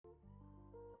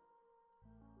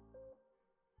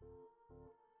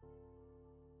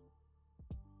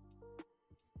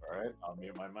All right, I'll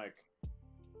mute my mic.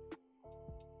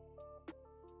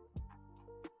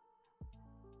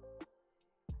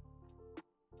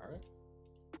 All right.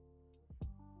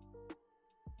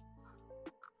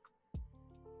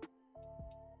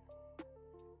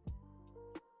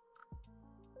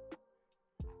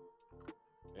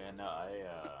 Yeah, no,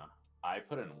 I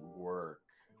put in work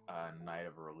night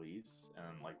of release and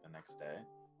then like the next day.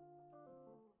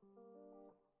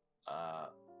 Uh,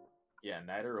 yeah,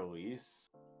 night of release,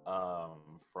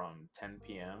 from 10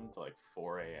 p.m. to like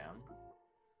 4 a.m.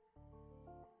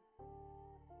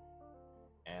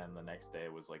 and the next day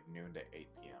was like noon to 8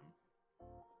 p.m.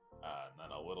 And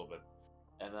then a little bit,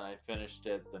 and then I finished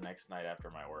it the next night after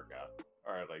my workout,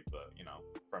 or like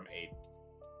from 8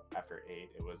 after 8,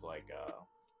 it was like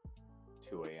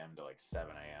 2 a.m. to like 7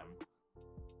 a.m.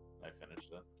 I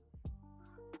finished it.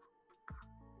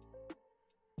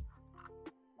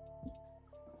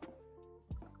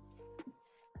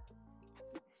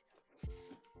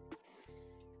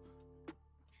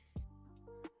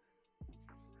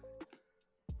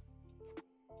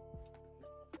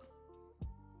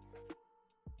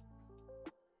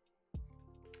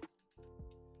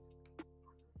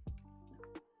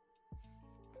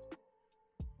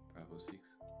 Bravo 6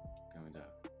 coming down.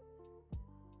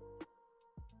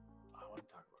 I want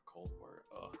to talk about Cold War.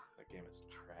 Ugh, that game is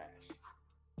trash.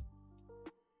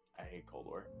 I hate Cold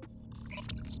War.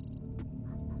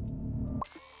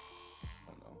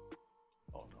 Oh no.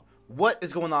 Oh no. What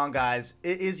is going on, guys?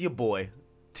 It is your boy,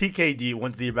 TKD,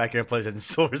 once to be back here in PlayStation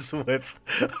Source with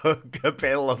a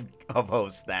panel of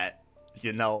hosts that,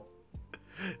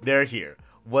 they're here.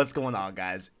 What's going on,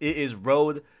 guys? It is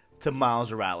Road to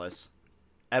Miles Morales,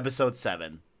 Episode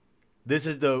 7. This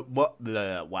is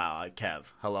wow,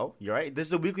 Kev, hello? You alright? This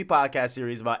is the weekly podcast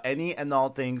series about any and all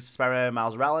things Spider-Man and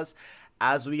Miles Morales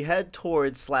as we head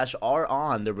towards / are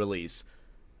on the release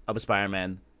of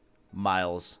Spider-Man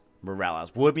Miles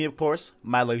Morales. With me, of course,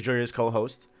 my luxurious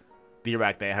co-host, the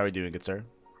Arachne. How are you doing, good sir?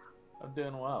 I'm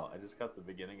doing well. I just got the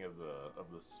beginning of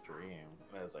the stream,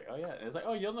 and I was like, oh yeah. And it's like,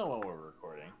 oh, you'll know when we're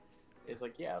recording. It's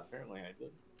like, yeah, apparently I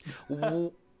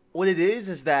did. What it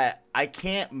is that I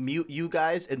can't mute you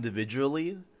guys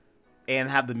individually and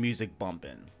have the music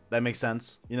bumping. That makes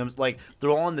sense? You know, like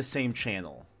they're all on the same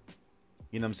channel.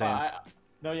 You know what I'm saying?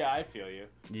 No, yeah, I feel you.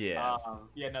 Yeah.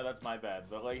 Yeah, no, that's my bad.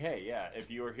 But like, hey, yeah, if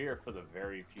you were here for the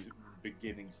very few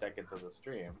beginning seconds of the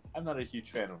stream, I'm not a huge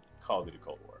fan of Call of Duty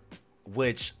Cold War.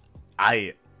 Which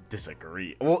I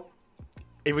disagree. Well,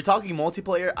 if we're talking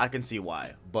multiplayer, I can see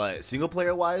why. But single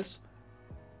player wise,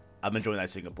 I'm enjoying that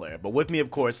single player. But with me,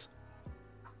 of course,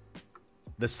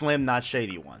 the slim, not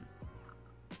shady one.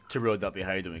 Terrell W,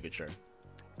 how you doing, good sir?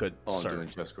 Good, Oh, sir. I'm doing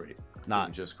just great. Not-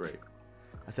 Doing just great.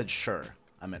 I said sure.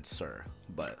 I meant sir.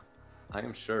 But I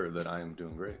am sure that I am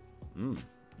doing great.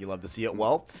 you love to see it.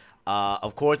 Well,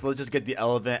 of course, let's just get the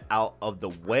elephant out of the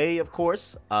way, of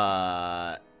course.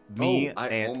 I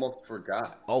And... almost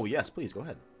forgot. Oh, yes, please, go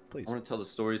ahead. Please. I want to tell the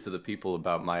story to the people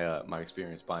about my my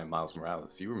experience buying Miles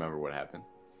Morales. You remember what happened?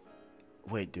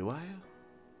 Wait, do I?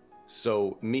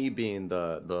 So me being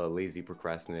the lazy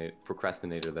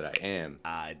procrastinator that I am,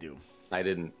 I do. I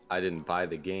didn't buy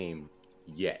the game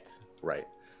yet, right?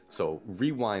 So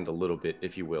rewind a little bit,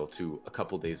 if you will, to a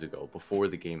couple days ago before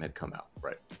the game had come out,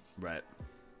 right? Right.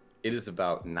 It is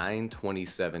about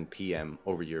 9:27 p.m.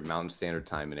 over your Mountain Standard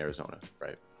Time in Arizona,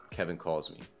 right? Kevin calls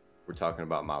me. We're talking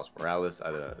about Miles Morales.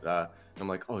 And I'm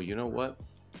like, oh, you know what?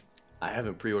 I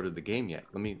haven't pre-ordered the game yet.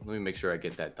 Let me make sure I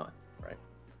get that done, right?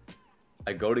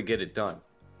 I go to get it done,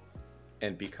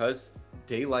 and because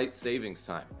daylight savings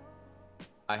time,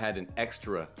 I had an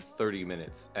extra 30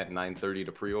 minutes at 9:30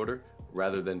 to pre-order,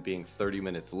 rather than being 30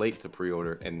 minutes late to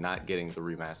pre-order and not getting the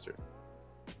remaster.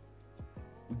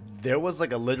 There was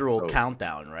like a literal So-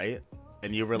 countdown, right?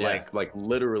 And you were like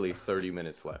literally 30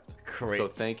 minutes left. Great. So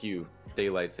thank you,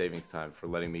 daylight savings time, for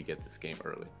letting me get this game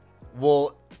early.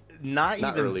 well, not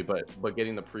Not even early, but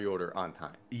getting the pre-order on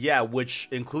time. Yeah, which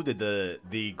included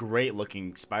the great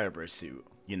looking Spider-Verse suit,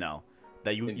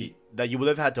 that you Indeed. that you would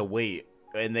have had to wait.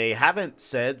 And they haven't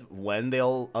said when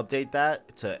they'll update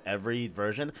that to every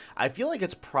version. I feel like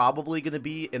it's probably going to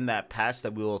be in that patch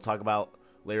that we will talk about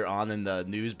later on in the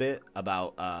news bit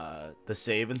about the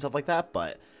save and stuff like that.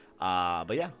 But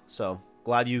yeah, so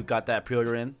glad you got that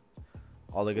pre-order in,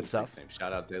 all the good stuff. Same.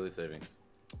 Shout out daily savings.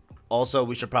 Also,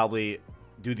 we should probably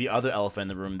do the other elephant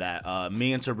in the room that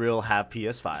me and Surreal have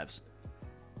PS5s.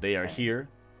 They are here.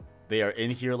 They are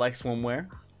in here like swimwear.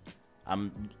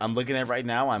 I'm looking at it right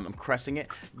now. I'm caressing it.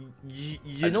 You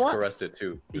I know just what? caressed it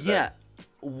too. Yeah.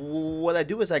 What I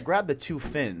do is I grab the two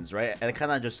fins, right? And I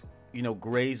kind of just,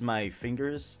 graze my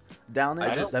fingers down it.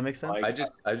 I Does just- that make sense? like-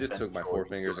 I just took my Central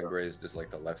forefingers and Utah. grazed just like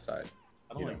the left side.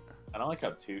 I don't You like. I don't like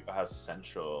how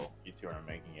central you two are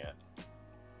making it.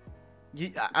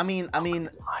 Yeah, I mean, My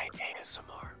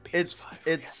ASMR. it's PS5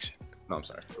 it's. reaction. No, I'm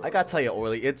sorry. I gotta tell you,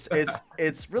 Orly, it's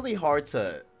really hard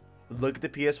to look at the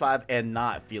PS5 and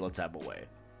not feel a type of way.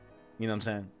 You know what I'm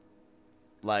saying?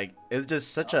 Like, it's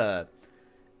just such a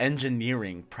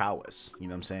engineering prowess. You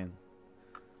know what I'm saying?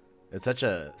 It's such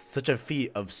a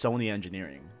feat of Sony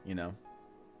engineering. You know.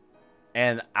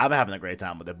 And I'm having a great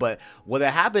time with it. But what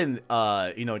happened,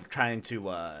 trying to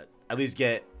at least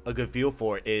get a good feel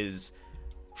for is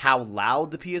how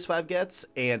loud the PS5 gets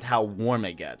and how warm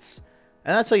it gets.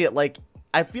 And I'll tell you, like,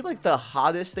 I feel like the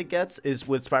hottest it gets is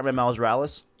with Spider-Man Miles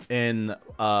Morales in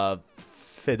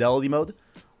fidelity mode.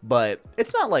 But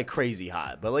it's not like crazy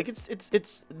hot. But like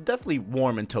it's definitely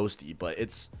warm and toasty. But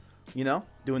it's,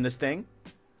 doing this thing.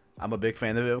 I'm a big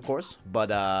fan of it, of course.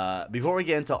 But before we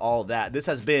get into all that, this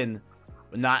has been,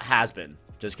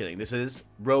 just kidding. This is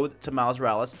Road to Miles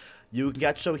Morales. You can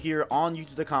catch the show here on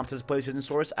YouTube.com/PlayStation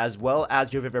Source, as well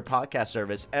as your favorite podcast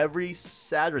service every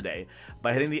Saturday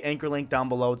by hitting the anchor link down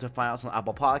below to find us on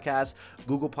Apple Podcasts,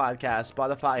 Google Podcasts,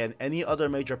 Spotify, and any other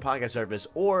major podcast service,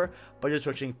 or by just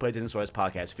searching PlayStation Source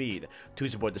podcast feed. To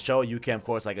support the show, you can, of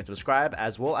course, like and subscribe,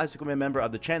 as well as become a member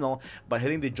of the channel by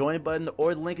hitting the join button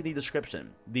or the link in the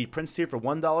description. The Prince tier for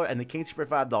 $1 and the King tier for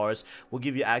 $5 will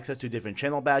give you access to different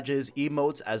channel badges,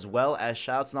 emotes, as well as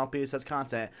shoutouts and all PSS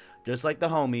content, just like the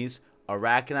homies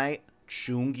Arakanite,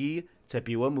 Chungi,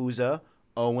 Tepiwa Musa,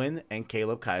 Owen, and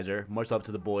Caleb Kaiser. Much love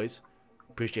to the boys.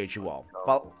 Appreciate you all.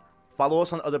 Follow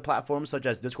us on other platforms such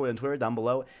as Discord and Twitter down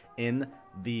below in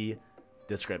the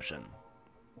description.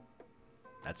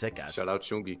 That's it, guys. Shout out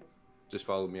Chungi. Just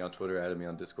followed me on Twitter, added me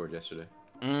on Discord yesterday.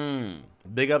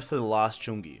 Big ups to the Lost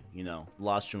Chungi,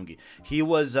 Lost Chungi. He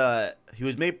was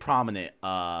made prominent.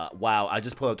 Wow, I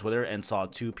just pulled up Twitter and saw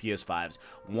two PS5s.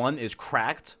 One is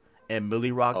cracked and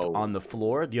Millie rocked on the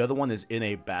floor. The other one is in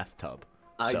a bathtub.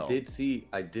 I did see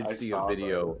a saw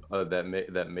video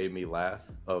that made me laugh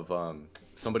of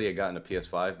somebody had gotten a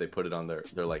PS5. They put it on their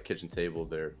like kitchen table,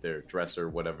 their dresser,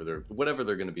 whatever they're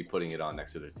going to be putting it on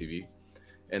next to their TV.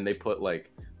 And they put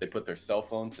their cell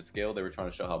phone to scale. They were trying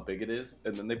to show how big it is,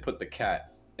 and then they put the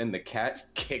cat, and the cat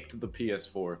kicked the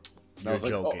PS4. And I was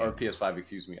joking. Like, or PS5,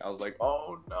 excuse me. I was like,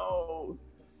 oh no.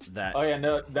 Oh yeah,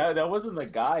 no, that wasn't the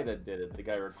guy that did it. The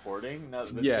guy recording. No,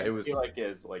 Yeah, it was like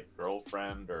his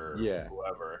girlfriend or Yeah.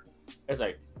 whoever. It's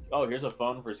like, oh, here's a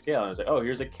phone for scale, and it's like, oh,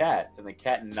 here's a cat, and the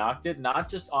cat knocked it not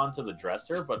just onto the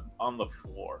dresser, but on the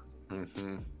floor.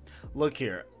 Mm-hmm. Look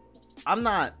here, I'm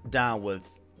not down with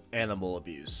animal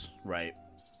abuse, right?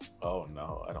 Oh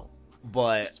no, I don't.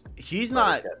 But he's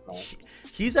not.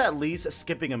 He's at least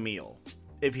skipping a meal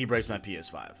if he breaks my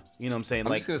PS5. You know what I'm saying?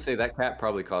 I'm just gonna say that cat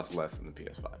probably costs less than the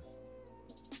PS5.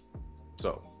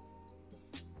 So,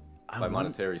 by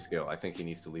monetary scale, I think he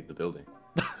needs to leave the building.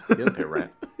 He doesn't pay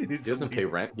rent. He doesn't pay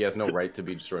rent. He has no right to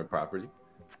be destroying property.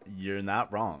 You're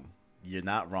not wrong. You're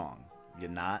not wrong.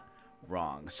 You're not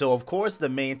wrong. So, of course, the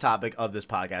main topic of this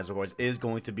podcast, of course, is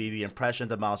going to be the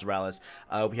impressions of Miles Morales.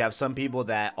 We have some people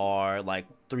that are like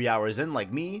 3 hours in,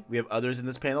 like me. We have others in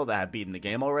this panel that have beaten the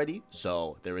game already.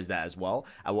 So there is that as well.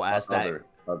 I will ask that.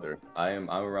 I'm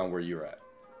around where you're at.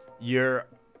 You're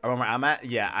around where I'm at.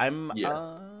 Yeah, I'm.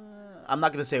 Yeah. I'm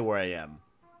not gonna say where I am.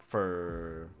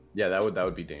 Yeah, that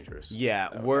would be dangerous. Yeah,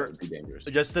 that would be dangerous.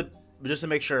 just to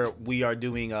make sure we are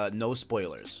doing no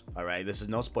spoilers. All right, this is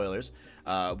no spoilers.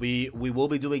 We will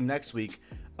be doing next week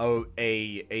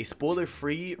a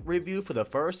spoiler-free review for the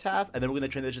first half, and then we're gonna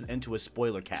transition into a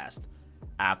spoiler cast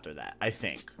after that. I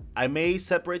think I may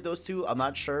separate those two. I'm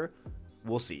not sure.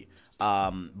 We'll see.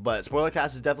 But spoiler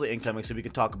cast is definitely incoming, so we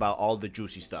can talk about all the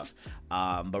juicy stuff.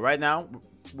 But right now,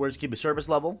 we're just keeping service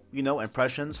level,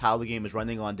 impressions, how the game is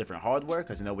running on different hardware,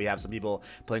 because we have some people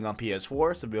playing on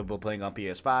PS4, some people playing on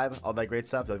PS5, all that great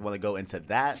stuff. So I want to go into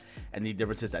that and the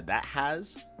differences that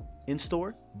has in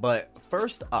store. But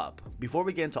first up, before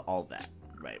we get into all that,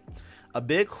 right, a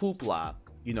big hoopla,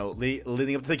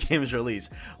 leading up to the game's release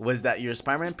was that your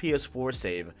Spider-Man PS4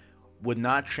 save would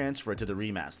not transfer to the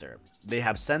remaster. They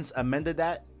have since amended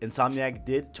that. Insomniac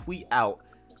did tweet out,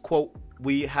 quote,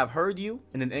 "We have heard you.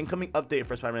 In an incoming update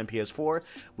for Spider-Man PS4,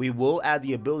 we will add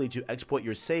the ability to export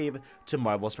your save to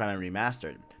Marvel Spider-Man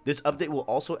Remastered. This update will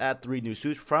also add 3 new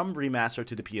suits from Remastered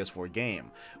to the PS4 game.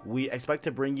 We expect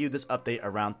to bring you this update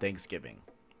around Thanksgiving."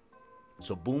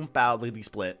 So boom, pow, lickety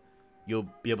split. You'll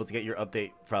be able to get your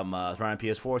update from Spider-Man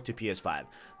PS4 to PS5.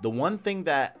 The one thing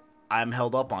that I'm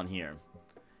held up on here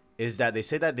is that they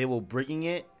say that they will bring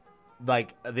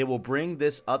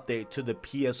this update to the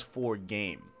PS4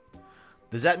 game.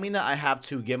 does that mean that I have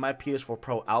to get my PS4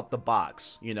 Pro out the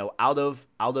box, out of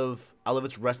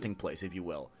its resting place, if you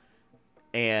will,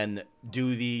 and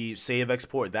do the save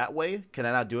export that way? Can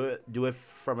I not do it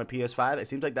from a PS5? It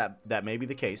seems like that may be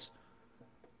the case.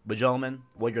 But gentlemen,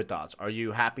 what are your thoughts? Are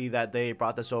you happy that they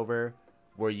brought this over?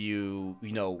 Were you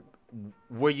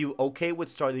okay with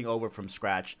starting over from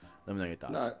scratch? Let me know your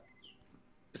thoughts.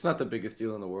 It's not the biggest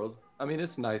deal in the world. I mean,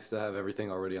 it's nice to have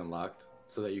everything already unlocked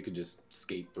so that you could just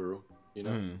skate through,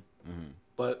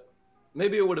 But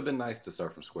maybe it would have been nice to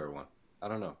start from square one. I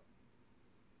don't know.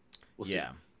 We'll see.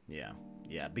 Yeah.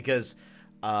 Because,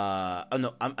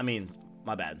 no, I mean,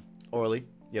 my bad. Orly,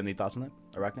 you have any thoughts on that?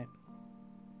 Arachnite?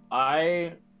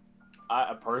 I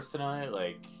personally,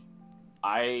 like,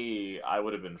 I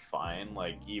would have been fine,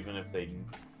 like, even if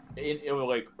it was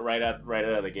like right out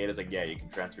of the gate, it's like, yeah, you can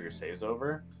transfer your saves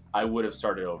over. I would have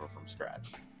started over from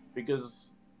scratch,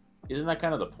 because isn't that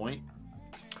kind of the point?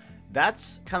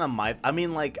 That's kind of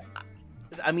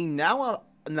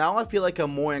now I feel like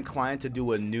I'm more inclined to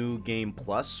do a new game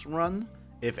plus run,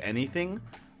 if anything.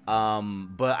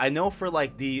 But I know for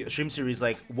like the stream series,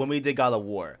 like when we did God of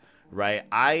War, right?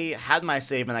 I had my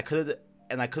save and I could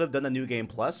have done a new game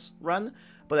plus run,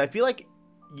 but I feel like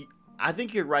I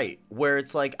think you're right, where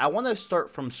it's like I want to start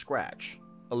from scratch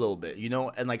a little bit,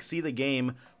 and like see the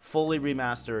game fully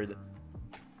remastered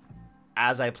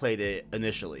as I played it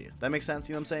initially. That makes sense,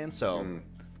 you know what I'm saying? So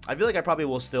I feel like I probably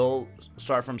will still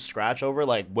start from scratch over,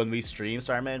 like when we stream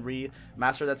Spider-Man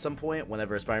Remastered at some point,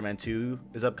 whenever Spider-Man 2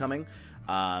 is upcoming.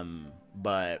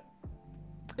 But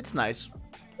it's nice.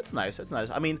 It's nice.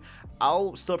 I mean,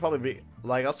 I'll still probably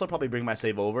bring my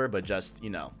save over, but just,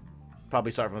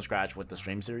 probably start from scratch with the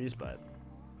stream series, but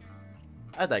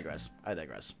I digress.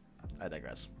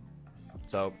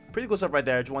 So, pretty cool stuff right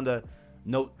there. Just wanted to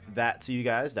note that to you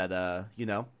guys that,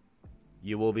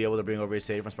 you will be able to bring over your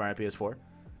save from Spider-Man PS4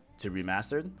 to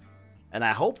Remastered. And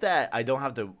I hope that I don't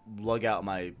have to lug out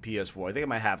my PS4. I think I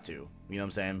might have to. You know what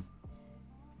I'm saying?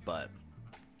 But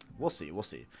we'll see.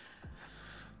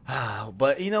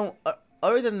 But,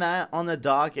 other than that, on the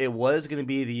dock, it was going to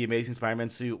be the Amazing Spider-Man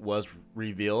suit was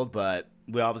revealed, but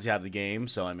we obviously have the game,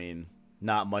 so, I mean,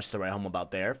 not much to write home about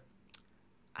there.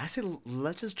 I say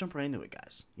let's just jump right into it,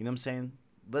 guys. You know what I'm saying?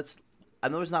 I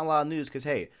know there's not a lot of news because,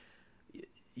 hey,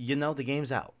 the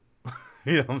game's out.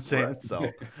 You know what I'm saying?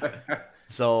 Right.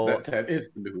 So that is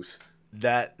the news.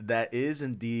 That is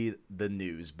indeed the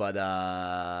news. But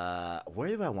where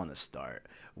do I want to start?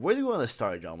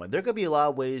 Gentlemen? There could be a lot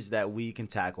of ways that we can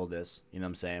tackle this. You know what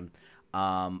I'm saying?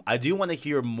 I do want to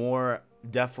hear more,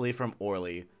 definitely, from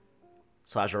Orly /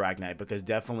 Arachnite, because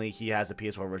definitely he has the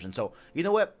PS4 version. So, you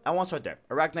know what? I want to start there.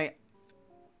 Arachnite,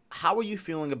 how are you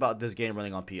feeling about this game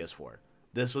running on PS4?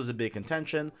 This was a big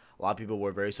contention. A lot of people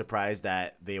were very surprised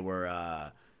that they were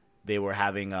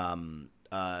having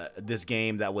this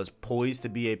game that was poised to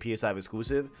be a PS5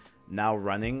 exclusive now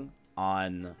running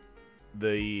on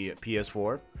the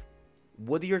PS4.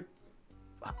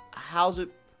 How's it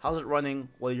running?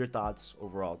 What are your thoughts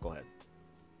overall? Go ahead.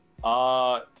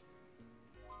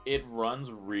 It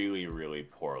runs really, really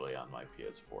poorly on my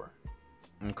PS4.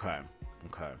 Okay.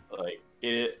 Like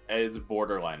it's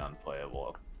borderline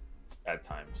unplayable at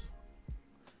times.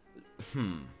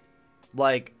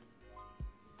 Like,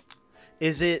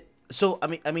 is it? So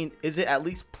I mean, is it at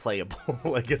least playable?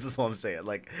 I guess that's what I'm saying.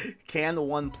 Like, can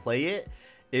one play it?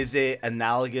 Is it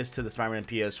analogous to the Spider-Man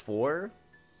PS4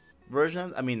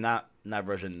 version? I mean, not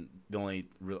version. The only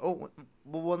real.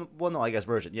 Well, no, I guess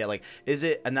version. Yeah, like, is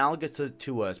it analogous to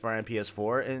Spider-Man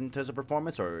PS4 in terms of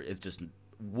performance, or it's just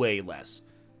way less?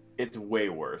 It's way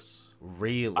worse.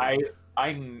 Really?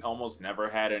 I almost never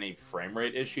had any frame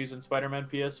rate issues in Spider-Man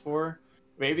PS4.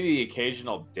 Maybe the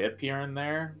occasional dip here and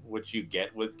there, which you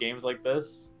get with games like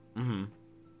this. Mm-hmm.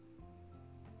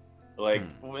 Like,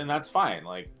 and that's fine.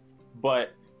 Like,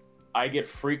 but I get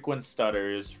frequent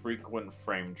stutters, frequent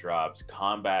frame drops.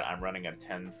 Combat, I'm running at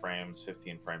 10 frames,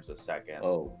 15 frames a second.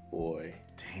 Oh boy.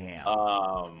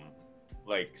 Damn.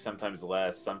 Like sometimes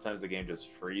less. Sometimes the game just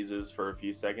freezes for a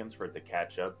few seconds for it to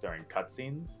catch up during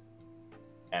cutscenes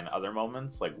and other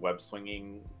moments, like web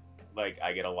swinging. Like,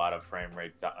 I get a lot of frame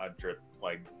rate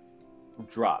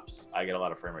drops. I get a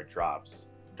lot of frame rate drops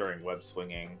during web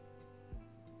swinging.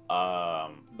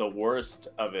 The worst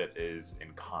of it is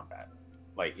in combat.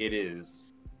 Like, it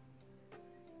is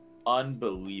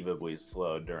unbelievably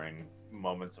slow during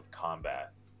moments of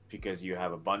combat because you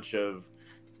have a bunch of,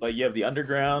 like, you have the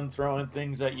underground throwing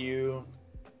things at you.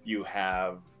 You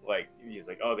have, like, he's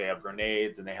like, oh, they have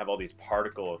grenades and they have all these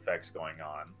particle effects going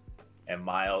on. And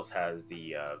Miles has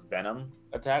the Venom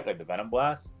attack, like the Venom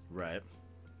blasts. Right.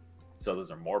 So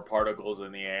those are more particles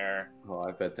in the air. Oh,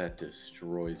 I bet that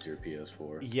destroys your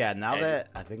PS4. Yeah, now And- that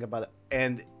I think about it,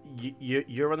 and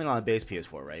you're running on a base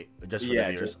PS4, right? Just for Yeah,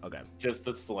 the viewers. Okay, Just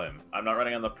the Slim. I'm not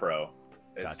running on the Pro.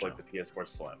 It's Gotcha. like the PS4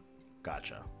 Slim.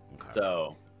 gotcha. Okay.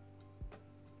 So,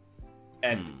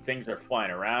 and things are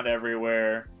flying around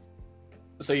everywhere.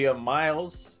 So you have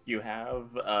Miles. You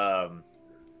have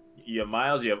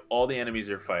Miles. You have all the enemies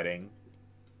you're fighting.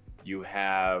 You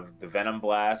have the Venom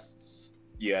blasts.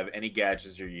 You have any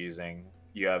gadgets you're using.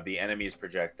 You have the enemies'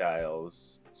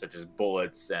 projectiles, such as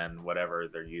bullets and whatever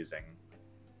they're using.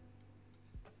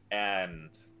 And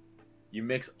you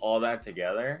mix all that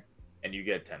together, and you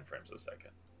get 10 frames a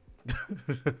second.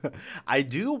 I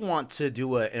do want to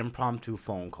do an impromptu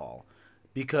phone call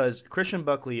because Christian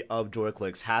Buckley of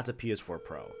JoyClicks has a PS4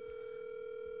 Pro.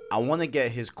 I want to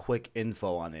get his quick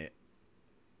info on it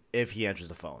if he answers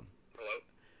the phone. Hello?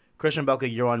 Christian Buckley,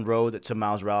 you're on road to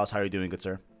Miles Morales. How are you doing, good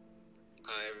sir?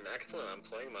 I'm excellent. I'm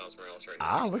playing Miles Morales right now.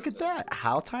 Ah, look at that.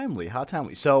 How timely. How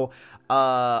timely. So,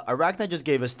 Arachna just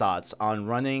gave his thoughts on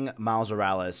running Miles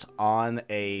Morales on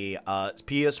a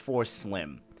PS4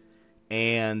 Slim.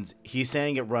 And he's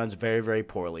saying it runs very, very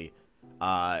poorly.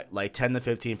 Like 10 to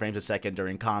 15 frames a second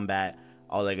during combat,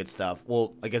 all that good stuff.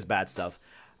 Well, I guess bad stuff.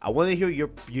 I want to hear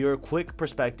your quick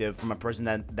perspective from a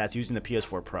person that's using the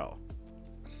PS4 Pro.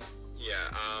 Yeah,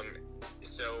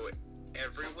 so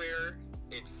everywhere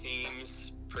it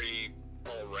seems pretty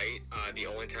alright. The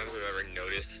only times I've ever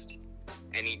noticed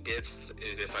any dips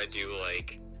is if I do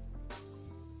like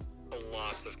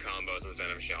lots of combos with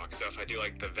Venom Shock. So if I do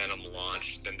like the Venom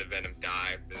launch, then the Venom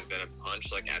dive, then the Venom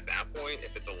punch, like at that point,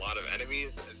 if it's a lot of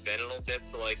enemies, then it'll dip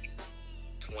to like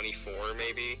 24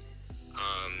 maybe,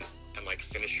 and like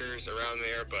finishers around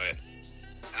there, but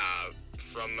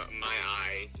from my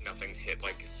eye, nothing's hit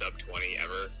like sub 20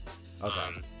 ever.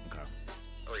 Okay. Okay.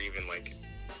 Or even like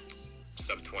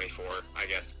sub 24, I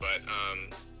guess. But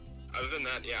other than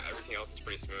that, yeah, everything else is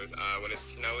pretty smooth. When it's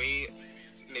snowy,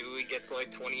 maybe we get to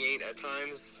like 28 at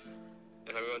times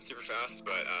if I'm going super fast,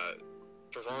 but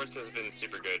performance has been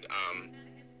super good.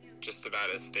 Just about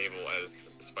as stable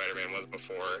as Spider-Man was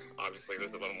before. Obviously,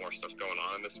 there's a little more stuff going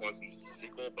on in this one since it's a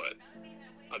sequel, but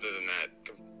other than that,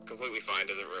 completely fine.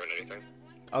 Doesn't ruin anything.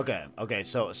 Okay.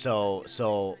 So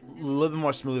a little bit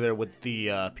more smoother with the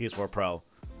PS4 Pro,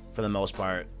 for the most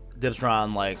part. Dips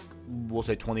around like we'll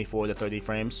say 24 to 30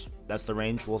 frames. That's the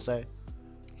range we'll say.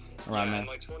 Around Yeah, there. and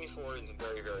like 24 is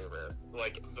very, very rare.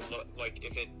 Like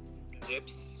if it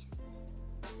dips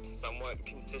somewhat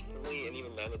consistently, and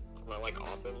even then it's not like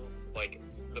often. Like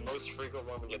the most frequent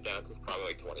one we get down to is probably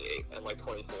like 28, and like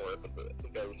 24 if it's a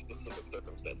very specific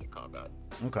circumstance in combat.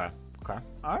 Okay.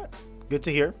 All right. Good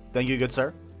to hear. Thank you, good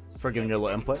sir, for giving your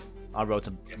little input on Road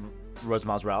to Miles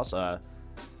Morales.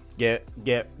 Get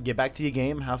back to your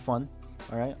game. Have fun.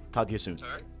 All right. Talk to you soon. All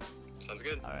right, sounds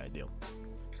good. All right, deal.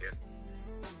 See ya.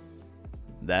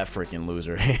 That freaking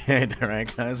loser,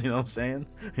 right, guys? You know what I'm saying?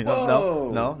 You know,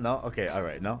 Whoa. no. Okay, all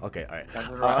right, no. Okay, all right.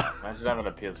 Imagine having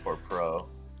a PS4 Pro.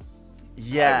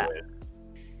 Yeah, I would.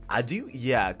 I do.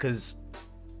 Yeah, because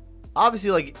obviously,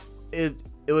 like it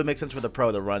would make sense for the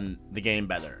Pro to run the game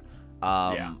better.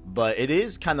 Yeah. But it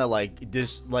is kind of like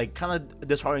kind of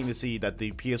disheartening to see that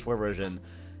the PS4 version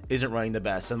isn't running the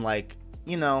best. And like,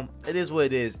 you know, it is what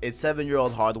it is. It's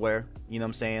 7-year-old hardware. You know what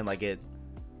I'm saying? Like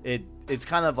it's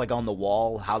kind of like on the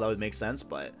wall how that would make sense,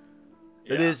 but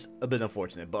it Yeah. is a bit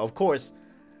unfortunate. But of course,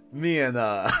 me and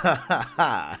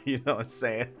you know what I'm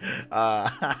saying?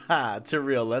 To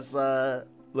real, let's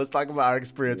talk about our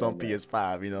experience We on on that.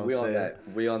 PS5. You know what We I'm on saying? that.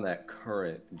 We on that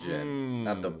current gen,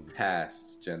 not the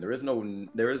past gen. There is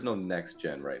no next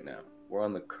gen right now. We're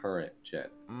on the current gen.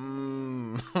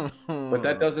 But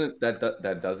that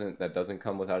doesn't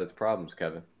come without its problems,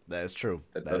 Kevin. That is true.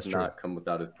 That That does is true. not come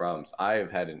without its problems. I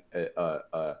have had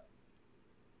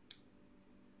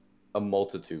a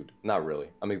multitude. Not really.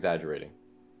 I'm exaggerating.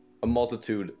 A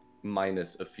multitude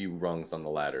minus a few rungs on the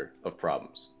ladder of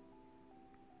problems.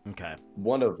 Okay.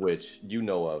 One of which you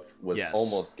know of was Yes.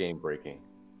 almost game breaking.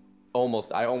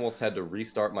 I almost had to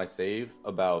restart my save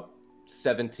about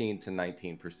 17 to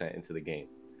 19% into the game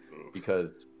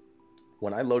because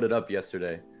when I loaded up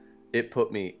yesterday, it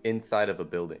put me inside of a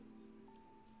building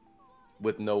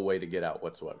with no way to get out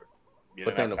whatsoever. You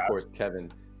But didn't then of have course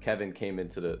Kevin came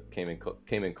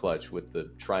in clutch with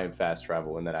the try and fast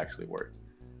travel, and that actually worked.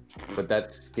 But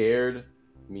that scared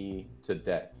me to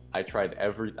death. I tried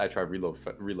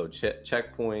reload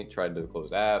checkpoint, tried to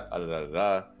close app,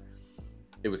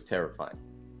 It was terrifying.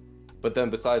 But then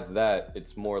besides that,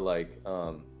 it's more like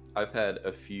I've had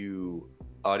a few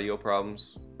audio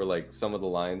problems where like some of the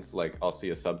lines, like I'll see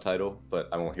a subtitle, but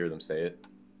I won't hear them say it.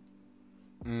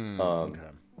 Um, Okay.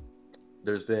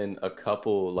 There's been a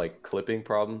couple like clipping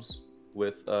problems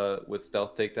with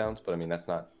stealth takedowns, but I mean it's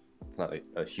not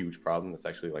a huge problem. It's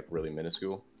actually like really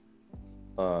minuscule.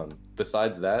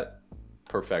 Besides that,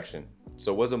 perfection.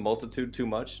 So was a multitude too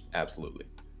much? Absolutely.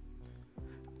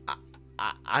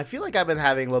 I feel like I've been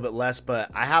having a little bit less, but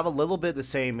I have a little bit the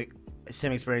same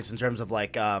experience in terms of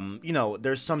like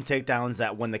there's some takedowns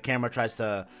that when the camera tries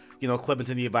to clip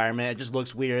into the environment, it just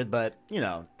looks weird, but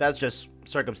that's just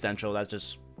circumstantial. That's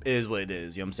just is what it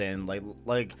is. You know what I'm saying?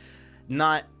 Like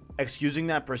not excusing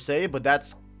that per se, but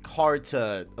that's hard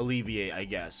to alleviate, I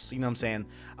guess. You know what I'm saying?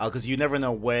 Because you never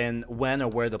know when or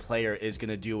where the player is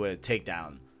gonna do a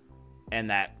takedown, and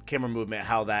that camera movement,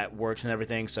 how that works and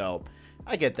everything. So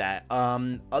I get that.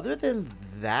 Other than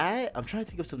that, I'm trying to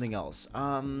think of something else.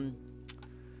 I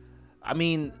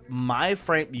mean, my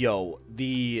frame,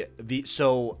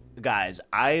 so guys,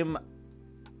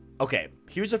 okay.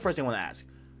 Here's the first thing I want to ask.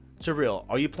 Surreal,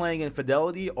 are you playing in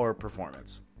fidelity or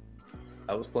performance?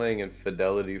 I was playing in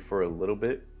fidelity for a little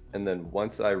bit, and then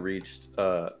once I reached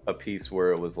a piece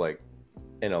where it was like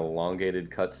an elongated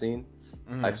cutscene,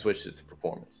 I switched it to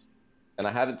performance. And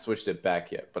I haven't switched it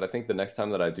back yet, but I think the next time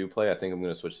that I do play, I think I'm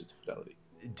going to switch it to fidelity.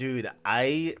 Dude,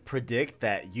 I predict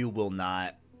that you will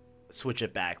not switch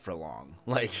it back for long.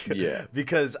 Yeah.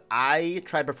 Because I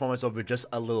tried performance over just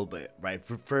a little bit, right?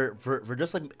 For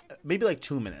just like maybe like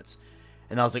 2 minutes.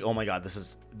 And I was like, "Oh my god, this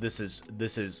is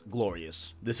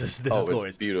glorious. This is glorious.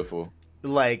 It's beautiful."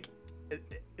 Like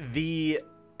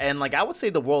and I would say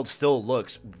the world still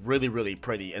looks really, really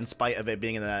pretty in spite of it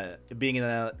being in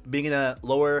a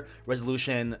lower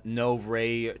resolution, no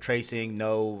ray tracing,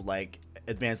 no like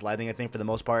advanced lighting, I think, for the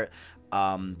most part.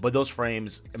 But those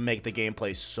frames make the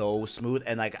gameplay so smooth,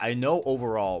 and like I know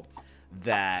overall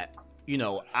that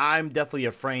I'm definitely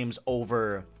a frames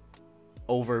over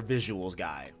visuals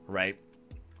guy, right?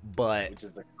 But which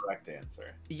is the correct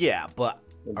answer. Yeah, but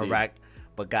Indeed.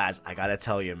 But guys, I gotta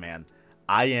tell you, man,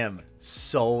 I am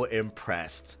so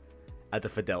impressed at the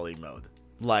fidelity mode.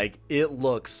 Like, it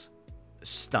looks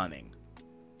stunning.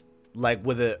 Like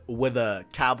with a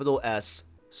capital S,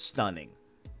 stunning.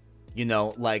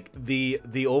 Like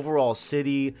the overall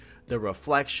city, the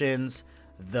reflections,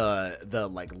 the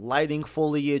like lighting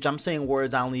foliage. I'm saying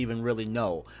words I don't even really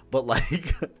know, but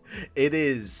like it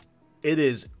is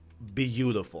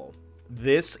beautiful.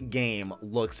 This game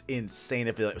looks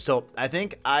insane. So I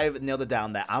think I've nailed it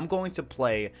down that I'm going to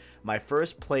play my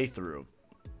first playthrough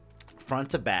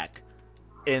front to back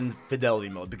in fidelity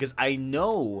mode, because I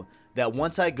know that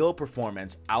once I go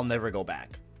performance, I'll never go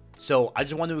back. So I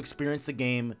just want to experience the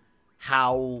game,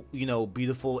 how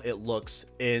beautiful it looks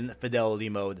in fidelity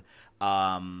mode.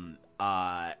 And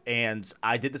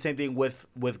I did the same thing with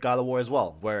God of War as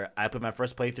well, where I put my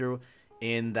first playthrough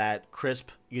in that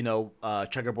crisp,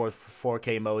 checkerboard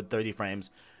 4K mode, 30 frames,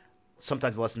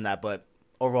 sometimes less than that, but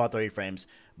overall 30 frames.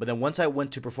 But then once I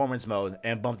went to performance mode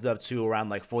and bumped it up to around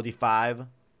like 45,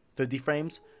 50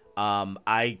 frames,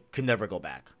 I could never go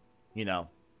back.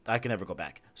 I can never go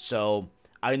back. So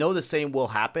I know the same will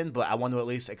happen, but I want to at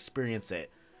least experience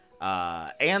it.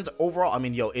 And overall, I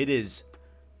mean, it is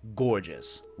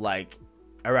gorgeous. Like,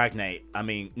 Arachnite, I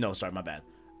mean, no, sorry, my bad.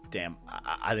 Damn,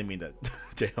 I didn't mean to.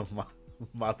 Damn,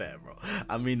 my bad, bro.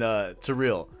 I mean, to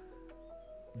real.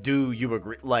 Do you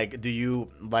agree? Like, have you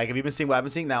been seeing what I've been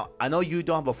seeing? Now, I know you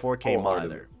don't have a 4K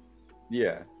monitor.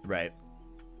 Yeah. Right.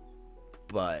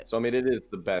 But so I mean, it is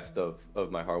the best of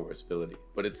my hardware stability,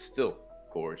 but it's still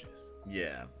gorgeous.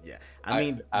 Yeah. I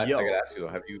mean, I gotta ask you though,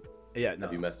 have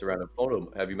you messed around in photo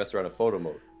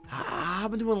mode?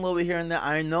 I've been doing a little bit here and there.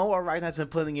 I know Arachnite's been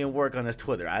putting in work on his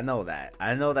Twitter. I know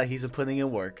that he's been putting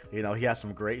in work. He has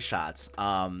some great shots.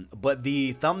 But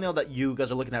the thumbnail that you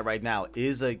guys are looking at right now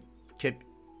is a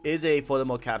photo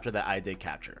mode capture that I did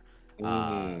capture.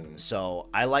 So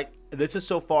this is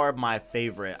so far my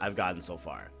favorite I've gotten so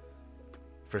far,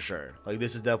 for sure. Like,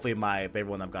 this is definitely my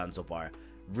favorite one I've gotten so far.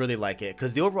 Really like it,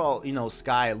 because the overall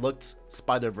sky looked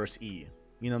Spider-Verse-y.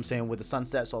 You know what I'm saying, with the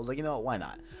sunset. So I was like, why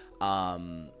not?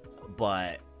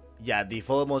 But yeah, the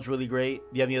photo mode's really great. Do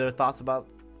you have any other thoughts about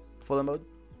photo mode?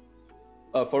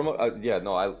 Photo mode, yeah,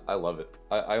 no, I love it.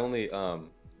 I've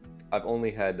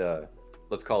only had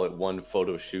let's call it one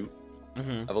photo shoot.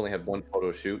 I've only had one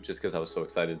photo shoot just because I was so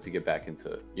excited to get back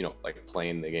into like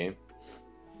playing the game.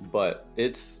 But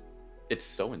it's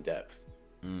so in depth.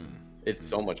 It's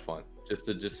so much fun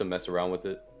just to mess around with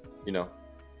it,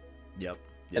 Yep.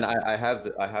 And I have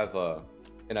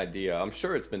an idea. I'm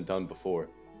sure it's been done before,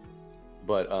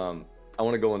 but I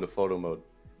want to go into photo mode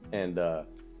and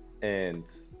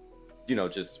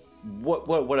just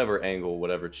whatever angle,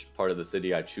 whatever part of the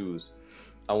city I choose,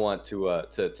 I want to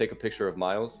take a picture of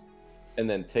Miles, and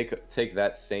then take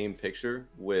that same picture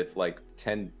with like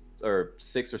 10 or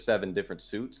 6 or 7 different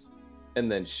suits,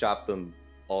 and then shop them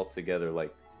all together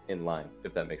like in line,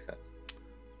 if that makes sense.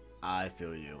 I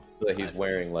feel you. So that he's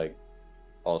wearing like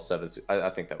all 7 suits. I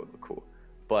think that would look cool.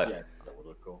 But Yeah, that would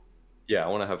look cool. yeah, I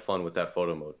want to have fun with that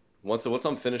photo mode. Once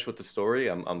I'm finished with the story,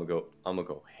 I'm gonna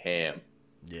go ham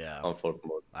Yeah. on photo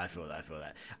mode. I feel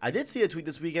that. I did see a tweet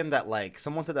this weekend that like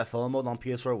someone said that photo mode on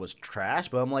PS4 was trash,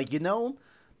 but I'm like,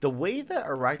 the way that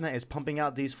Arachnite is pumping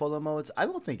out these photo modes, I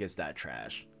don't think it's that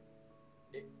trash.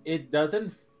 It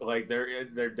doesn't like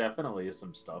there definitely is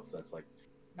some stuff that's like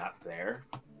not there.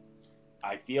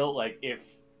 I feel like if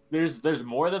there's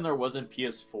more than there was in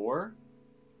PS4,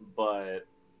 but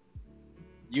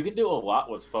you can do a lot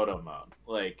with photo mode.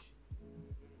 Like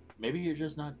maybe you're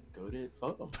just not good at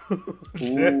photo mode.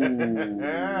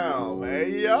 Damn,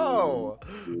 hey yo,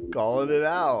 calling it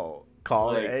out.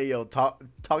 Like- Hey yo, talk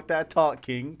that talk,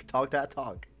 King. Talk that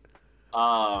talk.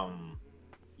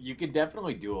 You can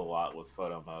definitely do a lot with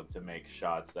photo mode to make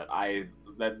shots that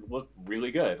look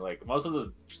really good. Like most of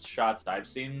the shots I've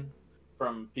seen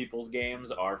from people's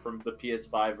games are from the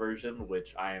PS5 version,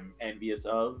 which I am envious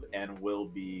of and will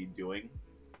be doing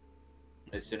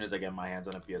as soon as I get my hands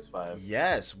on a PS5.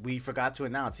 Yes, we forgot to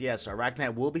announce. Yes,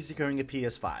 Arachnite will be securing a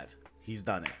PS5. He's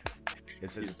done it.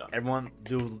 He's done it. Everyone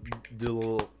do a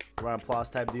little round of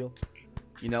applause type deal.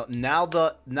 Now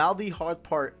the hard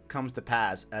part comes to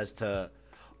pass as to.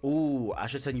 Ooh, I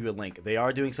should send you a link. They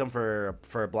are doing some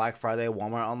for Black Friday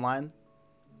Walmart Online.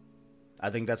 I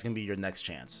think that's gonna be your next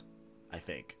chance. I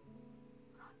think.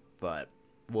 But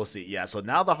we'll see. Yeah, so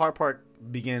now the hard part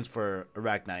begins for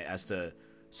Arachnite as to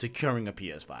securing a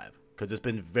PS5. Because it's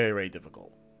been very, very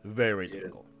difficult. Very, very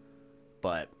difficult.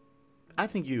 But I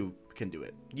think you can do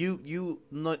it. You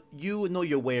know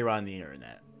your way around the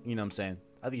internet. You know what I'm saying?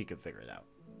 I think you can figure it out.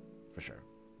 For sure.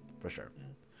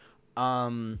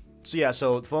 So yeah,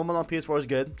 so photo mode on PS4 is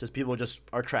good. Just people just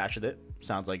are trashing it.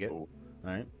 Sounds like it. Cool.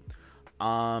 All right.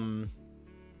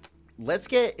 Let's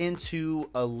get into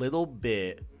a little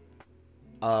bit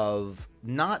of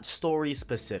not story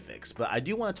specifics, but I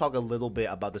do want to talk a little bit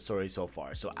about the story so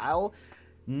far. So I'll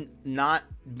not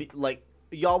be like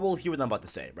y'all will hear what I'm about to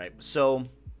say, right? So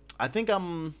I think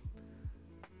I'm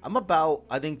about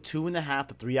 2.5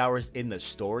 to 3 hours in the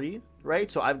story, right?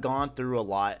 So I've gone through a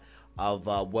lot of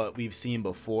what we've seen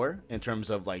before in terms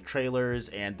of like trailers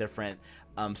and different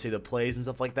state of plays and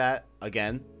stuff like that.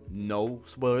 Again, no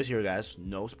spoilers here, guys.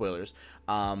 No spoilers.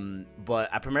 But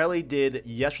I primarily did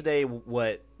yesterday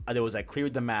what I did was I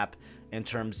cleared the map in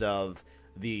terms of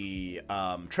the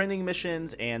training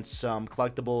missions and some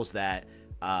collectibles that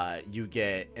you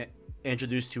get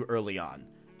introduced to early on.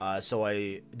 So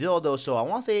I did all those. So I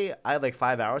want to say I have like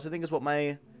 5 hours, I think is what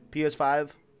my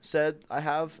PS5 said I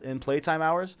have in playtime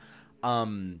hours.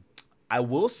 I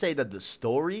will say that the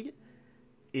story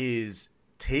is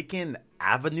taking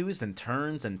avenues and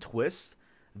turns and twists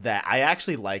that I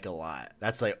actually like a lot.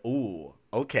 That's like, ooh,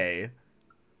 okay.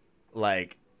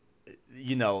 Like,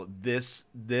 this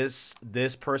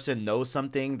person knows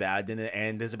something that I didn't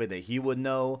anticipate that he would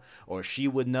know or she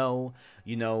would know.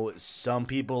 Some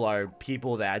people are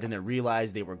people that I didn't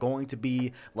realize they were going to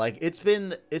be. Like, it's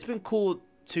been cool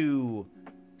to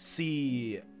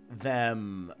see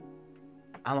them,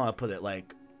 I don't know how to put it,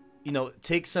 like,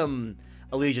 take some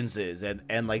allegiances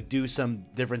and like do some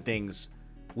different things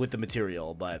with the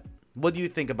material. But what do you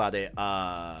think about it?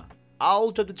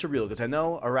 I'll jump into real because I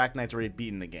know Arachnite's already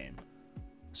beaten the game.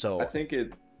 So I think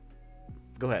it's.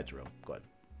 Go ahead, Drew. Go ahead.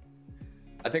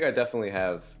 I think I definitely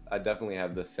have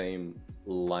the same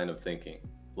line of thinking.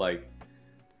 Like,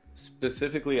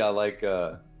 specifically, I like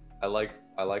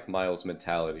Miles'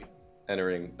 mentality,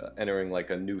 entering like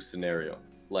a new scenario.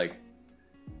 Like,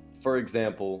 for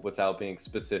example, without being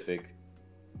specific,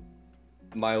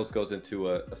 Miles goes into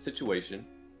a situation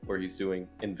where he's doing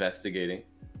investigating,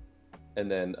 and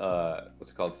then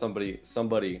what's it called?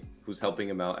 Somebody who's helping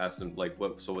him out asks him like,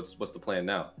 what's the plan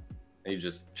now? And he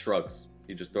just shrugs.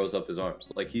 He just throws up his arms.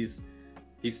 Like he's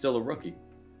still a rookie.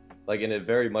 Like, and it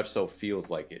very much so feels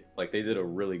like it. Like they did a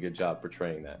really good job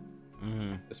portraying that.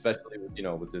 Mm-hmm. Especially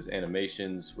with his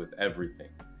animations, with everything,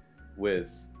 with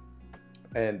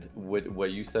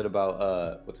what you said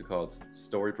about what's it called,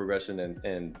 story progression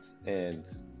and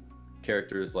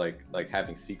characters like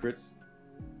having secrets.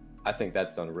 I think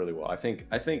that's done really well. I think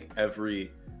every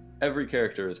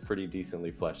character is pretty decently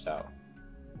fleshed out.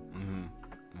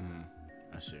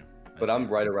 I see. But I'm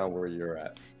right around where you're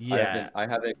at. Yeah. I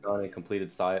haven't gone and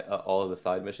completed all of the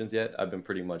side missions yet. I've been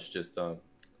pretty much just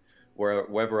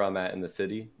wherever I'm at in the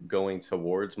city, going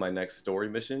towards my next story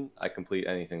mission, I complete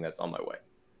anything that's on my way.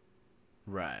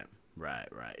 Right.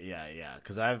 Yeah.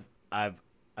 Because I've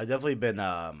definitely been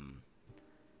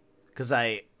because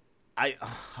I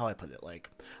how I put it, like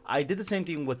I did the same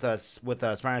thing with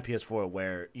Spider-Man PS4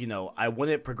 where I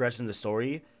wouldn't progress in the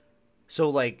story. So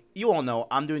like you all know,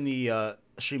 I'm doing the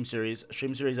stream series.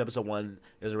 Stream series episode 1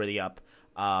 is already up.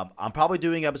 I'm probably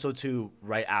doing episode 2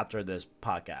 right after this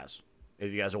podcast.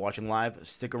 If you guys are watching live,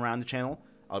 stick around the channel.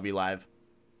 I'll be live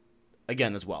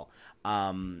again as well.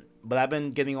 But I've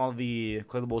been getting all the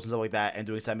collectibles and stuff like that and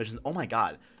doing side missions. Oh my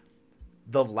god.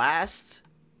 The last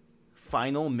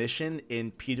final mission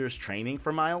in Peter's training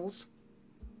for Miles?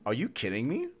 Are you kidding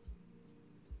me?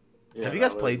 Yeah, Have you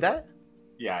guys played that?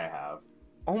 Yeah, I have.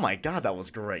 Oh my god, that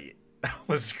was great. That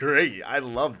was great. I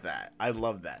love that.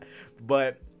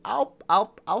 But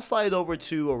I'll slide over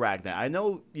to Arachnite. I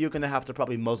know you're gonna have to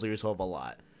probably muzzle yourself a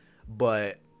lot,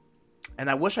 and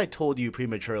I wish I told you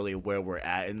prematurely where we're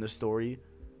at in the story.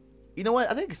 You know what?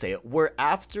 I think I can say it. We're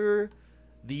after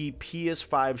the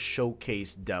PS5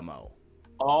 showcase demo.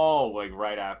 Oh, like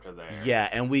right after there. Yeah,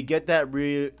 and we get that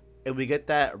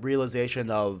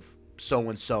realization of so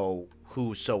and so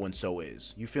who so and so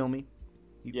is. You feel me?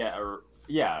 A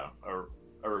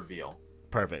reveal.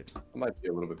 Perfect. I might be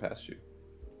a little bit past you.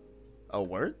 Oh,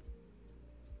 word?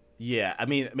 Yeah, I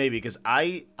mean maybe because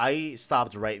I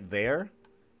stopped right there.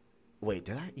 Wait,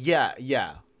 did I?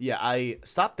 Yeah. I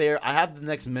stopped there. I have the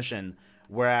next mission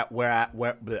where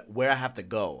I have to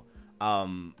go.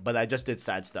 But I just did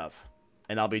side stuff,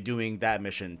 and I'll be doing that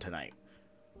mission tonight.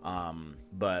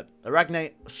 But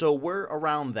Arachnite, so we're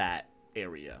around that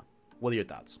area. What are your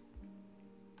thoughts?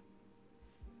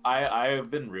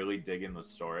 I've been really digging the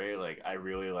story. Like, I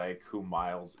really like who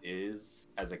Miles is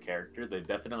as a character. They've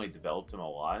definitely developed him a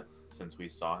lot since we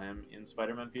saw him in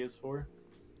Spider-Man PS4.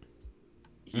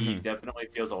 He definitely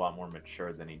feels a lot more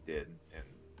mature than he did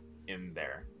in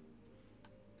there.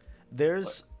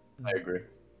 I agree.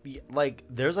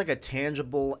 There's like a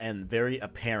tangible and very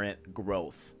apparent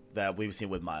growth that we've seen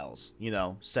with Miles,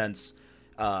 since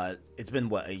it's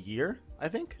been a year, I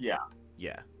think? Yeah.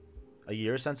 A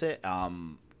year since it.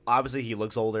 Obviously he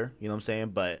looks older, you know what I'm saying?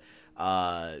 But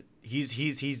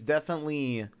he's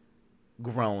definitely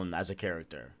grown as a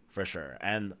character, for sure.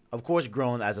 And of course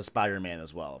grown as a Spider-Man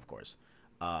as well, of course.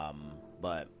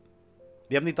 But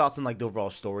do you have any thoughts on like the overall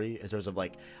story in terms of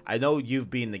like, I know you've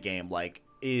been in the game, like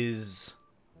I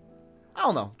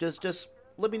don't know, just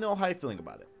let me know how you're feeling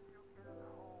about it.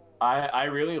 I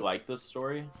really like this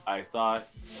story. I thought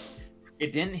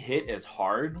it didn't hit as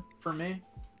hard for me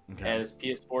as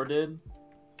PS4 did,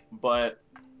 but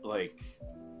like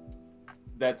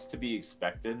that's to be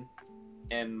expected.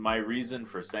 And my reason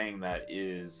for saying that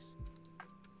is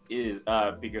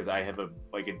because I have a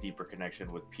deeper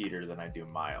connection with Peter than I do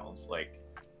Miles. Like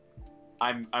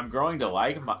I'm growing to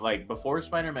like before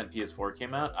Spider-Man PS4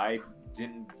 came out, I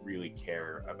didn't really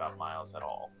care about Miles at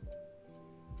all.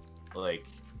 Like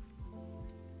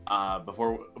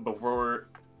before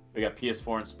we got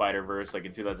PS4 and Spider-Verse, like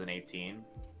in 2018,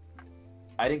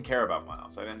 I didn't care about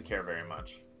Miles. I didn't care very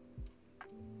much.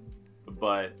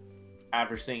 But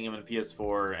after seeing him in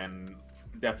PS4 and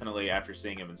definitely after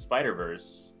seeing him in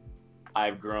Spider-Verse,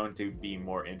 I've grown to be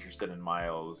more interested in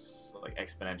Miles like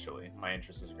exponentially. My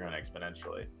interest has grown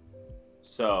exponentially.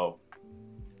 So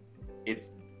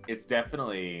it's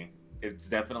definitely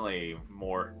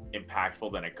more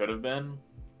impactful than it could have been,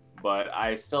 but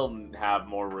I still have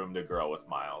more room to grow with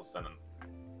Miles than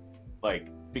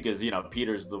because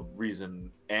Peter's the reason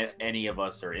any of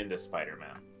us are into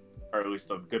Spider-Man, or at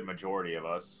least a good majority of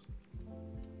us.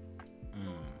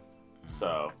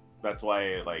 So that's why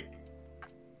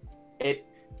it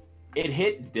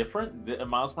hit different.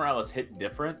 Miles Morales hit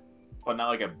different, but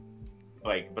not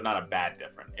but not a bad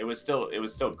different. It was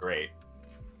still great.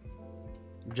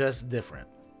 Just different,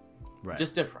 right?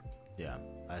 Just different. Yeah,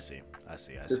 I see.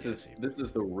 This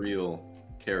is the real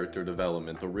character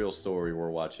development. The real story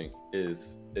we're watching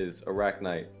is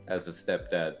Arachnite as a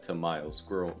stepdad to Miles,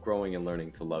 growing and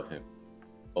learning to love him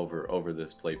over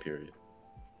this play period.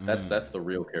 That's the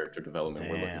real character development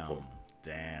we're looking for.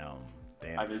 Damn.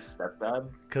 I'm his stepdad.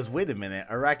 Cause wait a minute,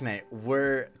 Arachnite,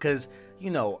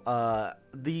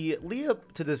 the lead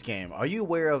up to this game, are you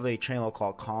aware of a channel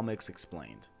called Comics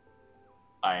Explained?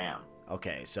 I am.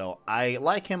 Okay, so I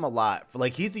like him a lot.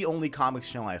 He's the only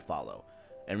comics channel I follow.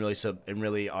 and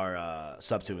really are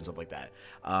sub to and stuff like that.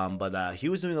 But he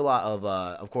was doing a lot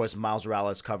of course, Miles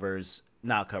Morales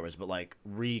not covers, but like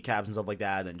recaps and stuff like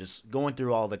that, and just going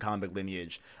through all the comic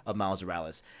lineage of Miles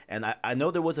Morales. And I know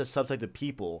there was a subset of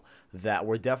people that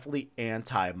were definitely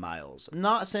anti-Miles. I'm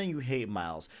not saying you hate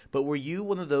Miles, but were you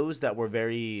one of those that were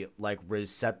very like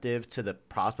receptive to the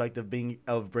prospect of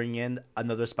bringing in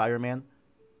another Spider-Man?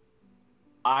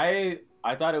 I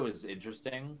thought it was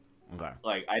interesting. Okay.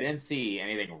 Like, I didn't see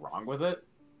anything wrong with it.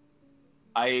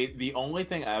 The only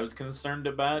thing I was concerned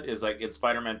about is, like, in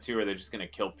Spider-Man 2, are they just gonna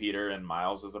kill Peter and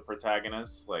Miles as the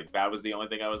protagonists? Like, that was the only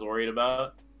thing I was worried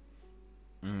about.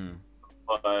 Mm.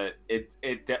 But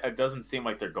it doesn't seem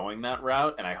like they're going that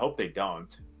route, and I hope they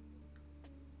don't.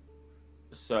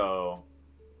 So,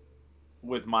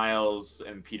 with Miles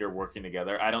and Peter working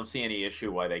together, I don't see any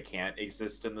issue why they can't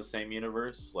exist in the same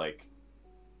universe, like,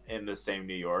 in the same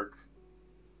New York.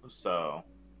 So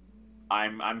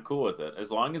I'm cool with it.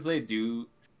 As long as they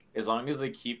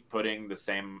keep putting the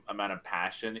same amount of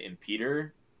passion in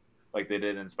Peter like they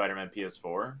did in Spider-Man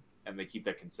PS4, and they keep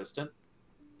that consistent,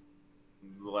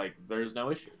 like, there's no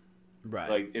issue. Right.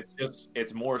 Like,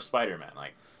 it's more Spider-Man.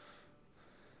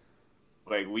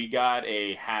 Like we got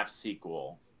a half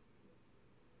sequel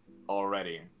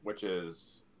already, which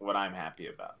is what I'm happy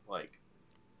about. Like,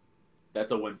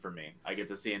 that's a win for me. I get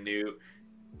to see a new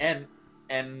and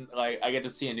like I get to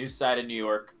see a new side of New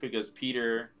York, because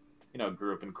Peter,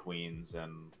 grew up in Queens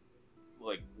and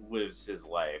like lives his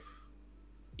life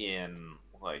in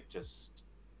like just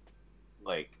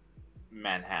like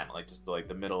Manhattan, like just like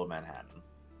the middle of Manhattan.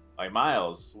 Like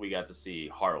Miles, we got to see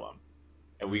Harlem,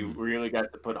 and we really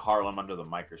got to put Harlem under the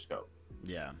microscope.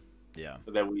 Yeah.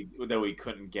 That we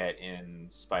couldn't get in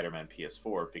Spider-Man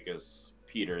PS4, because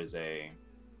Peter is a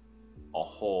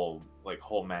whole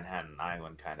Manhattan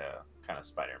Island kind of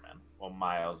Spider-Man. Well,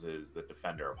 Miles is the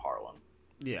defender of Harlem.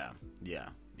 Yeah.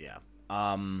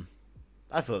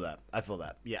 I feel that.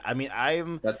 Yeah, I mean,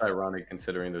 That's ironic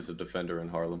considering there's a defender in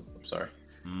Harlem. I'm sorry.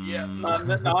 Yeah,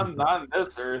 not on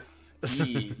this earth.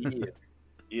 He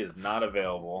is not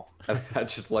available. I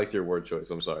just liked your word choice.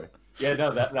 I'm sorry. Yeah,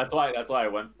 no, that's why I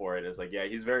went for it. It's like, yeah,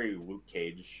 he's very Luke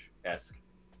Cage-esque.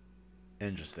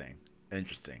 Interesting.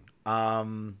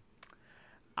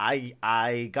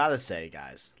 I gotta say,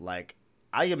 guys, like,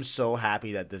 I am so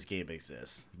happy that this game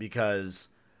exists, because,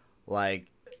 like,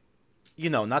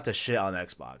 not to shit on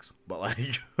Xbox, but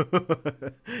like,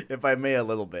 if I may a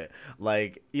little bit,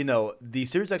 like, the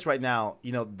Series X right now,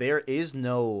 there is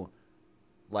no,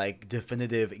 like,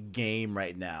 definitive game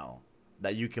right now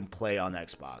that you can play on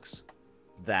Xbox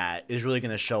that is really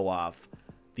going to show off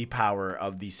the power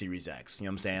of the Series X. You know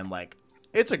what I'm saying? Like,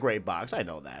 it's a great box, I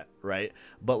know that, right?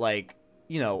 But, like,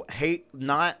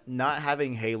 not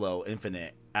having Halo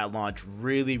Infinite at launch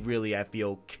really, I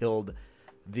feel, killed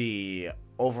the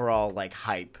overall, like,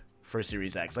 hype for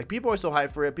Series X. Like, people are so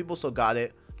hyped for it, people still got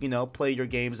it, play your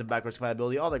games and backwards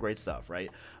compatibility, all that great stuff, right?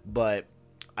 But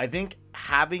I think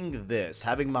having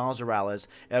Miles Morales,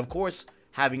 and of course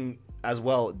having as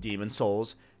well Demon's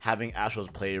Souls, having Astro's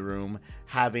Playroom,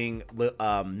 having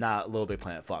not Little Big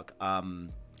Planet,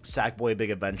 Sackboy Big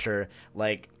Adventure,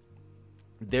 like,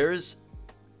 there's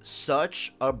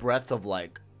such a breadth of,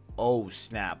 like, oh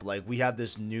snap, like, we have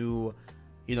this new,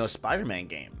 Spider-Man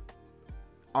game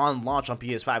on launch on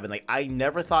PS5, and like, I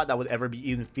never thought that would ever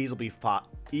be even feasibly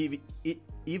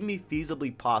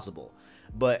possible.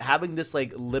 But having this,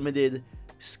 like, limited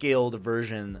scaled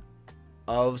version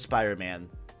of Spider-Man,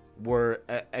 we're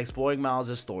exploring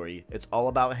Miles' story. It's all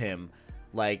about him.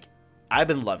 Like, I've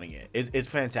been loving it. It's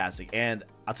fantastic. And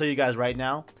I'll tell you guys right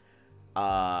now,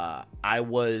 I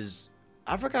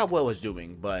forgot what I was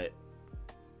doing, but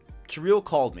Terrell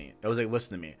called me. It was like,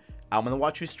 listen to me, I'm gonna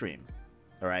watch you stream.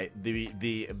 All right,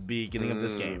 the beginning of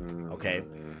this game. Okay,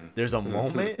 there's a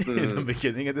moment in the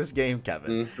beginning of this game,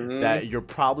 Kevin, that you're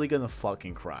probably gonna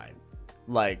fucking cry.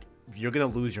 Like, you're gonna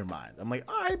lose your mind. I'm like,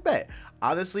 all right, bet.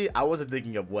 Honestly, I wasn't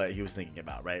thinking of what he was thinking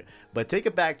about, right? But take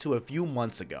it back to a few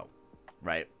months ago,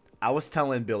 right? I was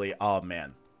telling Billy, oh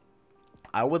man,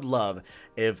 I would love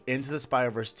if Into the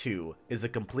Spider-Verse 2 is a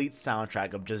complete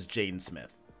soundtrack of just Jaden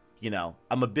Smith.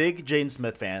 I'm a big Jaden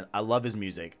Smith fan. I love his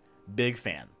music. Big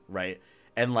fan, right?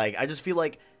 And, like, I just feel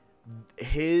like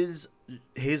his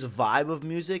vibe of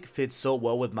music fits so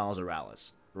well with Miles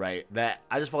Morales, right? That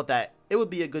I just felt that it would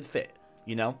be a good fit,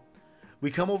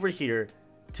 We come over here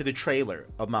to the trailer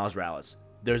of Miles Morales.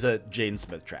 There's a Jaden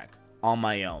Smith track, On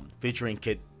My Own, featuring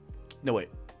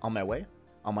On My Way?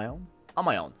 On My Own? On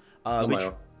My Own.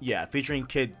 Yeah, featuring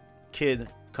Kid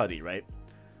Cudi, right?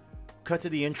 Cut to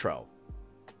the intro.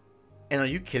 And are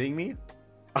you kidding me?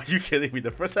 Are you kidding me?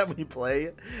 The first time when you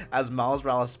play as Miles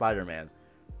Morales Spider-Man,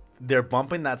 they're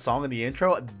bumping that song in the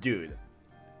intro, dude.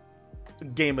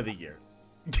 Game of the year.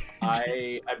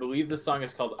 I believe the song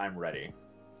is called "I'm Ready."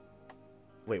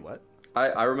 Wait, what?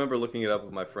 I remember looking it up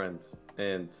with my friends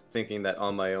and thinking that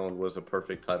On My Own was a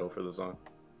perfect title for the song.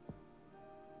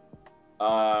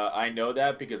 I know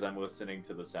that because I'm listening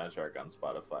to the soundtrack on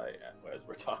Spotify as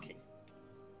we're talking.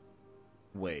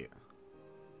 Wait.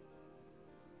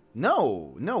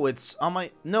 No, it's on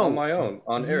my On My Own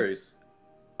on Ares.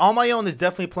 On My Own is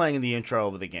definitely playing in the intro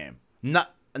of the game.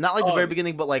 Not like the Oh. very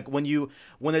beginning, but like when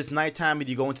it's nighttime and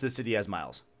you go into the city as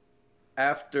Miles.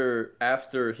 After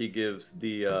he gives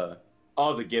the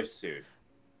Oh, the gift suit.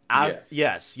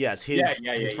 Yes.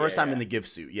 His first time yeah. in the gift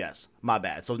suit. Yes, my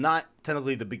bad. So not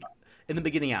technically in the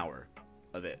beginning hour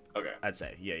of it. Okay. I'd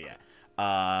say. Yeah.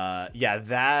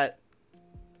 That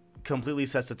completely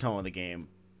sets the tone of the game.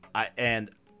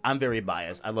 I'm very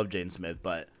biased. I love Jaden Smith,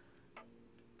 but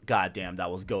goddamn,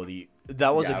 that was goaty.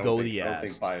 That was a goaty I don't ass.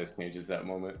 think bias changes that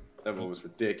moment. That moment was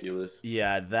ridiculous.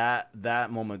 Yeah,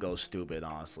 that moment goes stupid,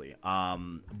 honestly.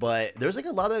 But there's like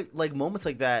a lot of like moments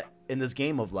like that in this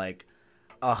game of like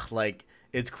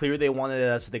it's clear they wanted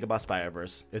us to think about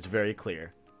Spider-Verse. It's very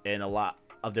clear in a lot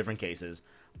of different cases.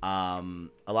 A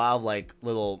lot of like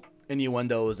little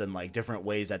innuendos and like different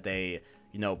ways that they,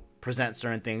 present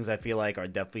certain things I feel like are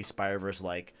definitely Spider-Verse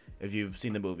like if you've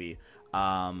seen the movie.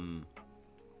 And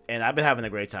I've been having a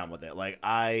great time with it. Like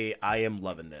I am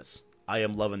loving this. I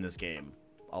am loving this game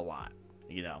a lot,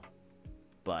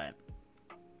 But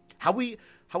how we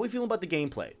feeling about the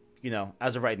gameplay,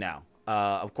 as of right now?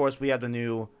 Of course we have the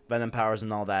new Venom powers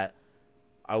and all that.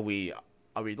 Are we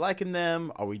liking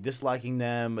them? Are we disliking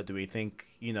them? Do we think,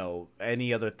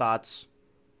 any other thoughts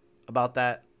about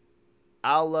that?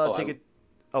 I'll take it.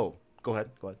 Oh, go ahead.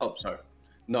 Oh, sorry.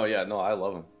 No, I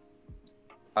love him.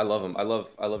 I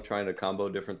love trying to combo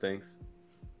different things.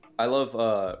 I love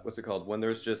what's it called? When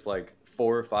there's just like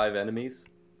 4 or 5 enemies,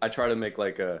 I try to make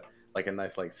like a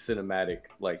nice like cinematic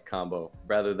like combo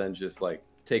rather than just like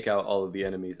take out all of the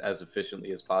enemies as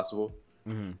efficiently as possible.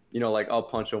 Mm-hmm. Like I'll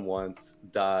punch them once,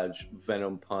 dodge,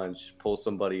 Venom punch, pull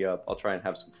somebody up. I'll try and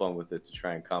have some fun with it to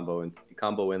try and combo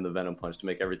in the Venom punch to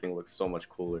make everything look so much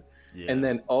cooler. Yeah. And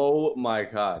then, oh my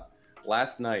god,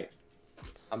 last night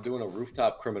I'm doing a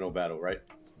rooftop criminal battle, right?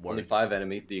 Only 5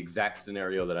 enemies, the exact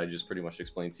scenario that I just pretty much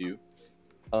explained to you.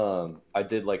 I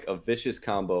did like a vicious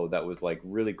combo that was like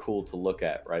really cool to look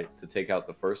at, right? To take out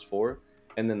the first 4.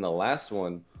 And then the last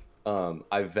one,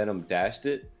 I Venom dashed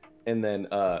it. And then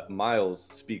Miles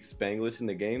speaks Spanglish in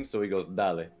the game, so he goes,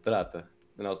 Dale, trata.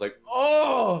 And I was like,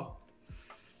 oh,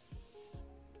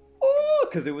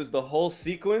 because it was the whole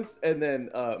sequence. And then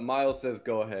Miles says,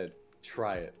 go ahead,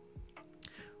 try it.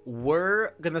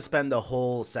 We're going to spend the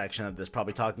whole section of this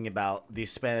probably talking about the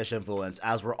Spanish influence,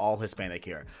 as we're all Hispanic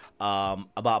here,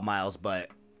 about Miles. But,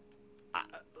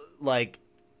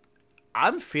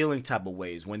 I'm feeling type of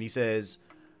ways when he says,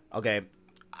 okay,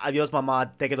 adios,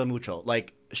 mama, te quiero mucho.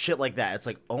 Like, shit like that. It's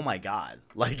like, oh my God.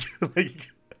 Like,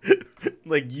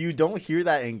 you don't hear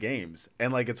that in games.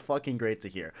 And, it's fucking great to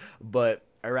hear. But,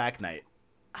 Arachnite,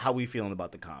 how we feeling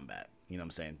about the combat? You know what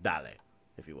I'm saying? Dale,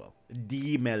 if you will.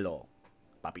 Dímelo.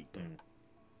 Papito.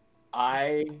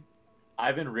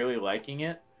 I've been really liking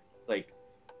it. Like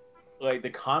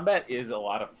the combat is a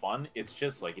lot of fun. It's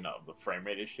just the frame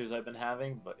rate issues I've been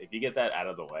having. But if you get that out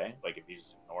of the way, if you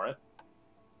just ignore it,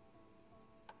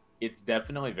 it's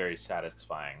definitely very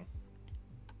satisfying.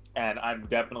 And I'm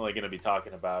definitely going to be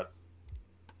talking about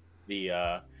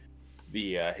the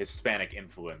Hispanic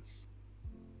influence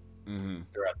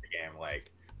throughout the game.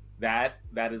 That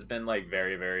has been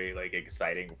very, very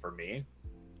exciting for me.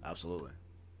 Absolutely.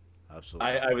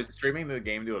 I was streaming the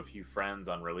game to a few friends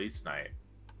on release night,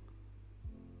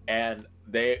 and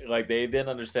they didn't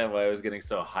understand why I was getting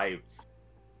so hyped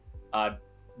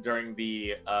during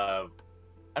the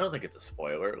I don't think it's a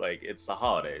spoiler, it's the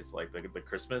holidays, the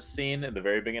Christmas scene in the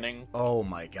very beginning. Oh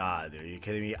my God, dude, are you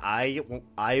kidding me? I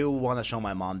want to show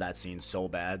my mom that scene so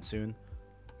bad soon.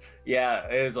 Yeah,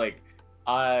 it was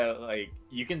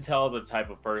you can tell the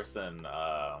type of person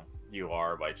you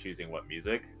are by choosing what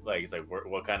music. It's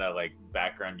what kind of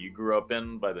background you grew up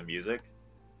in by the music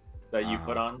that you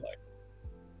put on.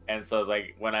 And so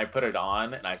it's when I put it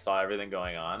on and I saw everything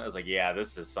going on, I was like, yeah,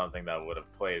 this is something that would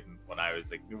have played when I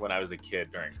was a kid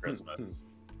during Christmas.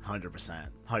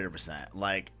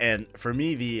 100%. And for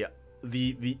me,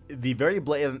 the very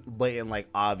blatant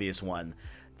obvious one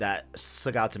that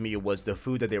stuck out to me was the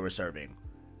food that they were serving.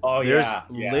 Oh, There's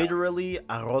yeah. literally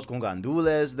arroz con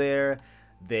gandules there.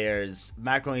 There's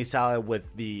macaroni salad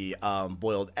with the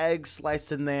boiled eggs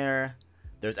sliced in there.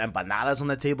 There's empanadas on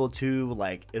the table too.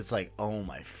 Like, it's like, oh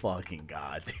my fucking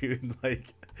god, dude.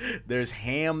 Like, there's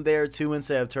ham there too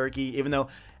instead of turkey. Even though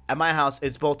at my house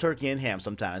it's both turkey and ham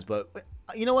sometimes. But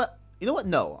you know what?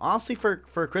 No, honestly, for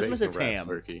Christmas it's ham.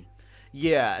 Turkey.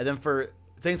 Yeah, and then for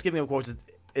Thanksgiving, of course,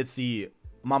 it's the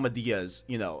Mama Dia's,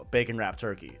 bacon wrapped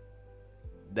turkey.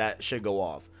 That should go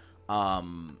off.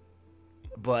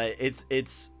 But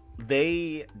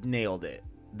they nailed it.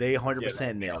 They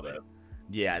 100% nailed it.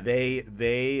 Yeah, they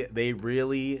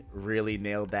really, really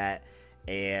nailed that,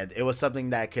 and it was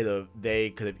something that they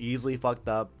could have easily fucked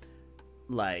up.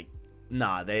 Like,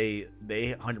 nah, they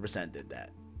 100% did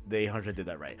that. They 100% did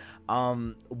that right.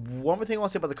 One more thing I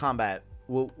want to say about the combat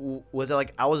was that,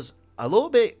 like, I was a little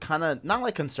bit kind of not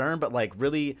like concerned, but like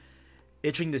really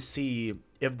itching to see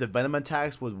if the venom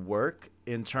attacks would work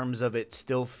in terms of it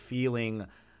still feeling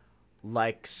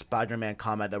like Spider-Man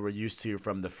combat that we're used to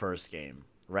from the first game.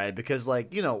 Right, because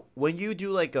like when you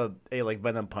do like a like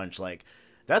venom punch, like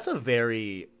that's a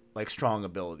very like strong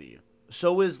ability.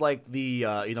 So is like the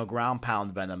ground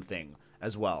pound venom thing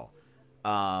as well.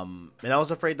 And I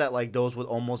was afraid that like those would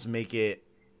almost make it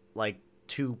like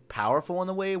too powerful in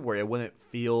a way where it wouldn't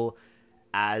feel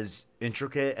as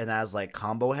intricate and as like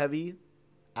combo heavy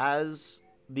as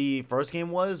the first game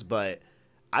was. But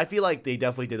I feel like they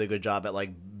definitely did a good job at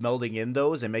like melding in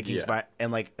those and making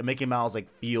making Miles like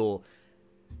feel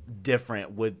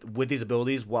different with these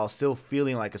abilities while still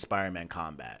feeling like a Spider-Man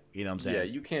combat. You know what I'm saying? Yeah,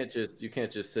 you can't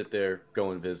just sit there,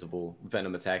 go invisible,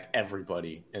 venom attack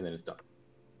everybody, and then it's done.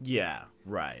 Yeah,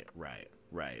 right.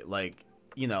 Like,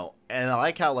 and I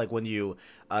like how like when you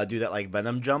do that like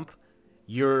venom jump,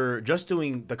 you're just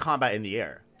doing the combat in the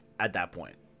air at that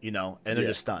point, and they're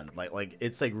just stunned. Like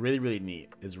it's like really, really neat.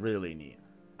 It's really, really neat.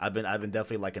 I've been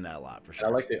definitely liking that a lot for sure.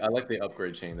 I like the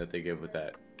upgrade chain that they give with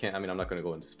that. I'm not going to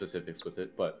go into specifics with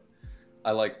it, but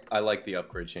I like the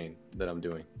upgrade chain that I'm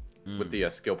doing with the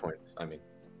skill points. I mean,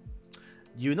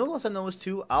 what else I noticed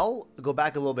too? I'll go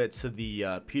back a little bit to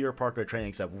the Peter Parker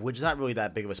training stuff, which is not really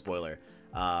that big of a spoiler.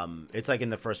 It's like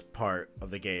in the first part of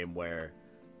the game where,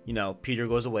 Peter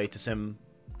goes away to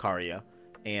Symkaria,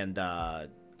 and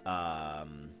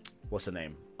what's the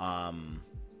name?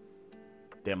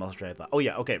 Damn, I was trying to thought. Oh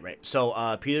yeah, okay, right.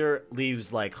 So Peter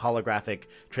leaves like holographic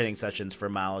training sessions for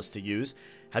Miles to use.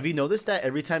 Have you noticed that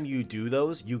every time you do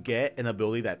those, you get an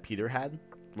ability that Peter had,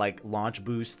 like launch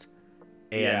boost,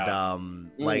 and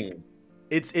like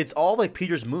it's all like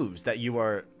Peter's moves that you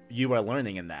are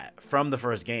learning in that from the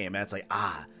first game, and it's like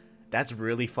that's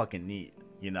really fucking neat.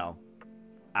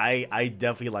 I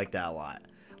definitely like that a lot.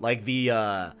 Like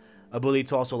the ability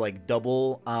to also like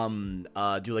double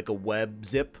do like a web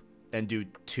zip and do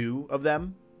 2 of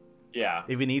them. Yeah.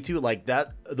 If you need to, like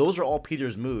that, those are all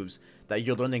Peter's moves that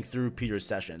you're learning through Peter's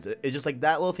sessions. It's just like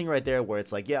that little thing right there where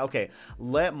it's like, yeah, okay,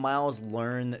 let Miles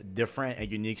learn different and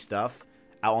unique stuff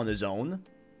out on his own.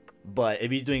 But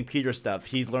if he's doing Peter stuff,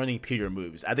 he's learning Peter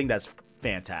moves. I think that's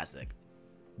fantastic.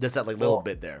 Just that like little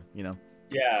bit there,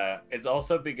 Yeah, it's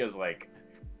also because like,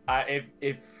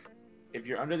 if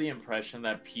you're under the impression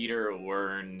that Peter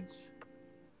learned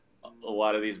a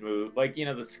lot of these moves, like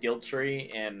the skill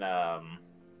tree in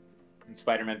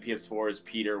Spider-Man PS4 is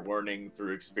Peter learning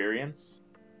through experience.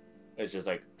 It's just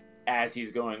like as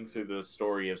he's going through the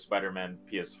story of Spider-Man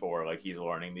PS4, like he's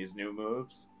learning these new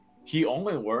moves. He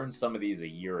only learned some of these a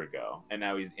year ago, and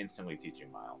now he's instantly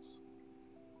teaching Miles.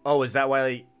 Oh, is that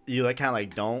why you like kind of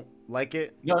like don't like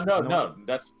it? No.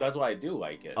 That's why I do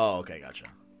like it. Oh, okay, gotcha.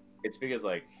 It's because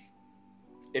like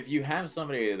if you have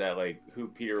somebody that like who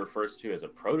Peter refers to as a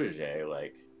protege,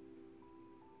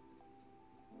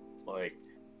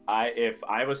 if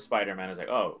I was Spider-Man, it's like,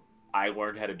 oh, I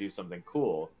learned how to do something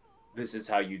cool. This is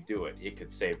how you do it. It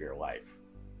could save your life.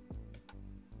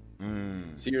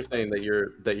 So you're saying that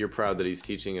you're proud that he's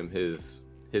teaching him his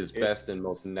best and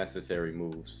most necessary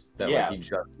moves that like he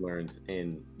just learned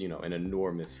in an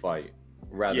enormous fight,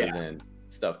 rather than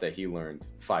stuff that he learned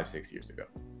 5-6 years ago.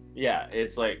 Yeah,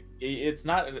 it's like it's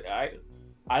not.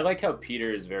 I like how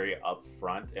Peter is very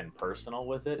upfront and personal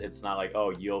with it. It's not like,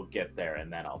 oh, you'll get there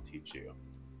and then I'll teach you.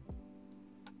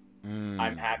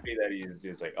 I'm happy that he's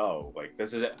just like, oh, like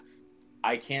this is it.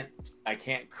 I can't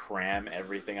cram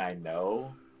everything I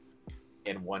know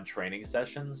in one training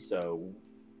session, so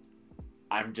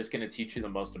I'm just going to teach you the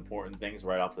most important things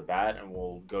right off the bat, and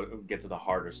we'll get to the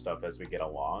harder stuff as we get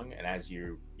along and as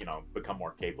you become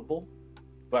more capable.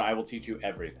 But I will teach you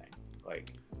everything.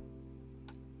 Like,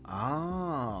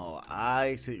 oh,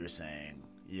 I see what you're saying.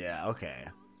 Yeah, okay.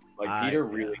 Like Peter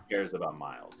really cares about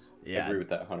Miles. I agree with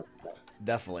that 100%.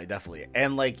 Definitely.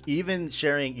 And like even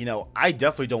sharing, I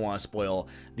definitely don't want to spoil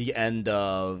the end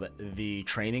of the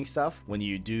training stuff when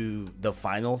you do the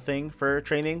final thing for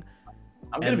training.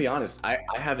 I'm gonna be honest. I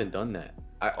haven't done that.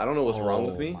 I don't know what's wrong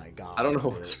with me. Oh my God, I don't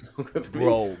know dude. what's wrong with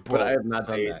Bro, me. But I have not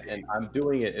done that, and I'm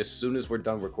doing it as soon as we're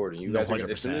done recording. You No, guys,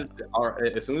 as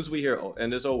soon as we hear,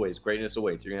 and as always, greatness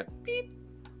awaits. You're gonna beep.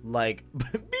 Like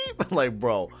beep, like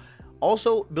bro.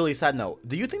 Also, Billy, side note,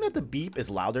 do you think that the beep is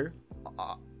louder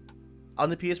on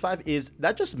the PS5? Is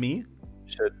that just me?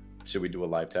 Should we do a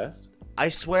live test? I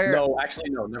swear. No, actually,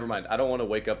 no. Never mind. I don't want to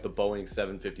wake up the Boeing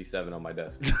 757 on my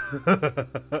desk.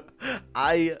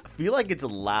 I feel like it's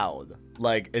loud.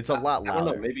 Like it's a lot I don't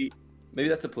louder. know. Maybe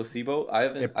that's a placebo. I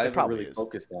haven't probably really is.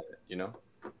 focused on it. You know.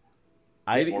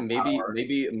 I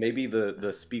Maybe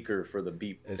the speaker for the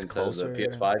beep Is instead closer. of the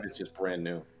PS5 is just brand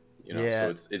new. You know,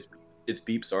 Yeah. so its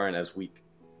beeps aren't as weak.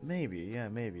 maybe. I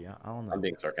don't know. I'm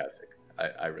being sarcastic.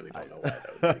 I really don't know why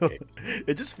that would be the case.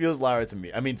 It just feels louder to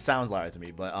me. I mean, sounds louder to me.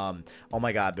 But oh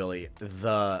my God, Billy,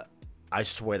 I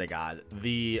swear to God,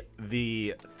 the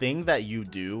thing that you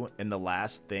do in the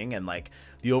last thing and like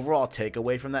the overall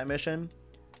takeaway from that mission,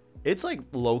 it's like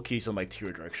low key some like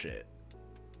tearjerk shit.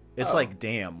 It's Oh. like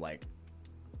damn, like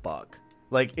fuck,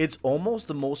 like it's almost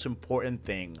the most important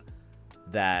thing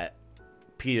that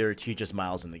Peter teaches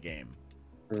Miles in the game.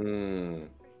 Hmm.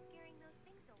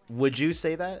 Would you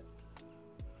say that?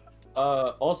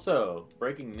 Also,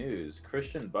 breaking news: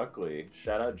 Christian Buckley,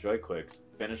 shout out Joyquicks,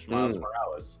 finished Miles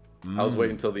Morales. I was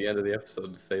waiting till the end of the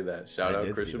episode to say that. Shout I out did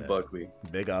see Christian that. Buckley.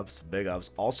 Big ups.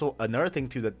 Also, another thing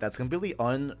too that's completely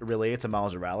unrelated to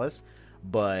Miles Morales,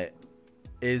 but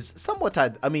is somewhat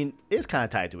tied. I mean, is kind of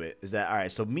tied to it. Is that all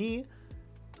right? So me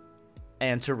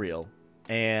and Terrell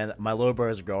and my little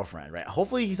brother's girlfriend, right?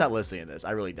 Hopefully he's not listening to this.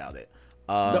 I really doubt it.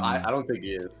 No, I don't think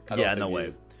he is. I don't Yeah, think no he way.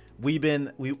 is.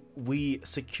 We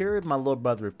secured my little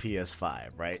brother a PS5,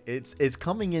 right? It's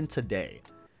coming in today.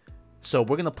 So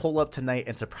we're gonna pull up tonight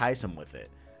and surprise him with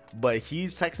it. But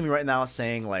he's texting me right now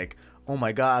saying like, "Oh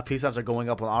my God, PS5s are going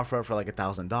up on offer for like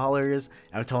 $1,000."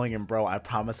 I'm telling him, bro, I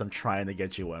promise I'm trying to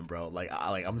get you one, bro.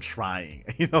 I'm trying.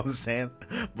 You know what I'm saying?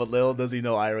 But little does he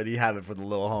know I already have it for the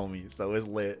little homie. So it's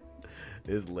lit.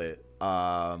 It's lit.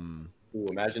 Ooh,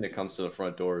 imagine it comes to the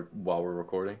front door while we're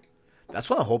recording. That's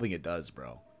what I'm hoping it does,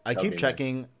 bro. I That'd keep be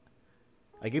checking.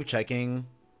 I keep checking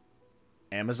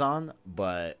Amazon,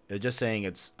 but it's just saying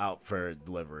it's out for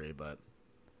delivery. But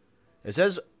it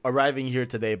says arriving here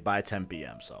today by 10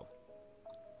 p.m. So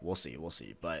we'll see.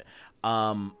 But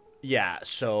yeah.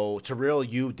 So Terrell,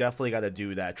 you definitely got to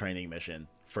do that training mission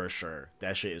for sure.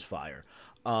 That shit is fire.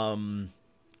 What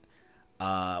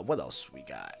else we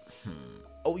got?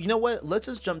 Oh, you know what? Let's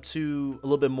just jump to a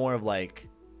little bit more of like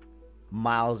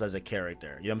Miles as a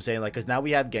character. You know what I'm saying? Like, cause now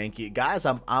we have Genki. Guys,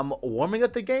 I'm warming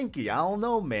up to Genki. I don't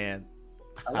know, man.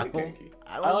 I like Genki.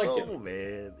 I don't I like know,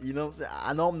 man. You know what I'm saying?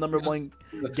 I know I'm number one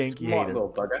Genki Smart hater. little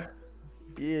bugger.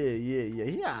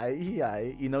 Yeah. He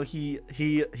you know, he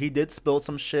did spill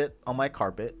some shit on my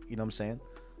carpet. You know what I'm saying?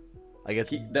 I guess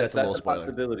that's a little a spoiler.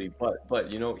 possibility,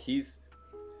 but you know he's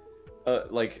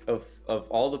like of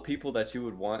all the people that you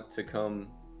would want to come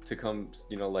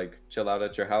you know like chill out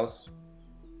at your house,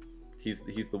 he's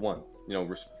the one. You know,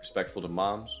 respectful to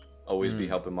moms, always be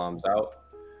helping moms out,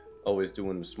 always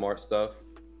doing the smart stuff.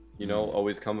 You know,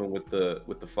 always coming with the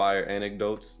fire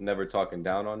anecdotes, never talking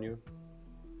down on you.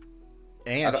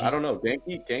 And I don't know.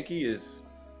 Genki's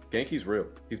real.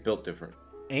 He's built different.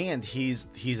 and he's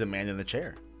the man in the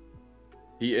chair.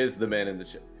 He is the man in the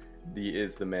chair. He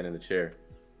is the man in the chair.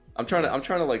 I'm trying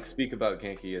to like speak about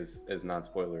Genki as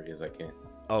non-spoilery as I can.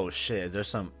 Oh shit! Is there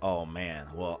some? Oh man.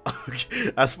 Well,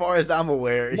 as far as I'm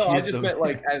aware, No, I he's just the meant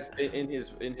like as in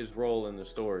his role in the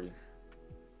story.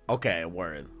 Okay,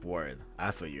 word.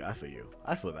 I feel you. I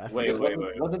feel that. Wait.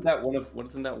 Wasn't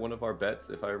that one of our bets?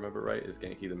 If I remember right, is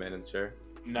Genki the man in the chair?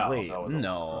 No. Wait, no.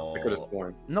 no. I could have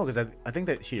sworn. No, because I think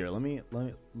that here. Let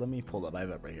me pull up. I have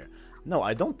it right here. No,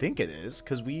 I don't think it is,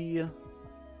 because we.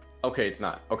 Okay, it's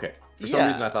not. Okay, for some Yeah.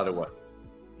 reason I thought it was.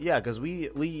 Yeah, because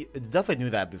we definitely knew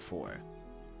that before.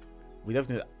 We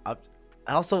definitely.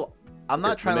 Also, I'm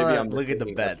not trying Maybe to I'm look at the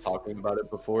thinking of bets. Talking about it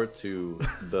before to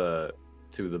the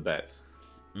bets.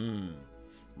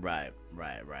 Right.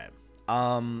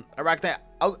 Arachne,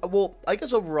 well, I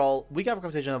guess overall, we got a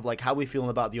conversation of like how we feeling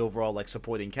about the overall like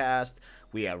supporting cast.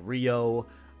 We have Rio,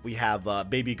 we have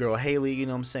baby girl Haley, you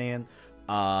know what I'm saying?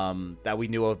 That we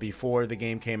knew of before the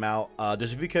game came out.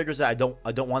 There's a few characters that I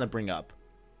don't want to bring up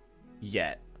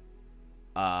yet.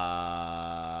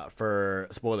 For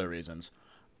spoiler reasons.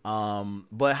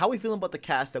 But how we feeling about the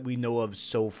cast that we know of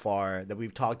so far that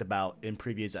we've talked about in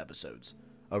previous episodes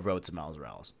of Road to Miles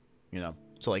Morales? you know.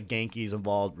 So like Genki's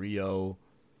involved, Rio,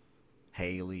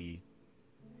 Haley,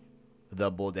 the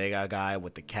Bodega guy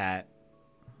with the cat.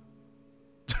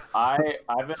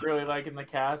 I've been really liking the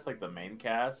cast, like the main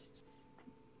cast.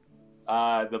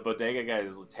 The Bodega guy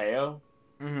is Teo.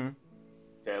 Mm-hmm.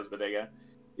 Teo's Bodega.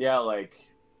 Yeah, like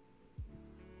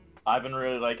I've been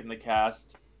really liking the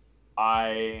cast.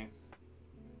 I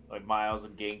like Miles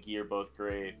and Genki are both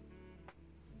great.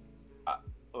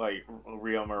 Like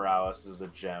Rio Morales is a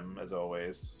gem as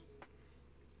always.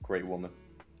 Great woman.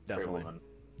 Definitely, Great woman.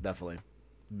 definitely,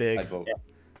 big, I'd vote.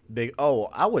 big. Oh,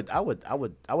 I would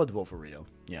vote for Rio.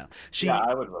 Yeah, Yeah,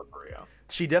 I would vote for Rio.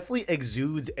 she definitely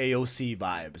exudes AOC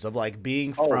vibes of like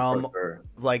being Oh, from for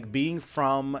sure. being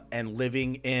from and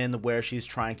living in where she's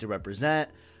trying to represent.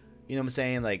 You know what I'm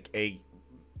saying? Like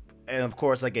and of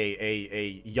course like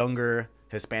a younger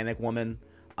Hispanic woman.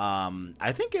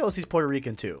 I think AOC's Puerto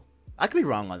Rican too. I could be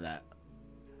wrong on that.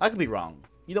 I could be wrong.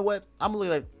 You know what? I'm gonna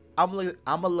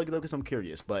look it up because I'm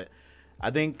curious. But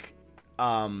I think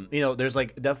there's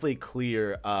like definitely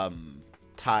clear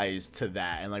ties to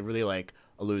that and like really like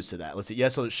alludes to that. Let's see. Yeah,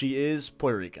 so she is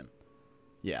Puerto Rican.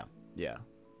 Yeah,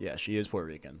 she is Puerto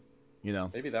Rican. You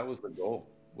know, Maybe that was the goal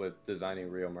with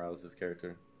designing Rio Morales'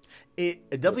 character. it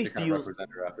definitely To kind of feels represent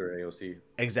her after AOC.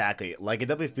 exactly like it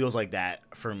definitely feels like that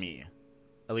for me,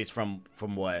 at least from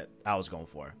what I was going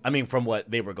for. I mean, from what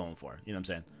they were going for. You know what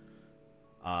I'm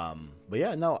saying? But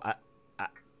yeah, no,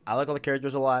 I like all the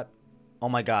characters a lot. Oh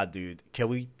my god, dude, can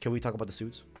we talk about the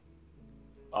suits?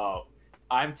 Oh,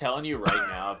 I'm telling you right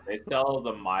now, if they sell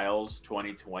the Miles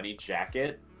 2020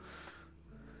 jacket,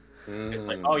 it's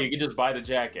like, oh, you can just buy the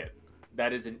jacket.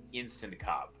 That is an instant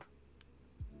cop.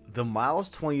 The Miles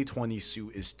 2020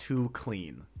 suit is too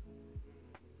clean.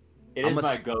 It is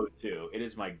my go-to. It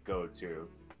is my go-to.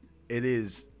 It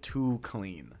is too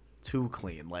clean. Too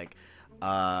clean. Like,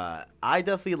 I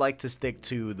definitely like to stick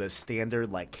to the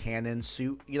standard, like, canon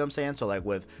suit. You know what I'm saying? So, like,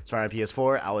 with Spider-Man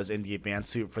PS4, I was in the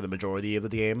advanced suit for the majority of the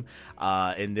game.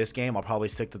 In this game, I'll probably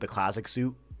stick to the classic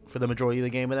suit for the majority of the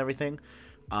game and everything.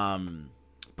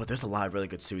 But there's a lot of really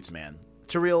good suits, man.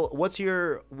 Tariel,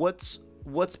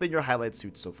 what's been your highlight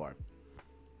suit so far?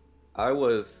 I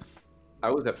was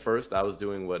at first I was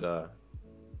doing what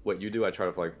you do. I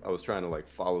was trying to like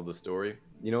follow the story,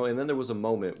 you know, and then there was a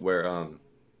moment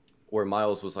where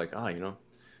Miles was like,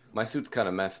 my suit's kind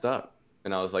of messed up.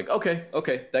 And I was like, okay,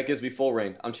 that gives me full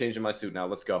reign. I'm changing my suit now.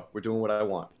 Let's go. We're doing what I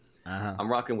want. Uh-huh.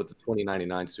 I'm rocking with the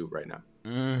 2099 suit right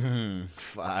now.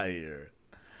 Fire.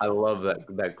 I love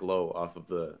that glow off of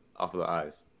the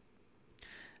eyes.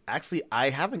 Actually, I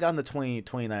haven't gotten the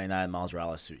 2099 Miles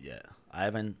Morales suit yet. I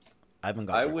haven't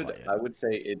got there quite yet. I would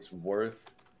say it's worth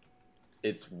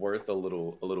a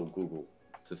little Google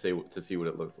to see what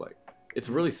it looks like. It's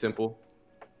really simple,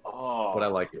 Oh, but I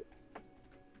like it.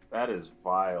 that is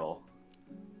vile.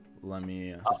 Let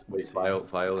me Wait, see.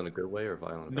 vile in a good way or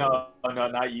vile in a bad way? No,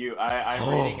 not you. I'm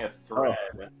reading a thread.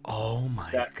 Oh my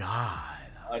That- god.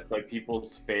 It's like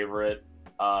people's favorite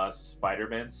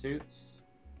Spider-Man suits.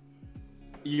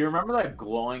 You remember that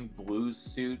glowing blue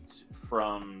suit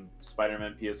from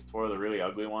Spider-Man PS4, the really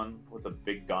ugly one with the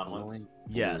big gauntlets? Glowing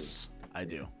Yes, I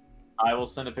do. I will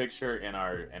send a picture in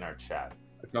our chat. Are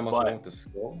you talking about the one with the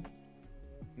skull?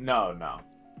 No.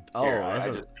 Oh, Here, that's I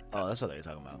what, just- that's what you're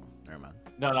talking about. Never mind.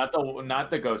 No, not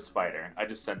the Ghost Spider. I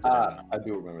just sent it. Ah, in. I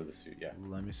do remember the suit. Yeah.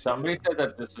 Let me see. Somebody said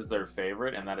that this is their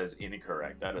favorite, and that is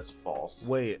incorrect. That is false.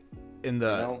 Wait, in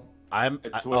the No,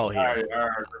 It's oh with here.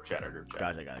 our group chat.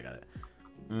 Got it.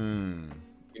 Mm.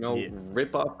 Yeah.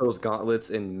 rip off those gauntlets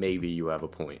and maybe you have a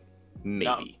point.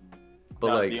 Maybe. But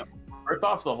No, like, rip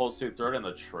off the whole suit, throw it in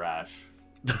the trash.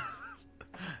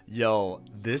 Yo,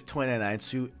 this 2099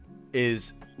 suit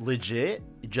is legit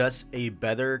just a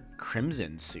better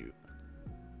Crimson suit.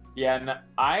 Yeah, and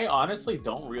I honestly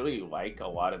don't really like a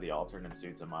lot of the alternate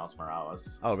suits in Miles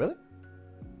Morales. Oh, really?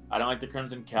 I don't like the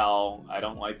Crimson Cowl. I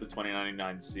don't like the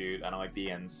 2099 suit. I don't like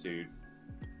the End suit.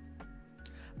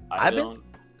 I've been-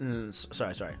 don't.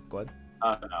 Sorry. Go ahead.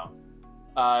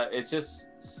 No. It's just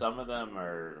some of them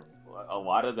are. A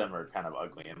lot of them are kind of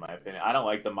ugly in my opinion. I don't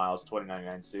like the Miles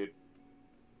 2099 suit.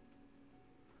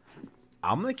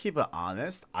 I'm gonna keep it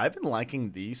honest. I've been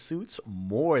liking these suits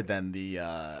more than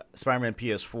the Spider-Man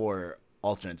PS4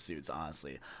 alternate suits.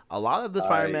 Honestly, a lot of the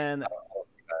Spider-Man. I don't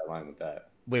think I align with that.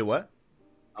 Wait, what?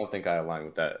 I don't think I align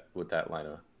with that line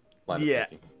of Yeah.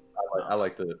 thinking. I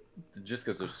like the just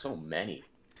because there's so many.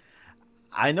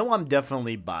 I know I'm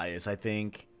definitely biased. I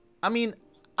think. I mean,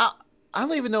 I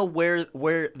don't even know where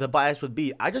the bias would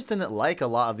be. I just didn't like a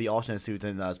lot of the alternate suits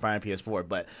in Spider-Man PS4,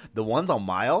 but the ones on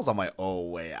Miles, I'm like, oh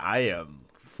wait, I am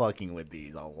fucking with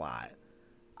these a lot.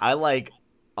 I like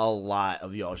a lot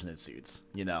of the alternate suits,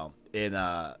 you know, in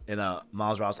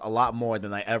Miles Morales, a lot more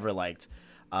than I ever liked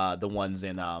the ones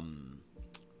in Spider-Man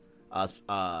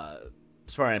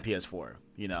PS4,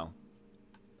 you know.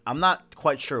 I'm not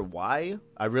quite sure why.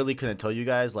 I really couldn't tell you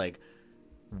guys like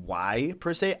why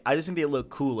per se. I just think they look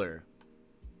cooler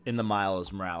in the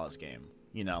Miles Morales game,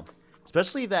 you know.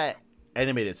 Especially that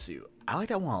animated suit. I like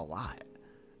that one a lot.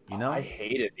 You know? I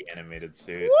hated the animated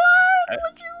suit. What?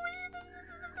 What you mean?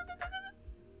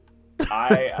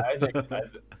 I think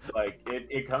like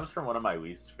it comes from one of my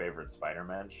least favorite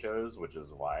Spider-Man shows, which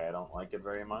is why I don't like it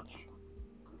very much.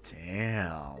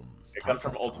 Damn. It comes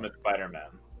from Ultimate Spider-Man.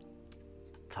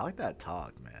 Talk that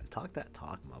talk, man. Talk that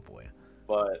talk, my boy.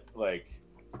 But like,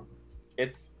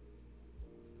 it's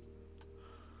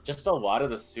just a lot of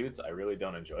the suits I really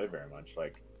don't enjoy very much.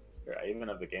 Like, here, I even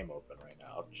have the game open right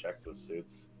now. I'll check the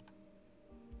suits.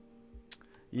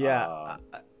 Yeah,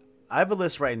 I have a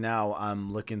list right now.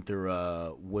 I'm looking through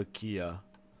Wikia.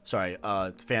 Sorry,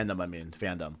 fandom. I mean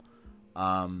fandom.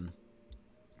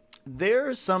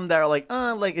 There's some that are like,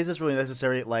 is this really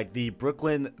necessary? Like the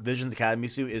Brooklyn Visions Academy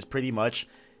suit is pretty much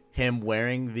him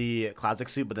wearing the classic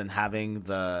suit, but then having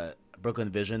the Brooklyn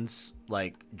Visions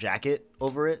like jacket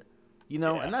over it, you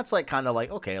know, Yeah. and that's like kind of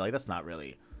like okay, like that's not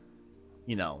really,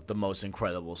 you know, the most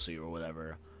incredible suit or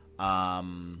whatever.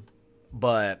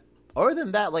 But other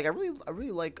than that, like I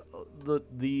really like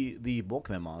the bulk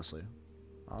of them, honestly,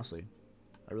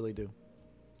 I really do.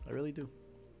 I really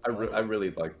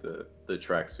like the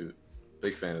tracksuit.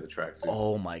 Big fan of the tracksuit.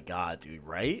 Oh my god, dude!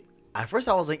 Right? At first,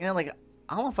 I was like, like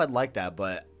I don't know if I'd like that,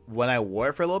 but when I wore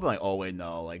it for a little bit, I'm like, oh wait,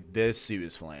 no, like this suit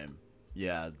is flame.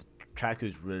 Yeah, the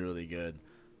tracksuit's really good.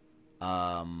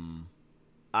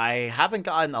 I haven't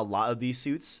gotten a lot of these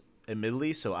suits,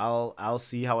 admittedly, so I'll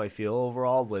see how I feel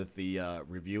overall with the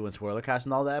review and spoiler cast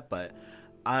and all that. But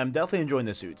I'm definitely enjoying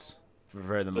the suits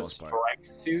for the most part. The strike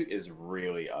suit is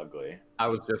really ugly. I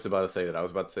was just about to say that. I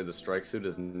was about to say the strike suit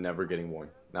is never getting worn.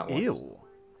 Not once. Ew.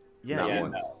 Yeah. Not yeah.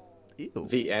 once. no. Ew.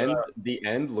 The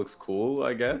end looks cool,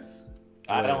 I guess.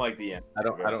 I Yeah. don't like the end. I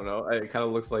don't know. It kind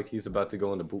of looks like he's about to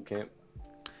go into boot camp.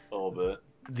 A little bit.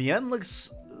 The end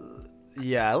looks,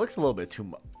 yeah, it looks a little bit too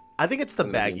much. I think it's the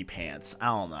And then baggy pants. I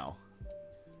don't know.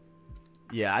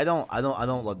 Yeah, I don't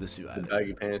love the suit The either.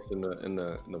 baggy pants and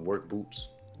the work boots.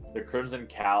 The Crimson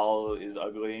Cowl is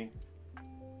ugly.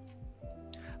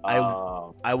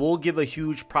 I will give a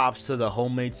huge props to the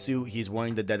homemade suit he's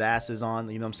wearing the dead asses on.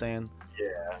 You know what I'm saying?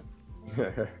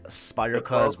 Yeah. Spider The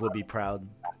Cuz pro- would be proud.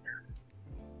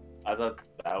 I thought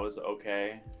that was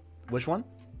okay. Which one?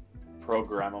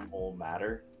 Programmable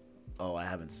matter. Oh, I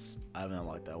haven't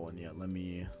unlocked that one yet. Let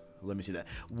me see that.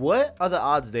 What are the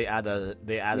odds they add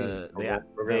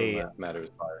matters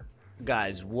fire.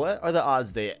 guys? What are the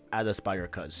odds they add a Spider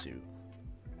Cuz suit?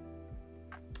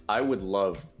 I would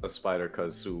love a Spider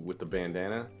Cuz suit with the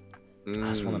bandana.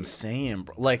 That's what I'm saying,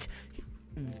 bro. Like,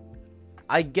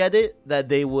 I get it that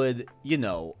they would, you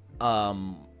know,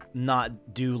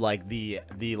 not do like the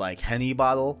like Henny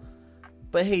bottle,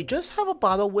 but hey, just have a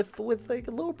bottle with like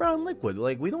a little brown liquid.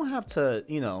 Like, we don't have to,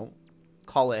 you know,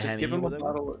 call it Just Henny. give him or a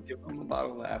whatever.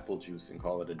 bottle of apple juice and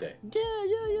call it a day.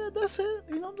 Yeah. That's it.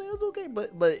 You know what I'm saying? That's okay.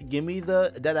 But give me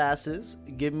the dead asses.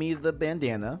 Give me the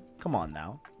bandana. Come on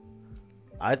now.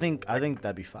 I think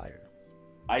that'd be fire.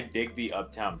 I dig the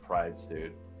Uptown Pride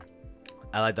suit.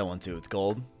 I like that one too. It's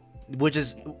gold, which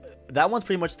is that one's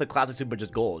pretty much the classic suit, but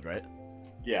just gold, right?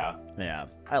 Yeah. Yeah,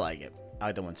 I like it. I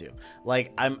like that one too.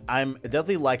 Like, I'm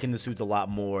definitely liking the suits a lot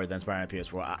more than Spider-Man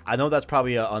PS4. I know that's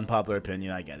probably an unpopular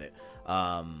opinion. I get it.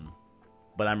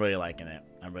 But I'm really liking it.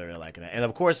 And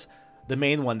of course, the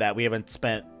main one that we haven't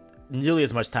spent nearly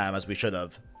as much time as we should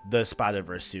have, the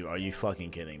Spider-Verse suit. Are you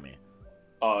fucking kidding me?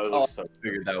 Oh, it looks so. I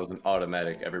figured that was an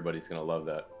automatic. Everybody's gonna love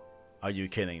that. Are you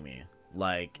kidding me?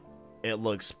 Like, it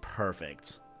looks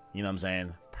perfect. You know what I'm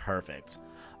saying? Perfect.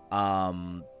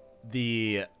 Have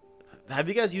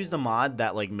you guys used a mod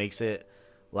that like makes it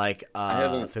like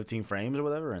haven't. 15 frames or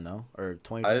whatever, or no? Or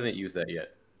 20 I frames? haven't used that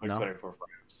yet. Like No? 24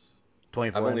 frames.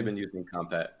 24. I've only been using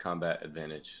combat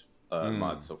advantage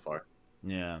mods so far.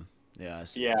 Yeah, I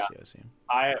see. Yeah. I see.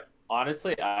 I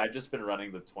honestly, I've just been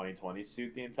running the 2020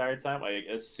 suit the entire time. Like,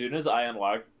 as soon as I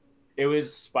unlocked, it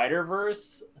was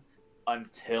Spider-Verse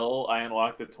until I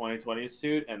unlocked the 2020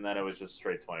 suit, and then it was just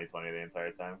straight 2020 the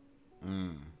entire time.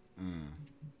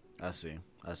 I see.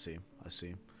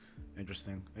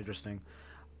 Interesting.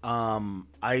 I'm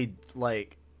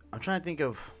trying to think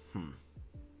of.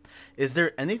 Is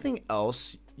there anything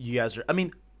else you guys are? I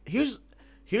mean, here's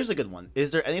a good one.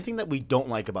 Is there anything that we don't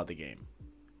like about the game?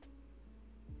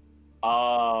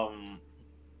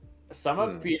 Some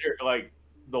of Peter, like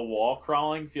the wall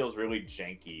crawling feels really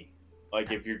janky.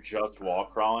 Like if you're just wall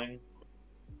crawling.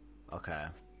 Okay.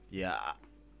 Yeah,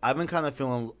 I've been kind of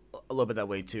feeling a little bit that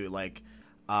way too. Like,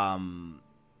 I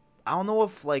don't know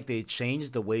if like they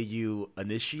changed the way you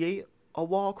initiate a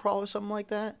wall crawl or something like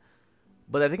that,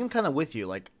 but I think I'm kind of with you.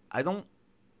 Like, I don't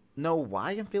know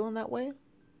why I'm feeling that way,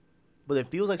 but it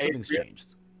feels like something's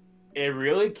changed. It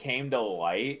really came to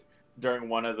light during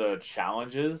one of the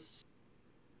challenges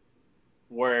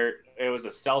where it was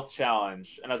a stealth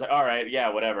challenge, and I was like, all right, yeah,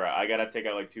 whatever. I gotta take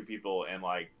out like 2 people, and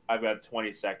like I've got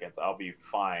 20 seconds. I'll be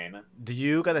fine. Do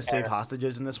you gotta save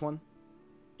hostages in this one?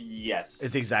 Yes.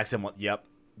 It's the exact same one. Yep,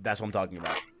 that's what I'm talking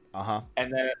about. Uh-huh.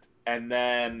 And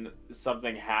then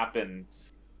something happened.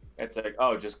 It's like,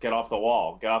 oh, just get off the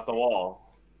wall. Get off the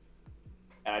wall.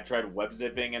 And I tried web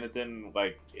zipping, and it didn't,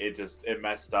 like, it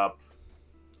messed up.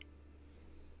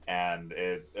 And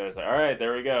it was like, all right,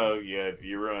 there we go.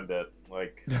 You ruined it.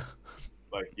 Like,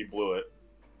 like you blew it.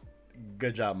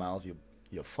 Good job, Miles. You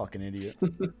fucking idiot.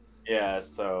 Yeah,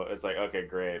 so it's like, okay,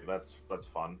 great. That's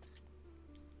fun.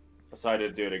 So I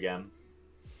did do it again.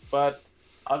 But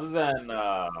other than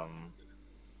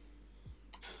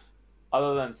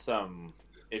some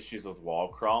issues with wall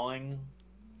crawling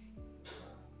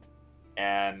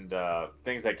and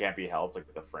things that can't be helped,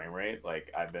 like the frame rate, like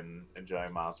I've been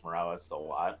enjoying Miles Morales a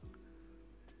lot.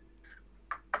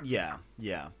 Yeah.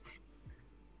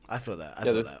 I feel that.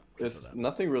 There's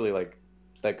nothing really like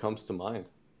that comes to mind.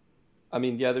 I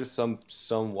mean, yeah, there's some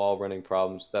wall running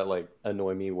problems that like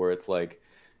annoy me where it's like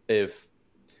if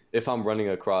I'm running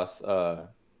across a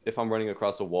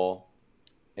wall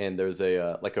and there's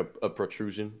a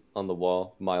protrusion on the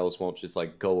wall, Miles won't just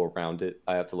like go around it.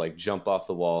 I have to like jump off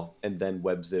the wall and then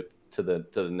web zip to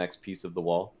the next piece of the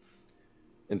wall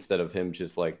instead of him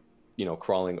just like, you know,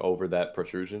 crawling over that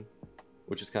protrusion,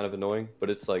 which is kind of annoying, but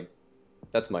it's like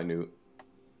that's minute.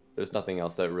 There's nothing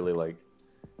else that really like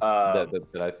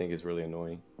that I think is really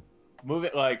annoying. Move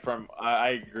it like from I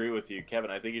agree with you,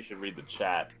 Kevin. I think you should read the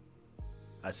chat.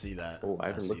 I see that. Oh, I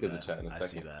haven't looked at the chat in a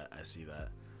second. I see that.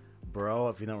 Bro,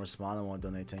 if you don't respond, I want to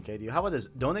donate 10K to you. How about this?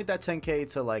 Donate that 10K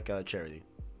to like a charity.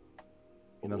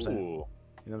 You know what I'm saying? You know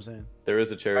what I'm saying? There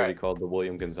is a charity called the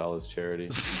William Gonzalez Charity.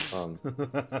 This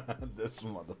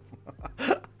motherfucker.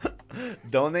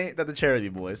 Donate that to charity,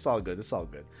 boy. It's all good.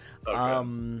 Okay.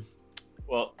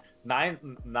 Well,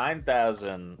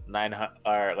 9,900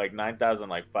 or like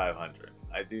 9,500.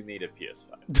 I do need a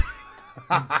PS5.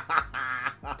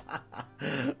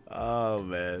 Oh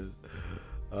man.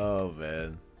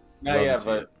 No, yeah,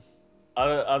 but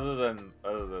other than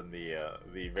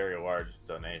the very large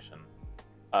donation,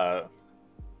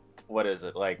 what is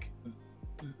it like?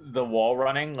 The wall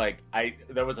running, like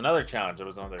there was another challenge. There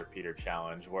was another Peter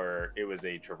challenge where it was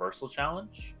a traversal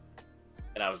challenge,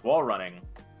 and I was wall running,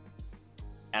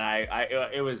 and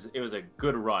it was a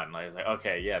good run. I was like,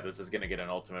 okay, yeah, this is gonna get an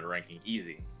ultimate ranking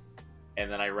easy,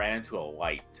 and then I ran into a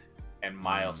light, and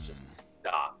Miles just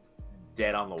stopped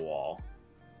dead on the wall,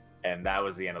 and that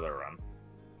was the end of the run.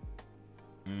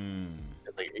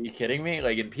 Like, are you kidding me?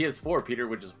 Like in PS4, Peter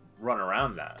would just run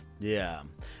around that. Yeah,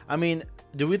 I mean,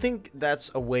 do we think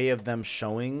that's a way of them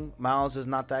showing Miles is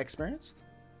not that experienced?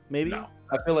 Maybe. No,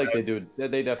 I feel like they do.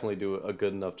 They definitely do a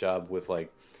good enough job with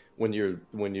like when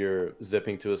you're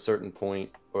zipping to a certain point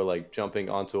or like jumping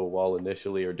onto a wall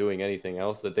initially or doing anything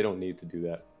else that they don't need to do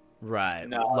that. Right.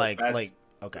 No, like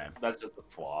okay. That's just a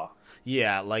flaw.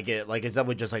 Yeah, like is that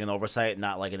with just like an oversight,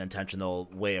 not like an intentional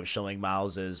way of showing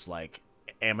Miles is like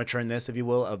amateurness, if you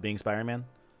will, of being Spider-Man?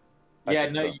 Yeah,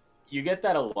 no, so. You get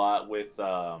that a lot with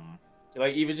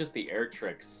like even just the air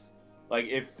tricks. Like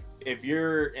if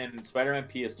you're in Spider-Man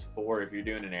PS4, if you're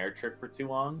doing an air trick for too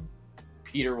long,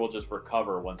 Peter will just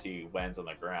recover once he lands on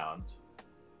the ground.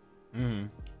 Mm-hmm.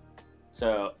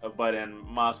 So, but in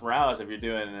Miles Morales, if you're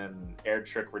doing an air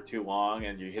trick for too long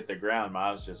and you hit the ground,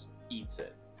 Miles just eats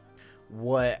it.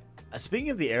 Speaking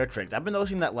of the air tricks, I've been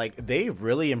noticing that like they've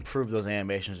really improved those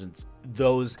animations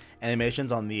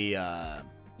on the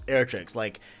air tricks.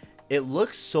 Like it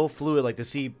looks so fluid. Like to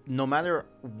see no matter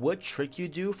what trick you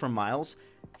do for Miles,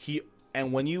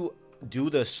 when you do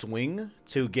the swing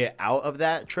to get out of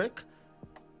that trick,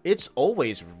 it's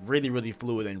always really, really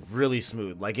fluid and really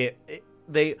smooth. Like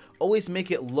they always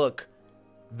make it look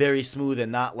very smooth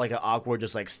and not like an awkward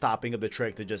just like stopping of the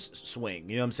trick to just swing.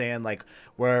 You know what I'm saying? Like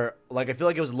where like I feel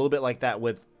like it was a little bit like that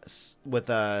with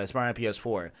Spider-Man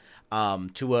PS4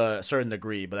 to a certain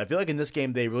degree, but I feel like in this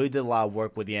game they really did a lot of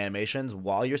work with the animations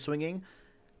while you're swinging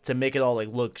to make it all like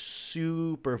look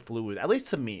super fluid. At least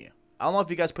to me. I don't know if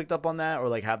you guys picked up on that or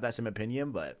like have that same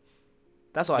opinion, but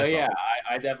that's all I thought. Yeah,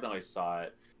 I definitely saw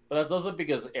it. But that's also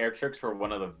because air tricks were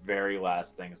one of the very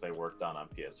last things they worked on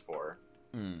PS4.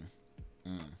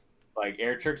 Like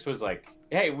air tricks was like,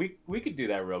 hey, we could do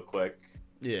that real quick.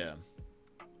 Yeah.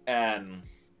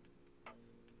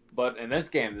 But in this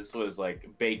game, this was like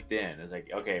baked in. It's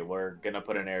like, okay, we're gonna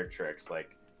put in air tricks.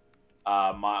 Like,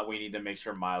 we need to make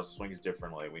sure Miles swings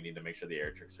differently. We need to make sure the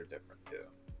air tricks are different too.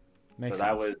 Makes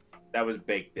so sense. that was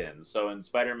baked in. So in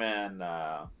Spider-Man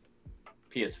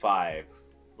PS5,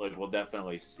 like we'll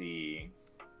definitely see.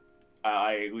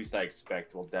 At least I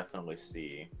expect we'll definitely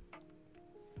see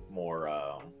more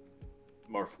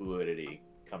fluidity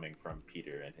coming from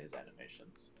Peter and his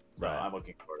animations. So Right. I'm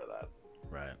looking forward to that.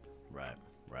 Right.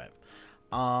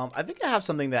 I think I have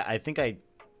something that I think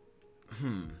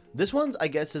this one's, I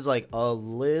guess, is like a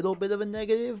little bit of a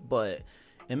negative, but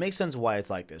it makes sense why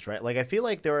it's like this, right? Like, I feel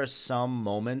like there are some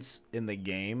moments in the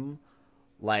game,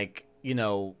 like, you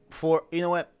know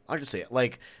what? I'll just say it.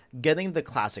 Like, getting the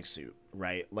classic suit,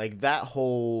 right? Like, that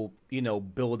whole,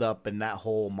 build up and that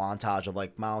whole montage of,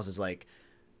 like, Miles is like,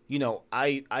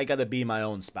 I gotta be my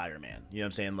own Spider-Man. You know what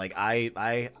I'm saying? Like,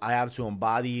 I have to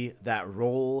embody that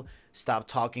role, stop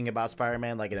talking about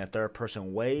Spider-Man, like, in a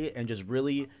third-person way, and just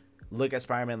really look at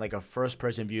Spider-Man like a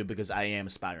first-person view because I am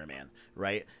Spider-Man,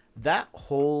 right? That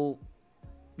whole,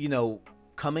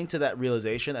 coming to that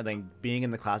realization and then being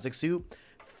in the classic suit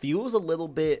feels a little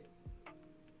bit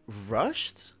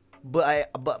rushed, but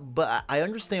I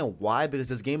understand why, because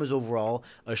this game is overall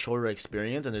a shorter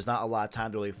experience and there's not a lot of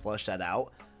time to really flesh that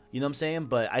out. You know what I'm saying?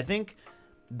 But I think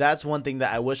that's one thing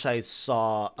that I wish I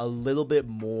saw a little bit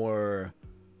more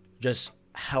just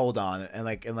held on and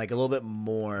like a little bit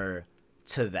more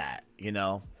to that, I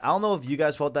don't know if you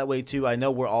guys felt that way too. I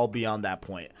know we're all beyond that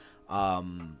point.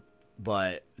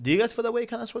 But do you guys feel that way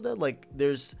kind of sort of? Like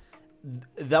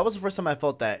that was the first time I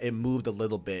felt that it moved a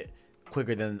little bit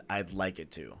quicker than I'd like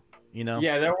it to,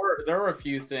 Yeah, there were a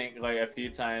few things, like a few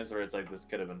times where it's like this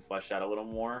could have been fleshed out a little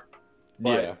more.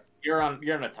 But Yeah. you're on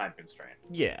a time constraint.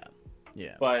 Yeah.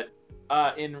 But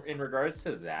in regards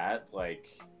to that, like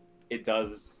it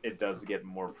does get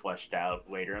more fleshed out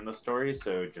later in the story,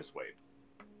 so just wait.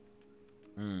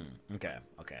 Okay.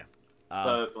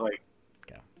 So like,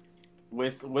 okay.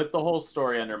 With the whole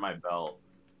story under my belt,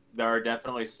 there are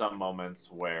definitely some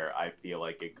moments where I feel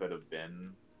like it could have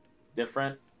been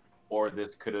different, or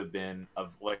this could have been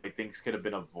things could have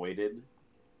been avoided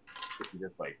if you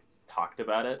just like talked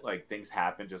about it. Like things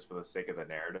happen just for the sake of the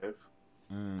narrative.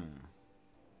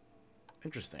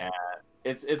 Interesting. And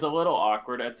it's a little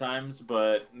awkward at times,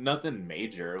 but nothing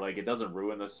major. Like it doesn't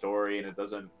ruin the story and it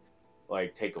doesn't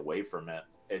like take away from it.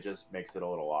 It just makes it a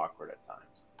little awkward at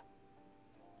times.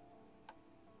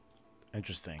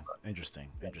 Interesting.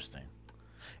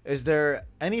 Is there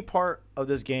any part of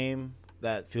this game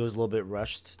that feels a little bit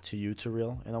rushed to you,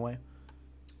 Real, in a way?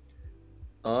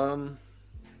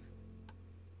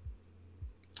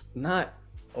 Not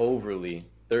overly.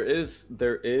 There is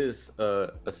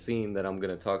a scene that I'm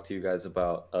gonna talk to you guys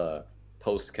about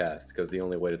postcast, because the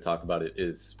only way to talk about it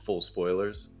is full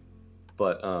spoilers.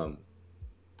 But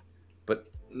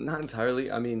not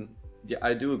entirely. I mean, yeah,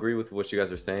 I do agree with what you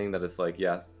guys are saying, that it's like,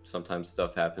 yeah, sometimes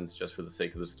stuff happens just for the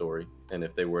sake of the story, and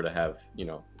if they were to have,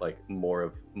 like more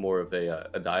of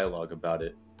a dialogue about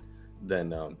it,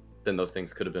 then those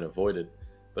things could have been avoided.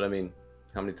 But I mean,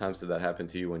 how many times did that happen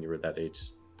to you when you were that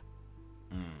age?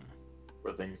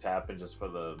 Where things happen just for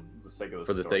the sake of the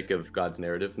For the story. sake of God's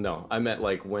narrative? No, I meant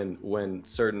like when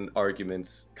certain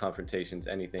arguments, confrontations,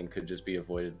 anything could just be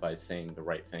avoided by saying the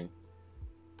right thing.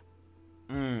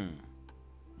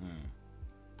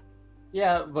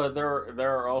 Yeah, but there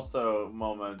are also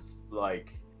moments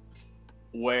like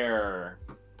where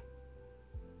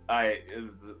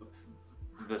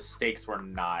the stakes were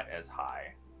not as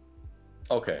high.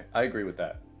 Okay, I agree with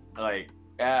that. Like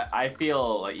I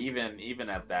feel like even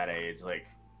at that age, like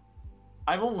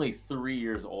I'm only 3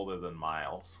 years older than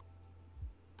Miles.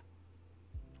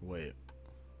 Wait,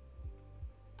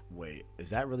 is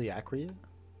that really accurate?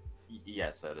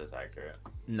 Yes, that is accurate.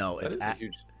 No, That is a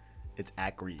huge. it's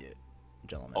accurate,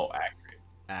 gentlemen. Oh, accurate.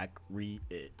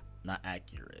 Accurate, not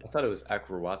accurate. I thought it was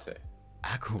Aquawate.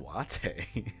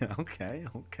 Aquawate. Okay.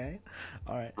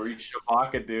 All right. Reach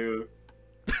Shabaka, dude.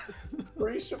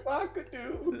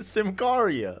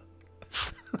 Simcaria.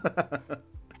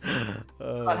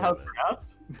 Not how it's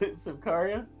pronounced.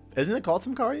 Simcaria. Isn't it called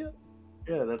Simcaria?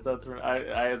 Yeah, that's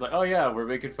I was like, oh yeah, we're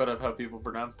making fun of how people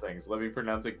pronounce things. Let me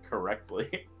pronounce it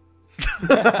correctly.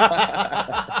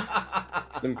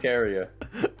 Simcaria.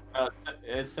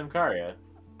 It's Simcaria.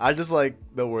 I just like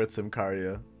the word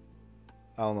Simcaria.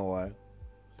 I don't know why.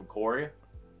 Simcoria.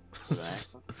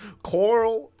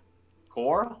 Coral.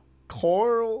 Coral.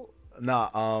 Coral?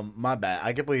 Nah, my bad.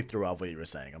 I completely threw off what you were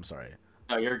saying. I'm sorry.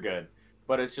 No, you're good.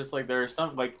 But it's just like there are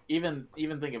some like even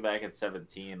thinking back at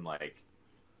 17, like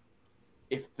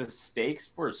if the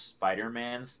stakes were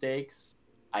Spider-Man stakes,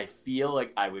 I feel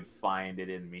like I would find it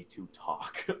in me to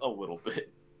talk a little bit.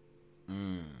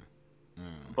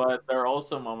 But there are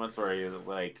also moments where you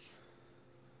like,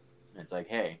 it's like,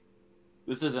 hey,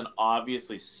 this is an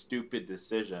obviously stupid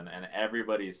decision, and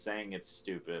everybody's saying it's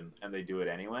stupid, and they do it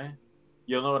anyway.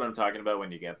 You'll know what I'm talking about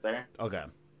when you get there. Okay.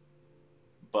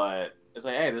 But it's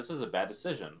like, hey, this is a bad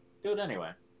decision. Do it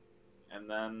anyway. And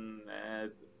then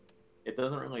it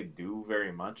doesn't really do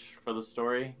very much for the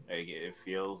story. Like, it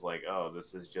feels like, oh,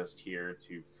 this is just here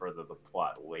to further the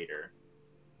plot later.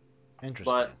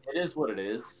 Interesting. But it is what it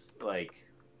is. Like,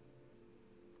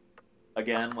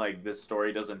 again, like, this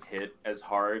story doesn't hit as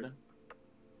hard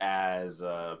as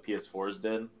PS4's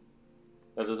did.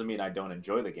 That doesn't mean I don't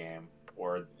enjoy the game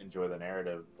or enjoy the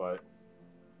narrative, but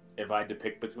if I had to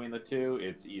pick between the two,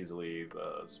 it's easily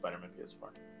the Spider-Man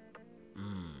PS4.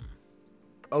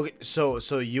 Okay, so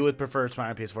you would prefer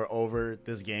Spider-Man PS4 over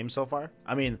this game so far?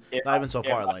 I mean, not even so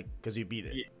far, like, because you beat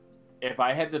it. If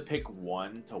I had to pick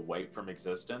one to wipe from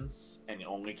existence and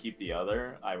only keep the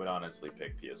other, I would honestly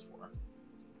pick PS4.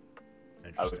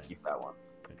 I would keep that one.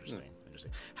 Interesting.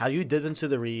 Have you dipped into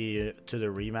the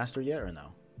remaster yet or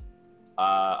no?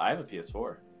 I have a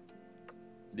PS4.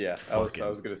 Yeah, I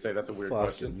was gonna say that's a weird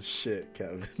question. Shit,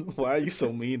 Kevin. Why are you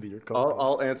so mean to your I'll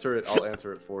co-host? answer it. I'll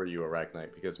answer it for you,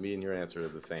 Arachnite, because me and your answer are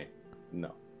the same.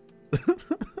 No.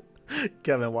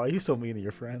 Kevin, why are you so mean to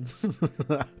your friends?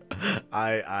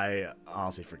 I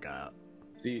honestly forgot.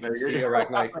 See,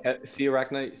 Arachnite.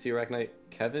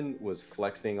 Kevin was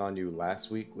flexing on you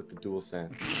last week with the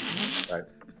DualSense. Right.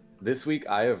 This week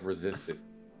I have resisted.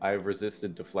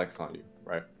 To flex on you,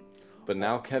 right? But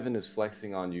now Kevin is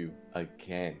flexing on you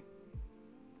again.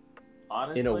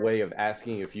 Honestly, in a way of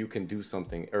asking if you can do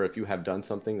something or if you have done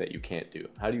something that you can't do.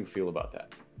 How do you feel about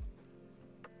that?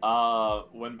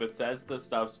 When Bethesda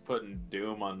stops putting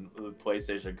Doom on the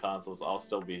PlayStation consoles, I'll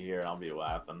still be here and I'll be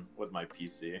laughing with my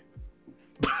PC.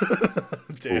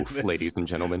 Oof, ladies and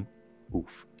gentlemen.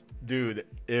 Oof. Dude,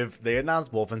 if they announce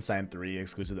Wolfenstein 3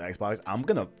 exclusive to Xbox, I'm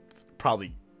gonna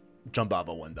probably jump out of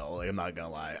a window. Like, I'm not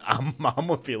gonna lie. I'm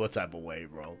gonna feel a type of way,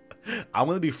 bro. I'm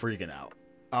gonna be freaking out.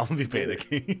 I'm gonna be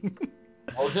panicking.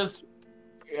 I'll just...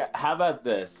 Yeah, how about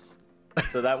this?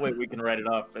 So that way we can write it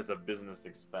off as a business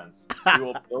expense. We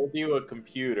will build you a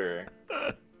computer,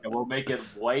 and we'll make it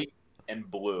white and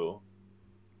blue,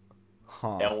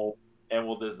 and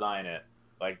we'll design it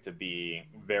like to be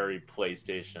very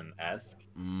PlayStation-esque.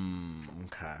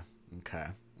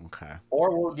 Okay.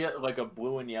 Or we'll get like a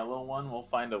blue and yellow one. We'll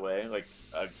find a way, like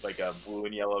a blue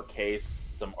and yellow case,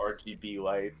 some RGB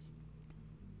lights.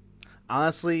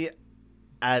 Honestly,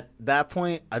 at that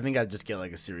point, I think I'd just get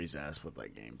like a Series S with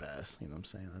like Game Pass. You know what I'm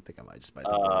saying? I think I might just buy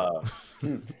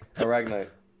the Arachnite,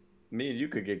 me and you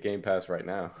could get Game Pass right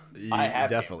now. I have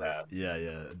definitely. Game Pass.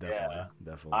 Yeah,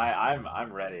 definitely.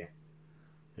 I'm ready.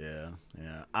 Yeah.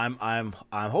 I'm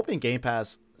hoping Game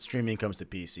Pass streaming comes to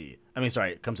PC.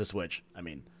 Comes to Switch.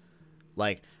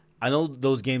 Like, I know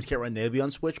those games can't run natively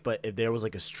on Switch, but if there was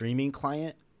like a streaming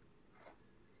client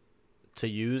to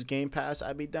use Game Pass,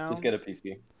 I'd be down. Just get a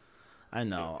PC. I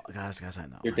know, guys. I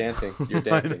know. You're dancing.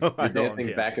 I know,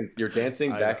 You're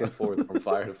dancing back and forth from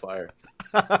fire to fire.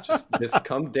 Just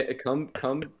come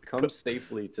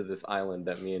safely to this island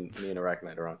that me and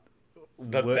Arachnite are on.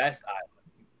 The best island.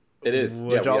 It is.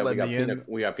 Would y'all let me in?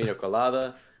 We got pina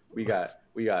colada. We got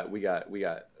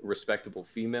respectable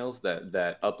females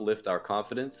that uplift our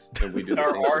confidence, and we do the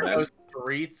same. There are no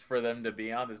streets for them to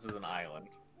be on. This is an island.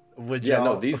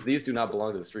 These do not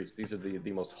belong to the streets. These are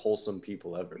the most wholesome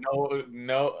people ever.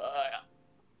 No.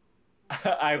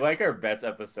 I like our bets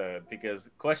episode because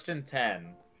question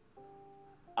 10.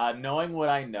 Knowing what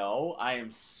I know,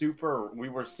 we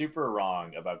were super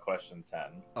wrong about question 10.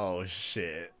 Oh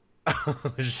shit.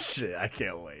 I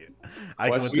can't wait.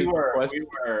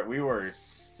 We were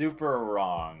super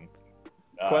wrong.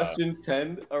 Question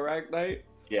 10, Arachnite?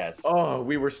 Yes. Oh,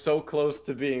 we were so close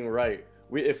to being right.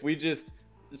 We just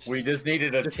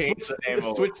needed to change the name.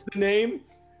 Switch the name.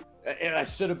 It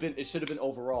should have been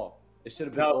overall. It should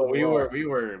have been. No, overall. we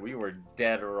were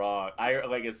dead wrong.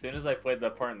 As soon as I played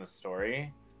that part in the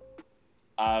story,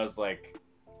 I was like,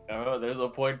 oh, there's a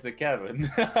point to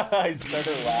Kevin. I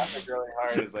started laughing really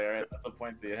hard. It's like, all right, that's a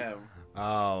point to him.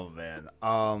 Oh man.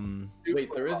 Wait,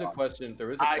 there is a question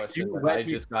that I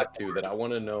just got to that I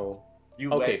want to know.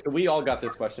 So we all got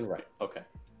this question right. Okay.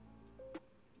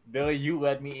 Billy, you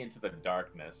led me into the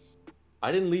darkness.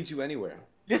 I didn't lead you anywhere.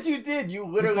 Yes, you did. You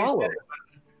literally said it.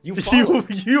 You follow.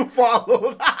 You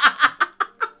followed.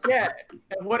 Yeah,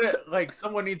 and like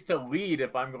someone needs to lead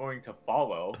if I'm going to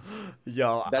follow.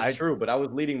 Yo, That's true, but I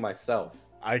was leading myself.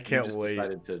 I You can't just wait.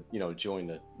 decided to,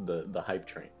 join the hype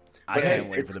train. I But can't hey,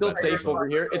 wait it's for the still best safe episode. over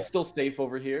here. It's still safe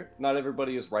over here. Not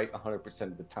everybody is right 100%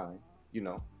 of the time.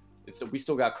 We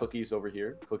still got cookies over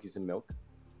here, cookies and milk.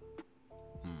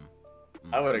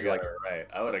 I would have you got like- it right.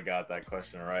 I would have got that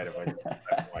question right if I just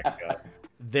oh my God.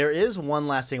 There is one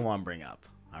last thing I want to bring up.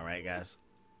 All right, guys,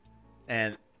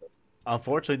 and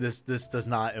unfortunately, this does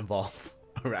not involve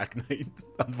Arachnite.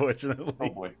 Unfortunately, Oh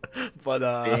boy. but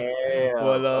Damn.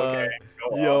 but Okay,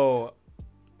 go on. yo,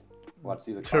 Watch,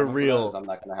 see the To comment for that real. is I'm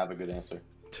not gonna have a good answer.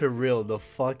 to real, the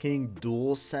fucking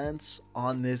DualSense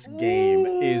on this game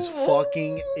is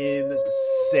fucking Should I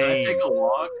insane, take a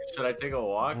walk? Should I take a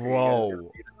walk?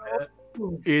 bro.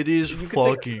 It is You could take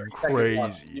a fucking 30-second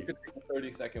walk. crazy. You could take a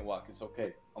 30-second walk. It's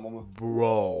okay. I'm almost.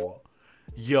 Bro.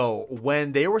 Yo,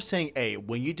 when they were saying, hey,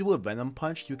 when you do a Venom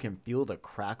Punch, you can feel the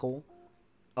crackle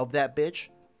of that bitch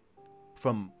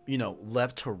from,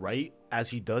 left to right as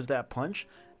he does that punch,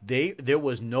 there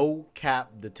was no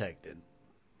cap detected.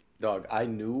 Dog, I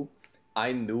knew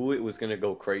it was gonna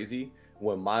go crazy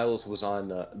when Miles was on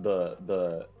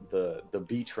the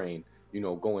B train,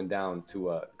 going down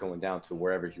to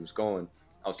wherever he was going.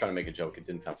 I was trying to make a joke. It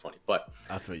didn't sound funny, but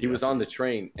I feel you. he was on the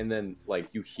train, and then like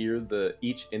you hear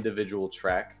each individual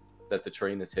track that the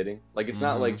train is hitting. Like it's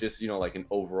not like just like an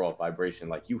overall vibration.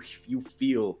 Like you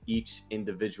feel each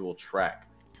individual track,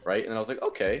 right? And I was like,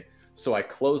 okay. So I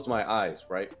closed my eyes,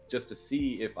 right, just to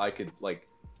see if I could like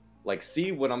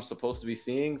see what I'm supposed to be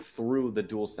seeing through the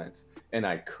DualSense, and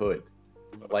I could.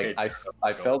 Like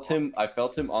I felt him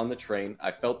on the train.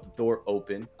 I felt the door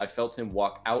open. I felt him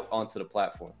walk out onto the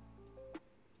platform.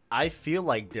 I feel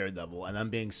like Daredevil, and I'm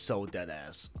being so dead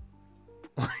ass.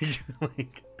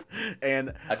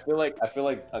 And I feel like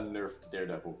a nerfed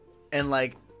Daredevil.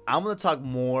 I'm gonna talk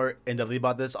more in depth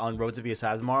about this on Road to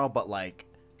PS5 tomorrow, but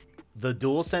the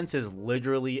DualSense is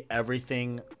literally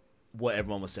everything what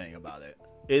everyone was saying about it.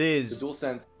 It is The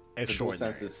DualSense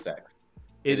extraordinary. The DualSense is sex.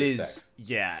 It is sex.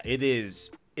 yeah, it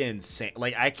is insane.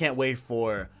 I can't wait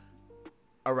for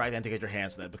Arachnite to get your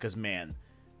hands on that because man,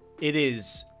 it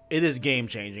is game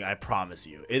changing. I promise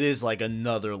you, it is like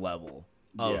another level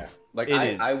of. Yeah. Like it I,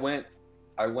 is. I went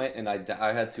and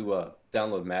I had to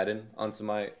download Madden onto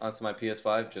my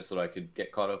PS5 just so that I could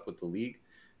get caught up with the league,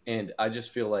 and I just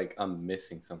feel like I'm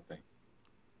missing something.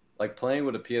 Like playing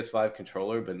with a PS5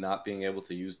 controller but not being able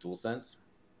to use DualSense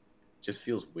just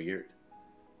feels weird.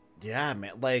 Yeah,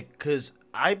 man. Cause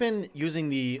I've been using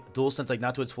the DualSense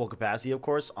not to its full capacity, of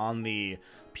course, on the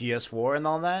PS4 and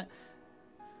all that.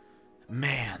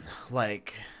 Man,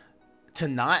 to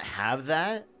not have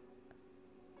that,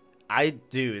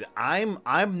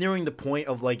 I'm nearing the point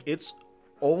of it's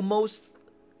almost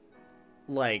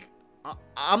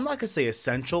I'm not gonna say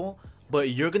essential, but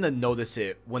you're gonna notice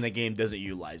it when the game doesn't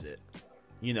utilize it.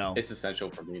 It's essential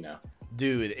for me now.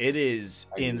 Dude, it is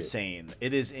I need it. insane.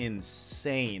 It is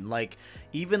insane.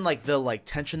 Even the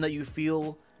tension that you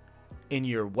feel in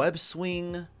your web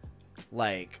swing,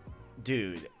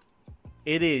 dude,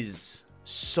 it is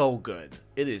so good.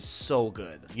 It is so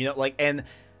good. And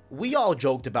we all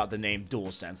joked about the name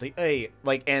DualSense.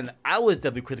 And I was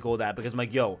definitely critical of that because I'm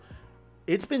like, yo,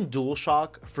 it's been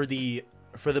DualShock for the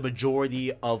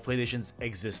majority of PlayStation's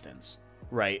existence,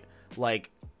 right?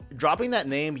 Dropping that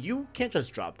name, you can't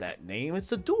just drop that name. It's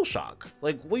the DualShock.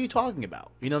 What are you talking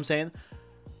about? You know what I'm saying?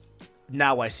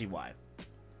 Now I see why.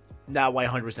 Now I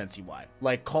 100% see why.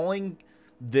 Calling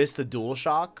this the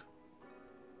DualShock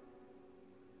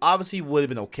obviously would have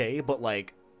been okay, but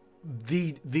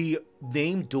the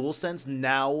name DualSense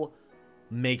now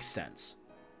makes sense.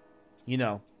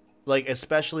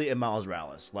 Especially in Miles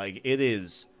Morales. It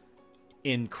is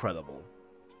incredible.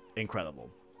 Incredible,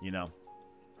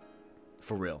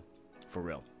 For real.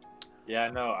 Yeah,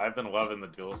 no, I've been loving the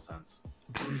DualSense.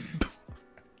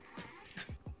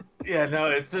 Yeah, no,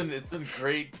 it's been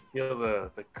great to feel the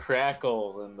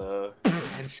crackle and the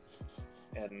tension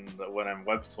and when I'm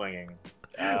web swinging.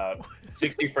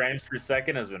 60 frames per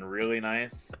second has been really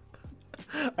nice.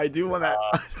 I do want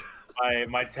to.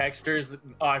 My textures.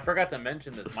 Oh, I forgot to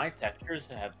mention this. My textures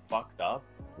have fucked up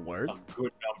Word? a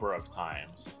good number of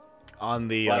times. On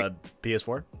the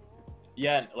PS4?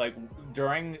 Yeah,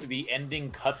 during the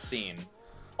ending cutscene,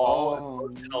 all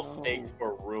original states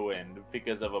were ruined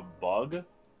because of a bug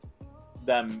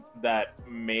that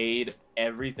made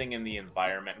everything in the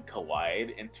environment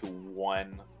collide into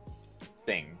one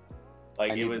thing. I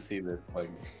need to see this.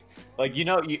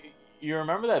 You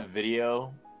remember that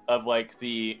video of like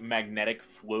the magnetic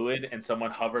fluid, and someone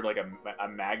hovered like a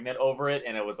magnet over it,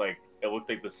 and it was like it looked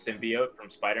like the symbiote from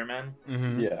Spider-Man.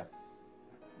 Mm-hmm. Yeah.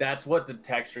 That's what the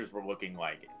textures were looking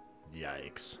like.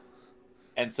 Yikes.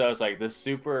 And so it's like this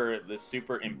super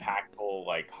impactful,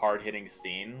 like hard hitting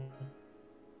scene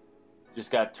just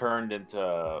got turned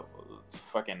into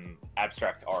fucking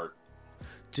abstract art.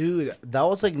 Dude, that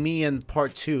was like me in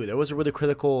part 2. There was a really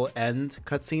critical end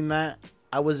cutscene that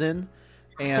I was in,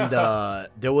 and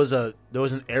there was an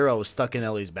arrow stuck in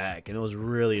Ellie's back, and it was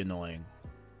really annoying.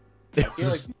 I feel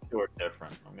like these two are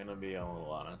different. I'm gonna be a little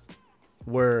honest.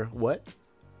 Were what?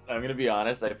 I'm gonna be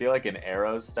honest. I feel like an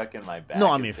arrow stuck in my back. No,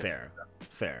 I is mean different.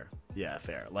 fair. Yeah,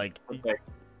 fair. Like,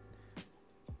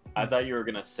 I thought you were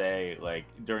gonna say like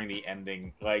during the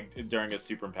ending, like during a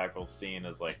super impactful scene,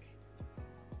 is like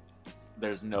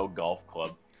there's no golf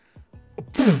club.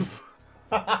 It's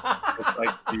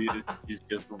like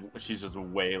she's just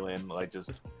wailing, like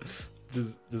just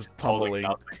pummeling.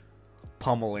 holding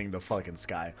Pummeling the fucking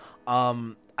sky.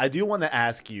 I do want to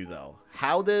ask you though,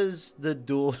 how does the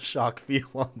dual shock feel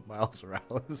on Miles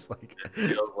Morales? Like, It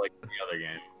feels like the other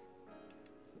game.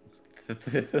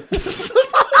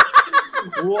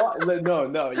 What? No.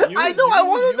 I know, I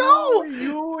wanna know!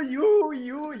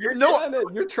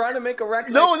 You're trying to make Arachnite.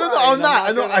 no, cry, I'm and not.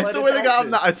 I know. gonna I let swear it to God, I'm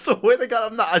happen. not. I swear to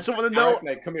God, I'm not. I just want to know.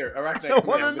 Arachnite, come here. Arachnite, I come here.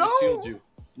 wanna I'm gonna shield know. you.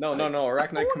 No,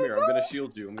 Arachnite, come here. I'm gonna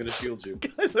shield you.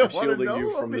 Guys, I I'm wanna shielding know.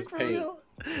 you from I'm this being for pain. real.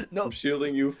 No, I'm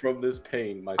shielding you from this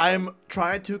pain, my son. I'm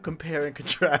trying to compare and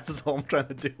contrast. Is all I'm trying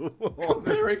to do.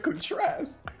 Compare and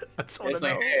contrast. I just want It's to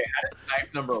like, know. hey, how does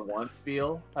knife number 1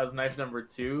 feel? How's knife number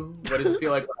 2? What does it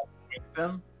feel like when I taste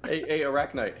them? Hey,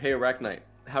 Arachnite.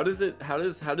 How does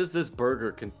this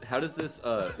burger how does this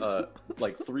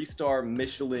like 3-star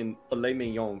Michelin filet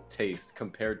mignon taste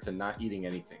compared to not eating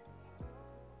anything?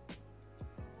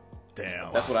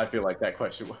 Damn. That's what I feel like that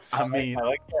question was. I mean, I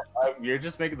like that. You're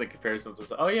just making the comparisons.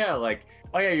 With, oh yeah,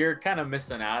 you're kind of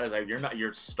missing out. Is like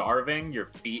you're starving. Your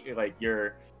feet, like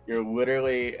you're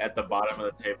literally at the bottom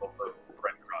of the table for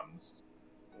breadcrumbs.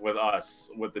 With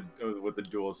us, with the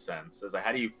dual sense, is like,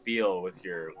 how do you feel with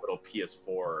your little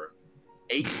PS4?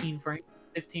 18 frames,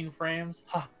 15 frames,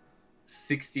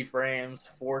 60 frames,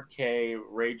 4K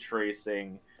ray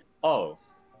tracing. Oh,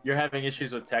 you're having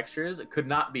issues with textures? It could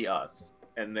not be us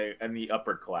and the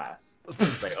upper class.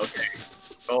 It's like, okay,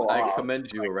 go I off.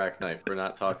 commend you, Arachnite, for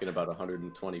not talking about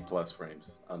 120 plus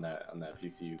frames on that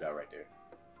PC you got right there.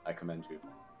 I commend you.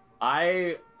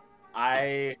 I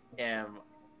am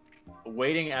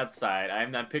waiting outside. I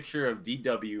am that picture of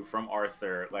DW from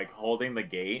Arthur, like holding the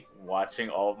gate, watching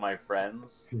all of my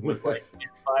friends with like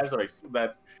fives,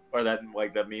 that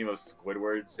meme of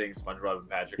Squidward seeing SpongeBob and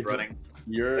Patrick running.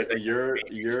 You're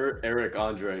Eric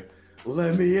Andre.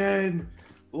 Let me in.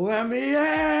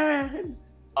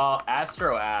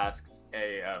 Astro asked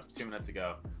 2 minutes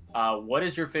ago, what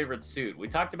is your favorite suit? We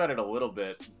talked about it a little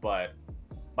bit, but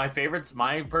my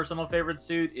personal favorite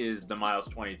suit is the Miles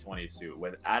 2020 suit,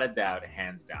 without a doubt,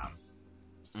 hands down.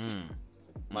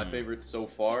 My favorite so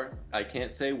far, I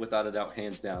can't say without a doubt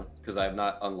hands down, because I have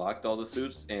not unlocked all the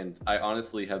suits, and I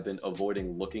honestly have been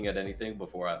avoiding looking at anything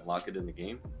before I unlock it in the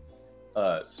game.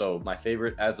 So my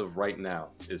favorite as of right now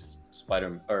is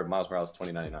Miles Morales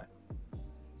 2099.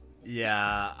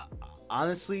 yeah,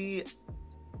 honestly,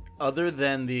 other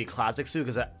than the classic suit,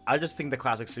 because I just think the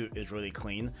classic suit is really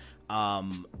clean.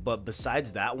 But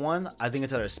besides that one, I think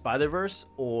it's either Spider-Verse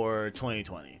or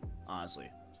 2020. Honestly,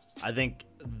 I think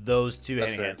those two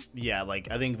hand in hand. Yeah, like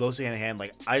I think those two hand in hand.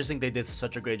 Like I just think they did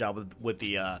such a great job with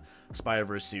the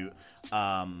Spider-Verse suit.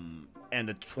 And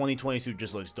the 2020 suit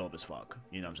just looks dope as fuck.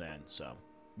 You know what I'm saying? So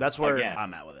that's where Again.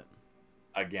 I'm at with it.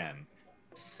 Again,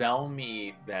 sell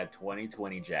me that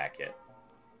 2020 jacket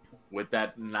with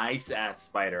that nice ass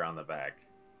spider on the back.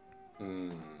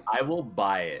 I will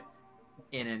buy it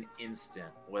in an instant,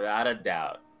 without a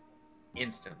doubt.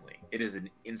 Instantly. It is an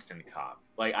instant cop.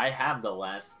 Like, I have the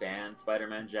Last Stand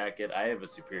Spider-Man jacket. I have a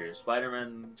Superior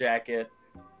Spider-Man jacket.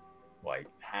 Like,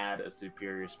 had a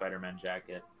Superior Spider-Man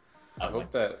jacket. I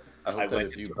hope that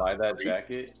if you buy that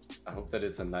jacket, I hope that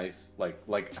it's a nice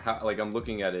I'm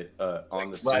looking at it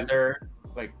on the suit. Leather,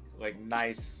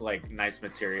 nice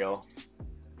material.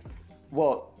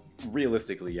 Well,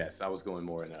 realistically, yes. I was going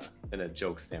more in a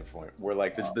joke standpoint, where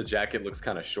like the jacket looks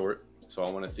kind of short, so I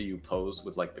want to see you pose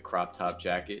with like the crop top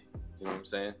jacket. You know what I'm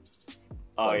saying?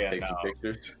 Take some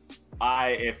pictures.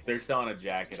 If they're selling a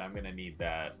jacket, I'm gonna need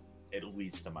that at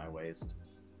least to my waist.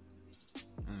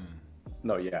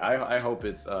 No, yeah, I hope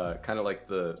it's kind of like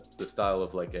the style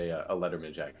of like a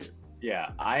Letterman jacket.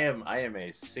 Yeah, I am a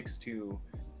 6'2".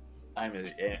 I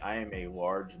am a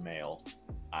large male.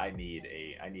 I need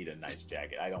a nice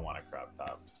jacket. I don't want a crop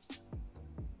top.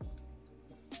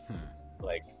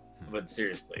 Like, but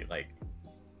seriously, like,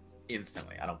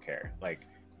 instantly, I don't care. Like,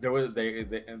 there was they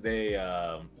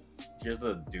here's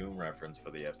a Doom reference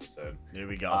for the episode. Here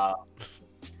we go.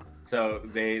 So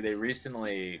they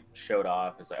recently showed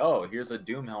off. It's like, oh, here's a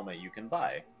Doom helmet you can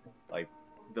buy. Like,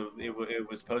 it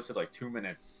was posted like 2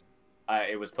 minutes.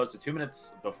 It was posted 2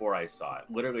 minutes before I saw it.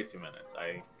 Literally 2 minutes.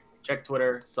 I checked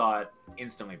Twitter, saw it,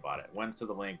 instantly bought it. Went to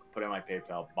the link, put in my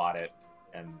PayPal, bought it,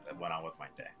 and went on with my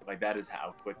day. Like, that is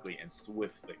how quickly and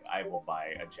swiftly I will buy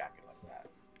a jacket like that.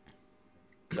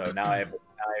 So now I have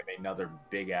another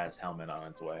big ass helmet on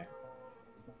its way.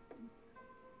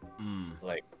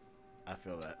 Like, I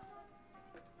feel that.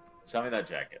 sell me that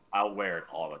jacket. I'll wear it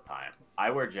all the time.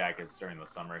 I wear jackets during the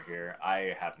summer here.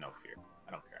 I have no fear.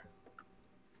 I don't care.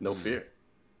 No fear.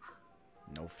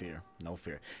 No fear. No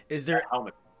fear. Is there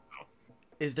Helmet.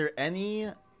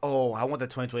 any? Oh, I want the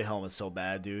 2020 helmet so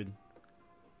bad, dude.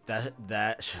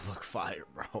 That should look fire,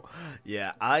 bro.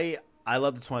 Yeah, I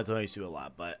love the 2020 suit a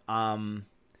lot, but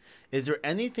is there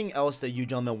anything else that you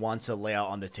gentlemen want to lay out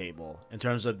on the table in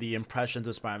terms of the impressions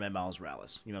of Spider-Man Miles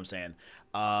Morales? You know what I'm saying?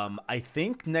 I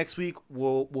think next week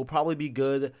will probably be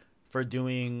good for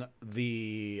doing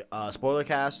the spoiler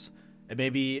cast, and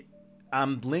maybe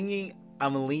I'm leaning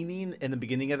in the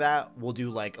beginning of that. We'll do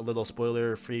like a little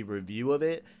spoiler-free review of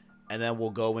it, and then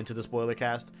we'll go into the spoiler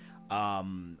cast.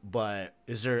 But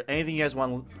is there anything you guys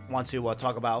want to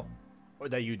talk about, or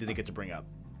that you didn't get to bring up?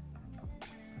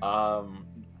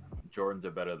 Jordans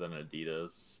are better than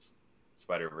Adidas.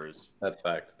 Spider-Verse. That's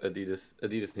fact.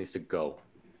 Adidas needs to go.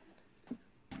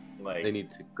 Like, They need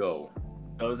to go.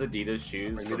 those Adidas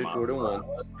shoes. Bring me the Jordan 1.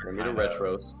 Bring me the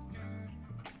retros.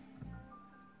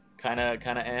 Kind of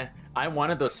eh. I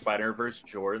wanted those Spider-Verse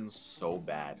Jordans so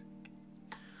bad.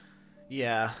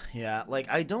 Yeah. Like,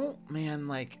 I don't, man.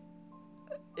 Like,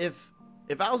 if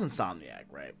I was Insomniac,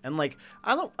 right, and like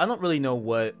I don't really know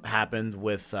what happened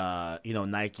with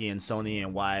Nike and Sony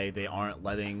and why they aren't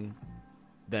letting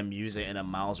them use it in a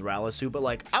Miles Morales suit, but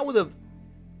like I would have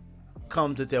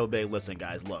come to tell Big, listen,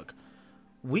 guys, look,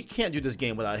 we can't do this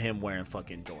game without him wearing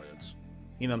fucking Jordans.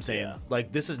 You know what I'm saying? Yeah.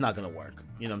 Like, this is not gonna work.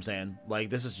 You know what I'm saying? Like,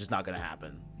 this is just not gonna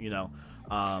happen. You know.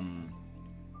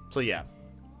 So yeah,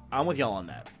 I'm with y'all on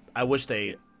that. I wish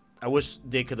they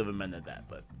could have amended that,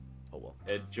 but oh well.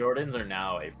 Jordans are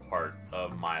now a part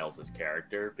of Miles'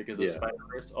 character because of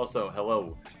Spider-Verse. Also,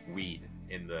 hello, Weed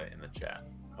in the chat.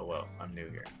 Hello, I'm new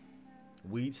here.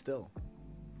 Weed still.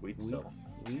 Weed still.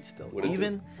 What is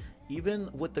it? Even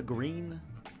with the green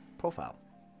profile,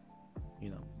 you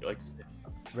know, You like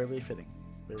very, very fitting.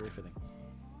 Very, very fitting.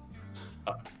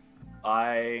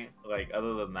 I like,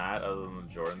 other than the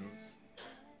Jordans,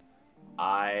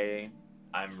 I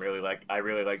really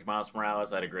liked Miles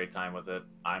Morales. I had a great time with it.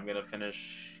 I'm gonna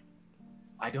finish.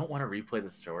 I don't want to replay the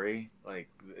story. Like,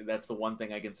 that's the one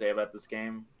thing I can say about this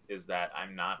game, is that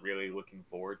I'm not really looking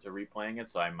forward to replaying it.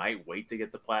 So I might wait to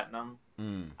get the platinum.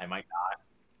 I might not,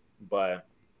 but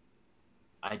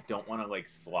I don't want to like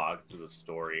slog through the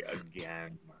story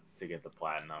again to get the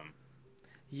platinum.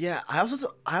 Yeah, I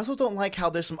also don't like how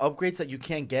there's some upgrades that you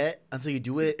can't get until you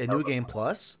do it in New Game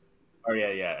Plus. Oh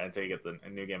yeah, until you get a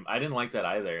new game. I didn't like that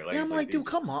either. Like, Yeah, I'm like, dude,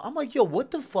 come on. I'm like, yo, what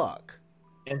the fuck?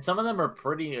 And some of them are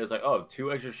pretty. It's like, oh,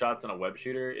 2 extra shots on a web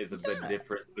shooter is the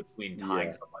difference between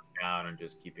tying someone down and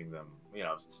just keeping them,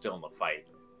 still in the fight.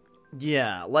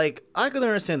 Yeah, like, I could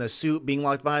understand the suit being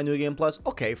locked behind New Game Plus.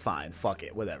 Okay, fine, fuck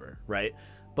it, whatever, right?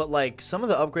 But like, some of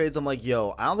the upgrades, I'm like,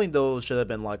 yo, I don't think those should have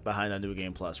been locked behind a New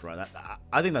Game Plus run.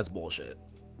 I think that's bullshit.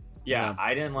 Yeah, Yeah.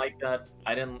 I didn't like that.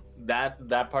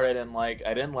 That part I didn't like.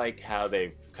 I didn't like how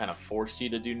they kind of forced you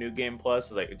to do New Game Plus.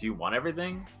 It's like, do you want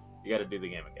everything? You got to do the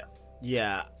game again.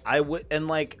 Yeah, I would, and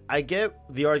like, I get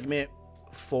the argument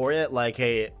for it, like,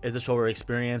 hey, it's a shorter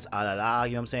experience, you know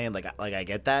what I'm saying? Like I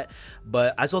get that,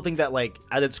 but I still think that, like,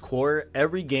 at its core,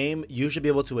 every game you should be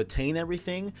able to attain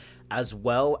everything as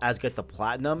well as get the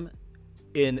platinum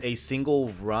in a single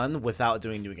run without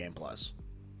doing New Game Plus.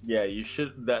 Yeah, you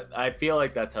should. I feel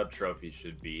like that's how trophies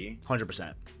should be.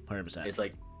 100%. It's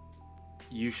like,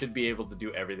 you should be able to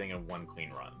do everything in one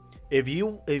clean run. If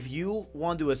you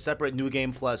want to do a separate New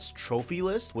Game Plus trophy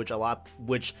list, which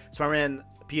Spider-Man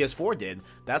PS4 did,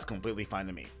 that's completely fine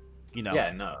to me. You know?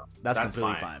 Yeah, no, That's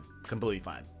completely fine. Completely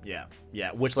fine. Yeah.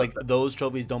 Which, like, those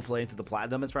trophies don't play into the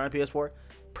platinum in Spider-Man PS4.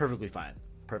 Perfectly fine.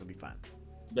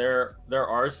 There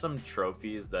are some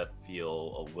trophies that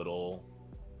feel a little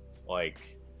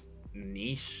like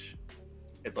niche.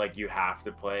 It's like you have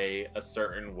to play a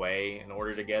certain way in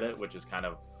order to get it, which is kind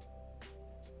of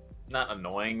not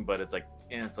annoying, but it's like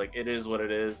it is what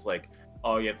it is. Like,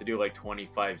 oh, you have to do like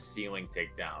 25 ceiling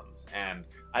takedowns. And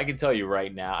I can tell you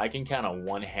right now, I can count on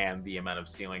one hand the amount of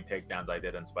ceiling takedowns I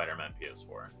did in Spider-Man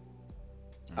PS4.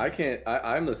 I can't.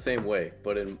 I'm the same way,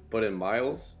 but in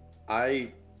Miles,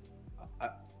 I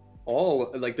all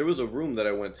like there was a room that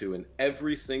I went to, and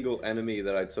every single enemy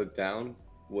that I took down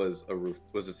was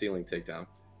a ceiling takedown.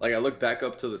 Like I looked back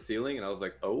up to the ceiling, and I was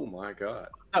like, oh my god.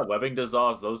 That webbing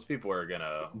dissolves, those people are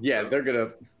gonna. Yeah, they're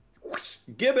gonna.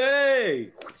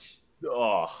 Gibby.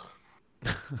 Oh.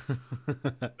 They're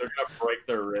gonna break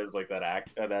their ribs like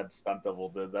that stunt double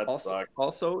did. That sucked.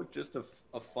 Also, just a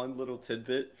fun little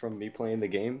tidbit from me playing the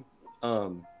game.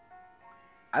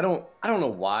 I don't know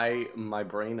why my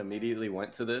brain immediately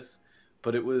went to this,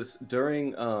 but it was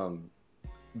during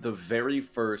the very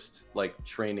first like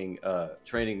training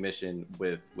mission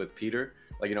with Peter.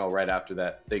 Like, you know, right after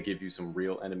that, they give you some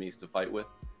real enemies to fight with.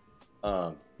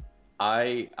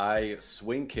 I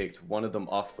swing kicked one of them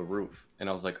off the roof, and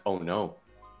I was like, oh no,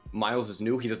 Miles is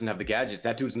new. He doesn't have the gadgets.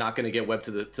 That dude's not gonna get webbed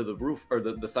to the roof or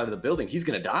the side of the building. He's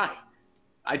gonna die.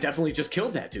 I definitely just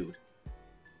killed that dude.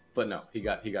 But no, he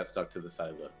got stuck to the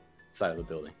side of the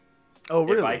building. Oh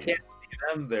really? If I can't see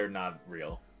them, they're not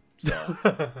real. So.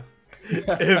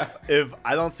 if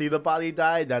I don't see the body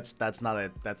die, that's not a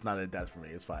death for me.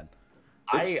 It's fine.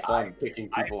 It's fun picking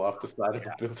people off the side of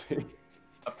a building.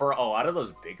 For a lot of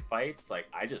those big fights, like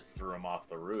I just threw them off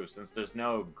the roof since there's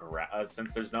no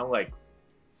like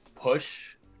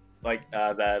push, like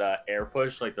that air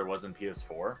push like there was in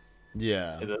PS4.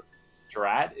 Yeah. The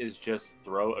strat is just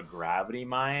throw a gravity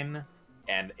mine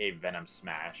and a venom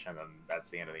smash, and then that's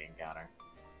the end of the encounter.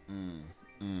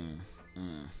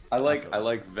 I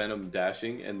like venom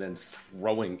dashing and then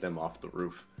throwing them off the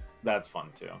roof. That's fun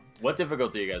too. What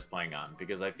difficulty are you guys playing on?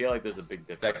 Because I feel like there's a big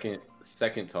difference.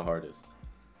 Second to hardest.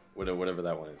 Whatever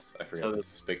that one is. I forget. It's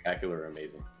spectacular or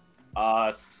amazing.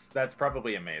 That's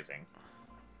probably amazing.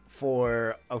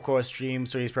 For, of course, stream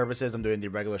series purposes, I'm doing the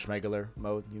regular schmegular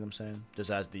mode, you know what I'm saying? Just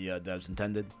as the devs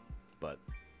intended. But,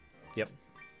 yep.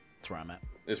 That's where I'm at.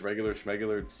 Is regular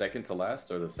schmegular second to last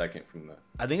or the second from the...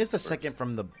 I think it's the second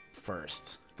from the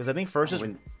first. Because I think first is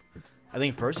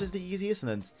the easiest, and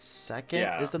then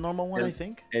second is the normal one, I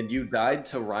think. And you died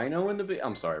to Rhino in the...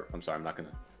 I'm sorry, I'm not gonna...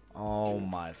 Oh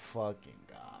my fucking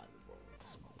god, bro.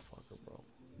 This motherfucker, bro.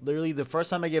 Literally, the first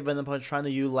time I get Venom Punch, trying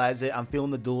to utilize it, I'm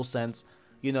feeling the dual sense.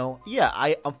 You know, yeah,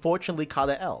 I unfortunately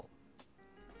caught an L.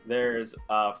 There's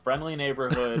Friendly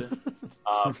Neighborhood,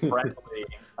 Friendly,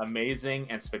 Amazing,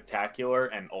 and Spectacular,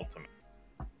 and Ultimate.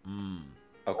 Okay.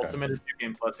 Ultimate is New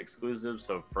Game Plus exclusive,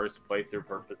 so first playthrough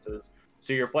purposes.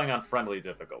 So you're playing on Friendly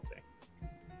difficulty.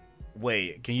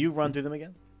 Wait, can you run through them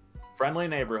again? Friendly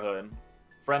Neighborhood,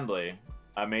 Friendly,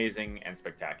 Amazing, and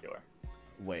Spectacular.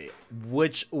 Wait,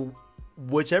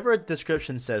 whichever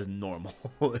description says normal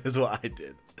is what I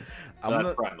did. So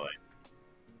that's friendly.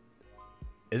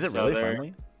 Is it really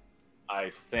friendly?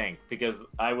 I think, because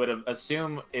I would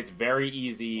assume it's very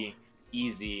easy,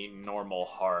 normal,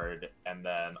 hard, and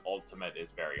then ultimate is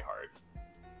very hard.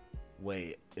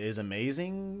 Wait, is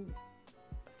amazing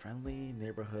friendly,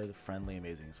 neighborhood, friendly,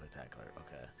 amazing, spectacular?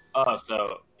 Okay. Oh,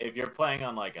 so if you're playing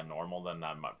on like a normal, then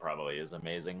that probably is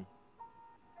amazing.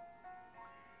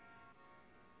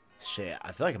 Shit,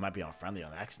 I feel like it might be on friendly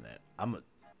on accident. I'm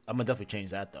gonna definitely change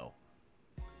that though.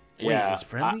 Wait, yeah, is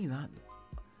friendly not?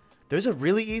 There's a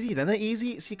really easy, then an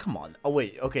easy. See, come on. Oh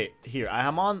wait, okay. Here,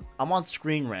 I'm on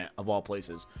Screen Rant of all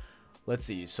places. Let's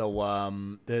see. So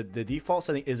the default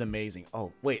setting is amazing.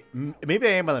 Oh wait, maybe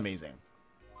I am on amazing.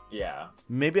 Yeah.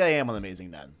 Maybe I am on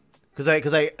amazing then, because I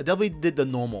definitely did the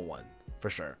normal one for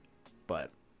sure,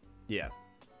 but yeah.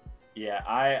 Yeah,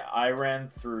 I ran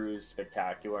through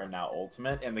Spectacular and now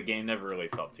Ultimate, and the game never really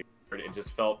felt too hard. It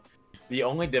just felt the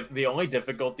only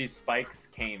difficulty spikes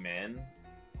came in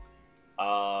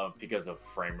because of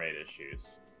frame rate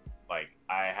issues. Like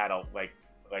I had like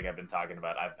I've been talking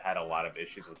about, I've had a lot of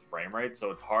issues with frame rate, so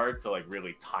it's hard to like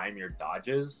really time your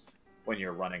dodges when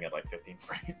you're running at like 15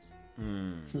 frames.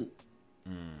 I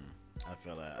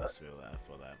feel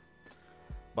that.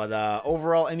 But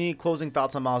overall, any closing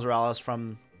thoughts on Miles Morales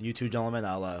from you two gentlemen?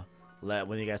 I'll let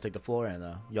one of you guys take the floor, and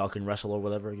y'all can wrestle or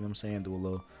whatever, you know what I'm saying? Do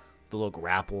a little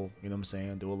grapple, you know what I'm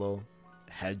saying? Do a little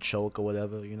head choke or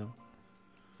whatever, you know?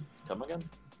 Come again?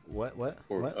 What?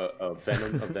 Or what? A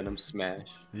venom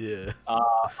smash. Yeah.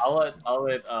 I'll let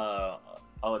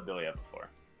Billy have the floor.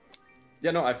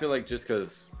 Yeah, no, I feel like just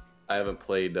because I haven't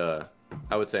played, I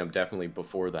would say I'm definitely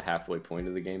before the halfway point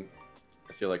of the game.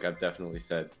 I feel like I've definitely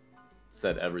said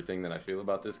everything that I feel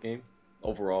about this game.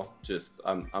 Overall, just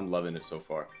I'm loving it so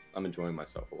far. I'm enjoying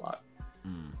myself a lot.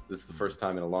 This is the first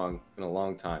time in a long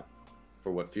time,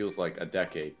 for what feels like a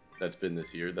decade, that's been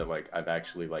this year that like I've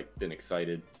actually like been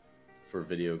excited for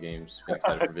video games, been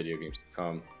excited for video games to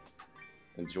come,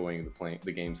 enjoying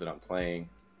the games that I'm playing,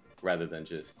 rather than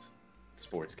just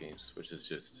sports games, which is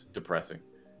just depressing.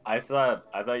 I thought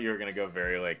you were gonna go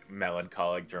very like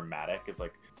melancholic, dramatic. It's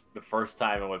like the first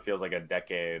time in what feels like a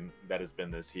decade that has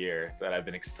been this year that I've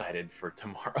been excited for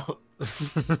tomorrow.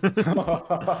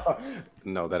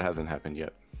 No, that hasn't happened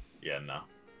yet. Yeah, no.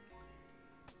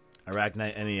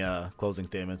 Arachnite, any closing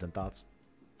statements and thoughts?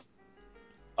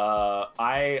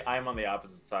 I'm on the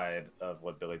opposite side of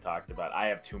what Billy talked about. I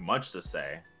have too much to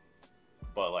say,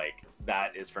 but like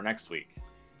that is for next week.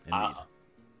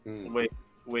 Indeed.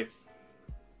 With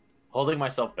holding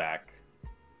myself back,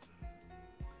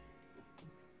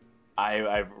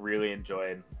 I've really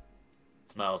enjoyed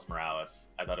Miles Morales.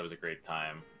 I thought it was a great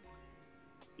time.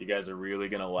 You guys are really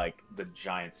gonna like the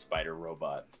giant spider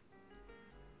robot.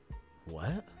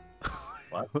 What?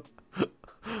 What?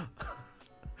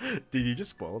 Did you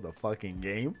just spoil the fucking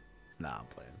game? Nah, I'm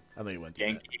playing. I know you went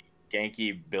through that.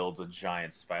 Genki builds a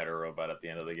giant spider robot at the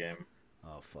end of the game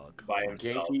Oh, fuck. by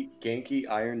himself. Genki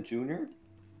Iron Jr.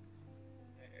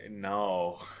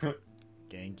 No,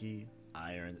 Genki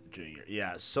Iron Jr.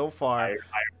 Yeah, so far... Iron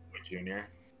Junior.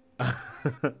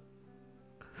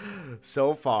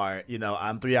 So far, you know,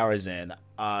 I'm 3 hours in.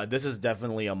 This is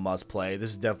definitely a must play.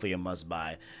 This is definitely a must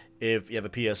buy. If you have a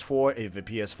PS4, if you have a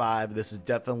PS5, this is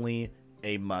definitely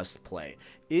a must play.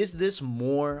 Is this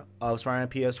more of Spider-Man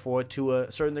PS4 to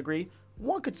a certain degree?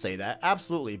 One could say that,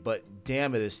 absolutely, but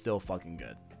damn, it is still fucking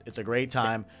good. It's a great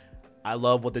time. I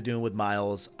love what they're doing with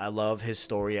Miles. I love his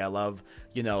story. I love,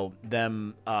 you know,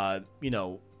 them, you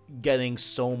know, getting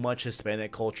so much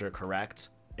Hispanic culture correct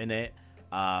in it.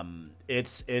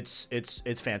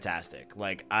 It's fantastic.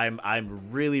 Like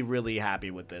I'm really, really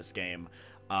happy with this game.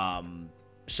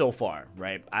 So far,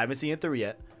 right? I haven't seen it through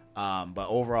yet. But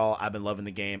overall, I've been loving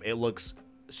the game. It looks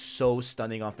so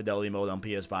stunning on fidelity mode on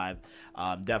PS5.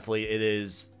 Definitely, it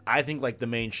is, I think, like the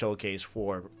main showcase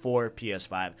for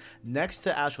PS5 next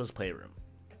to Astro's Playroom.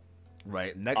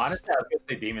 Right. Next. Honestly, I was gonna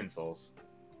say Demon Souls.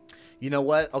 You know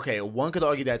what? Okay, one could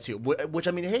argue that too. Which,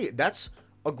 I mean, hey, that's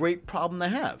a great problem to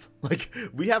have. Like,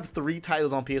 we have 3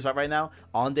 titles on PS5 right now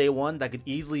on day one that could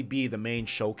easily be the main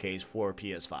showcase for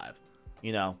PS5.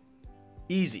 You know,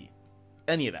 easy.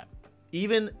 Any of them.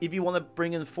 Even if you want to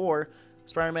bring in 4,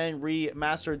 Spider-Man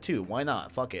Remastered 2, why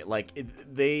not? Fuck it. Like,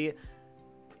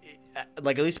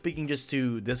 like, at least speaking just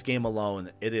to this game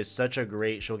alone, it is such a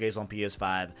great showcase on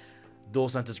PS5.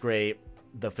 DualSense is great.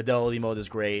 The fidelity mode is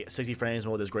great. 60 frames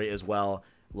mode is great as well.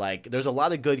 Like, there's a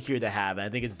lot of good here to have, and I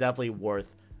think it's definitely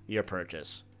worth your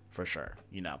purchase for sure.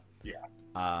 You know. Yeah.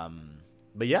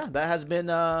 But yeah, that has been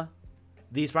the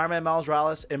Spider-Man Miles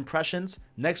Morales impressions.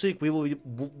 Next week we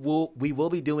will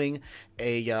be doing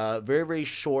a very, very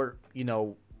short, you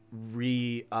know,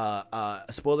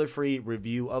 spoiler-free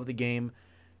review of the game,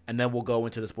 and then we'll go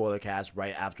into the spoiler cast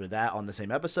right after that on the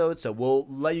same episode. So we'll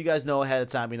let you guys know ahead of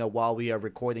time, you know, while we are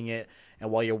recording it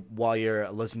and while you're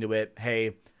listening to it.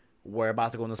 Hey, we're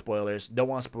about to go into spoilers. Don't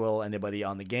want to spoil anybody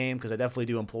on the game, because I definitely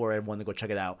do implore everyone to go check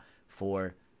it out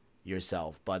for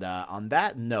yourself. But on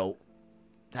that note,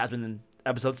 it has been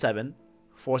episode 7,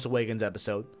 Force Awakens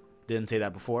episode. Didn't say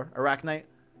that before. Arachnite,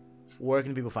 where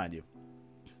can people find you?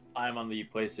 I'm on the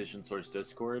PlayStation Source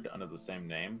Discord under the same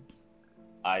name.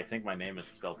 I think my name is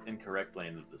spelled incorrectly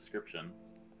in the description.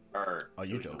 Or Are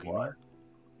you joking?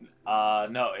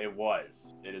 No, it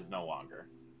was. It is no longer.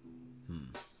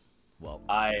 Well,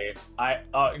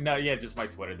 no, yeah, just my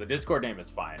Twitter. The Discord name is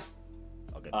fine.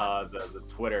 okay. The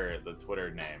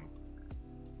Twitter name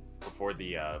before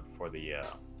the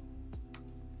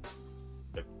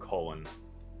colon.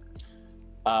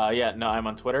 Yeah, no, I'm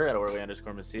on Twitter at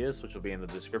Orly_Macias, which will be in the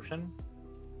description.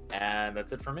 And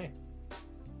that's it for me.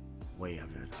 Wait,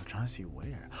 I'm trying to see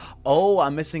where. Oh,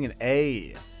 I'm missing an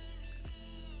A.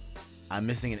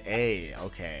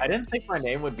 Okay. I didn't think my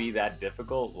name would be that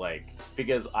difficult, like,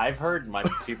 because I've heard my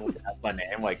people pronounce my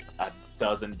name like a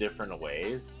dozen different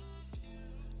ways.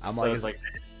 I'm So like, it's like,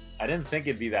 I didn't think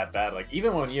it'd be that bad. Like,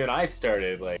 even when you and I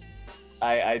started, like,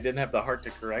 I didn't have the heart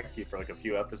to correct you for like a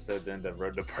few episodes into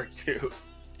Road to Part 2.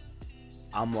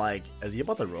 I'm like, is he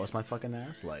about to roast my fucking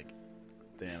ass? Like,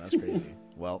 damn, that's crazy.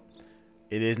 Well,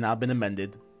 it has now been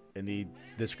amended in the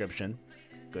description.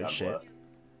 Good God shit.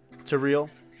 bless. To real,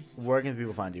 where can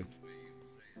people find you?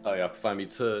 Oh yeah, find me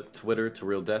to Twitter to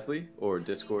Real Deathly or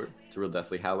Discord to Real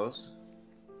Deathly Hallows.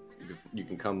 You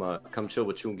can come chill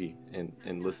with Chungi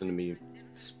and listen to me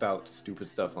spout stupid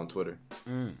stuff on Twitter.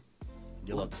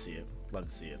 You'll love to see it. Love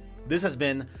to see it. This has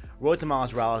been Road to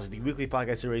Miles Morales is the weekly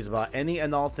podcast series about any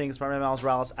and all things Spider-Man Miles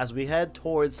Morales as we head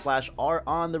towards / are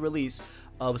on the release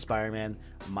of Spider-Man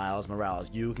Miles Morales.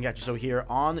 You can catch the show here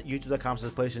on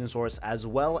youtube.com/PlayStation Source, as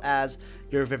well as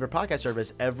your favorite podcast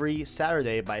service every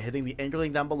Saturday by hitting the anchor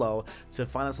link down below to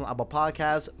find us on Apple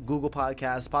Podcasts, Google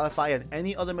Podcasts, Spotify, and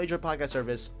any other major podcast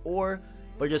service, or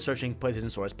by just searching PlayStation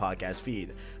Source podcast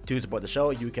feed. To support the show,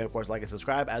 you can of course like and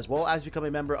subscribe, as well as become a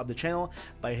member of the channel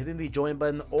by hitting the join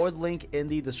button or the link in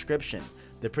the description.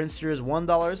 The Prince tier is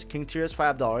 $1, King tier is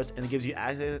 $5, and it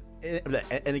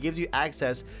gives you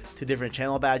access to different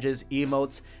channel badges,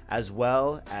 emotes, as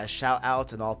well as shout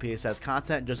outs and all PSS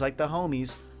content, just like the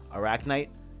homies Arachnite,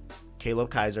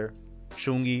 Caleb Kaiser,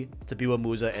 Shungi, Tapiwa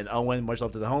Musa, and Owen. Much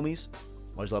love to the homies.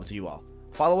 Much love to you all.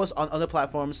 Follow us on other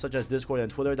platforms such as Discord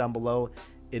and Twitter down below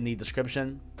in the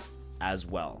description as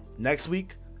well. Next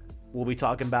week, we'll be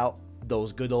talking about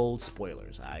those good old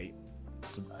spoilers.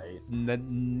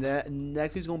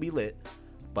 Next week's gonna be lit.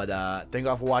 But thank you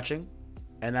all for watching,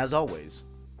 and as always,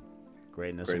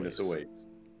 greatness awaits.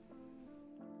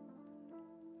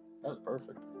 That was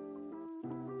perfect.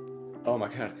 Oh my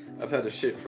god, I've had to shit for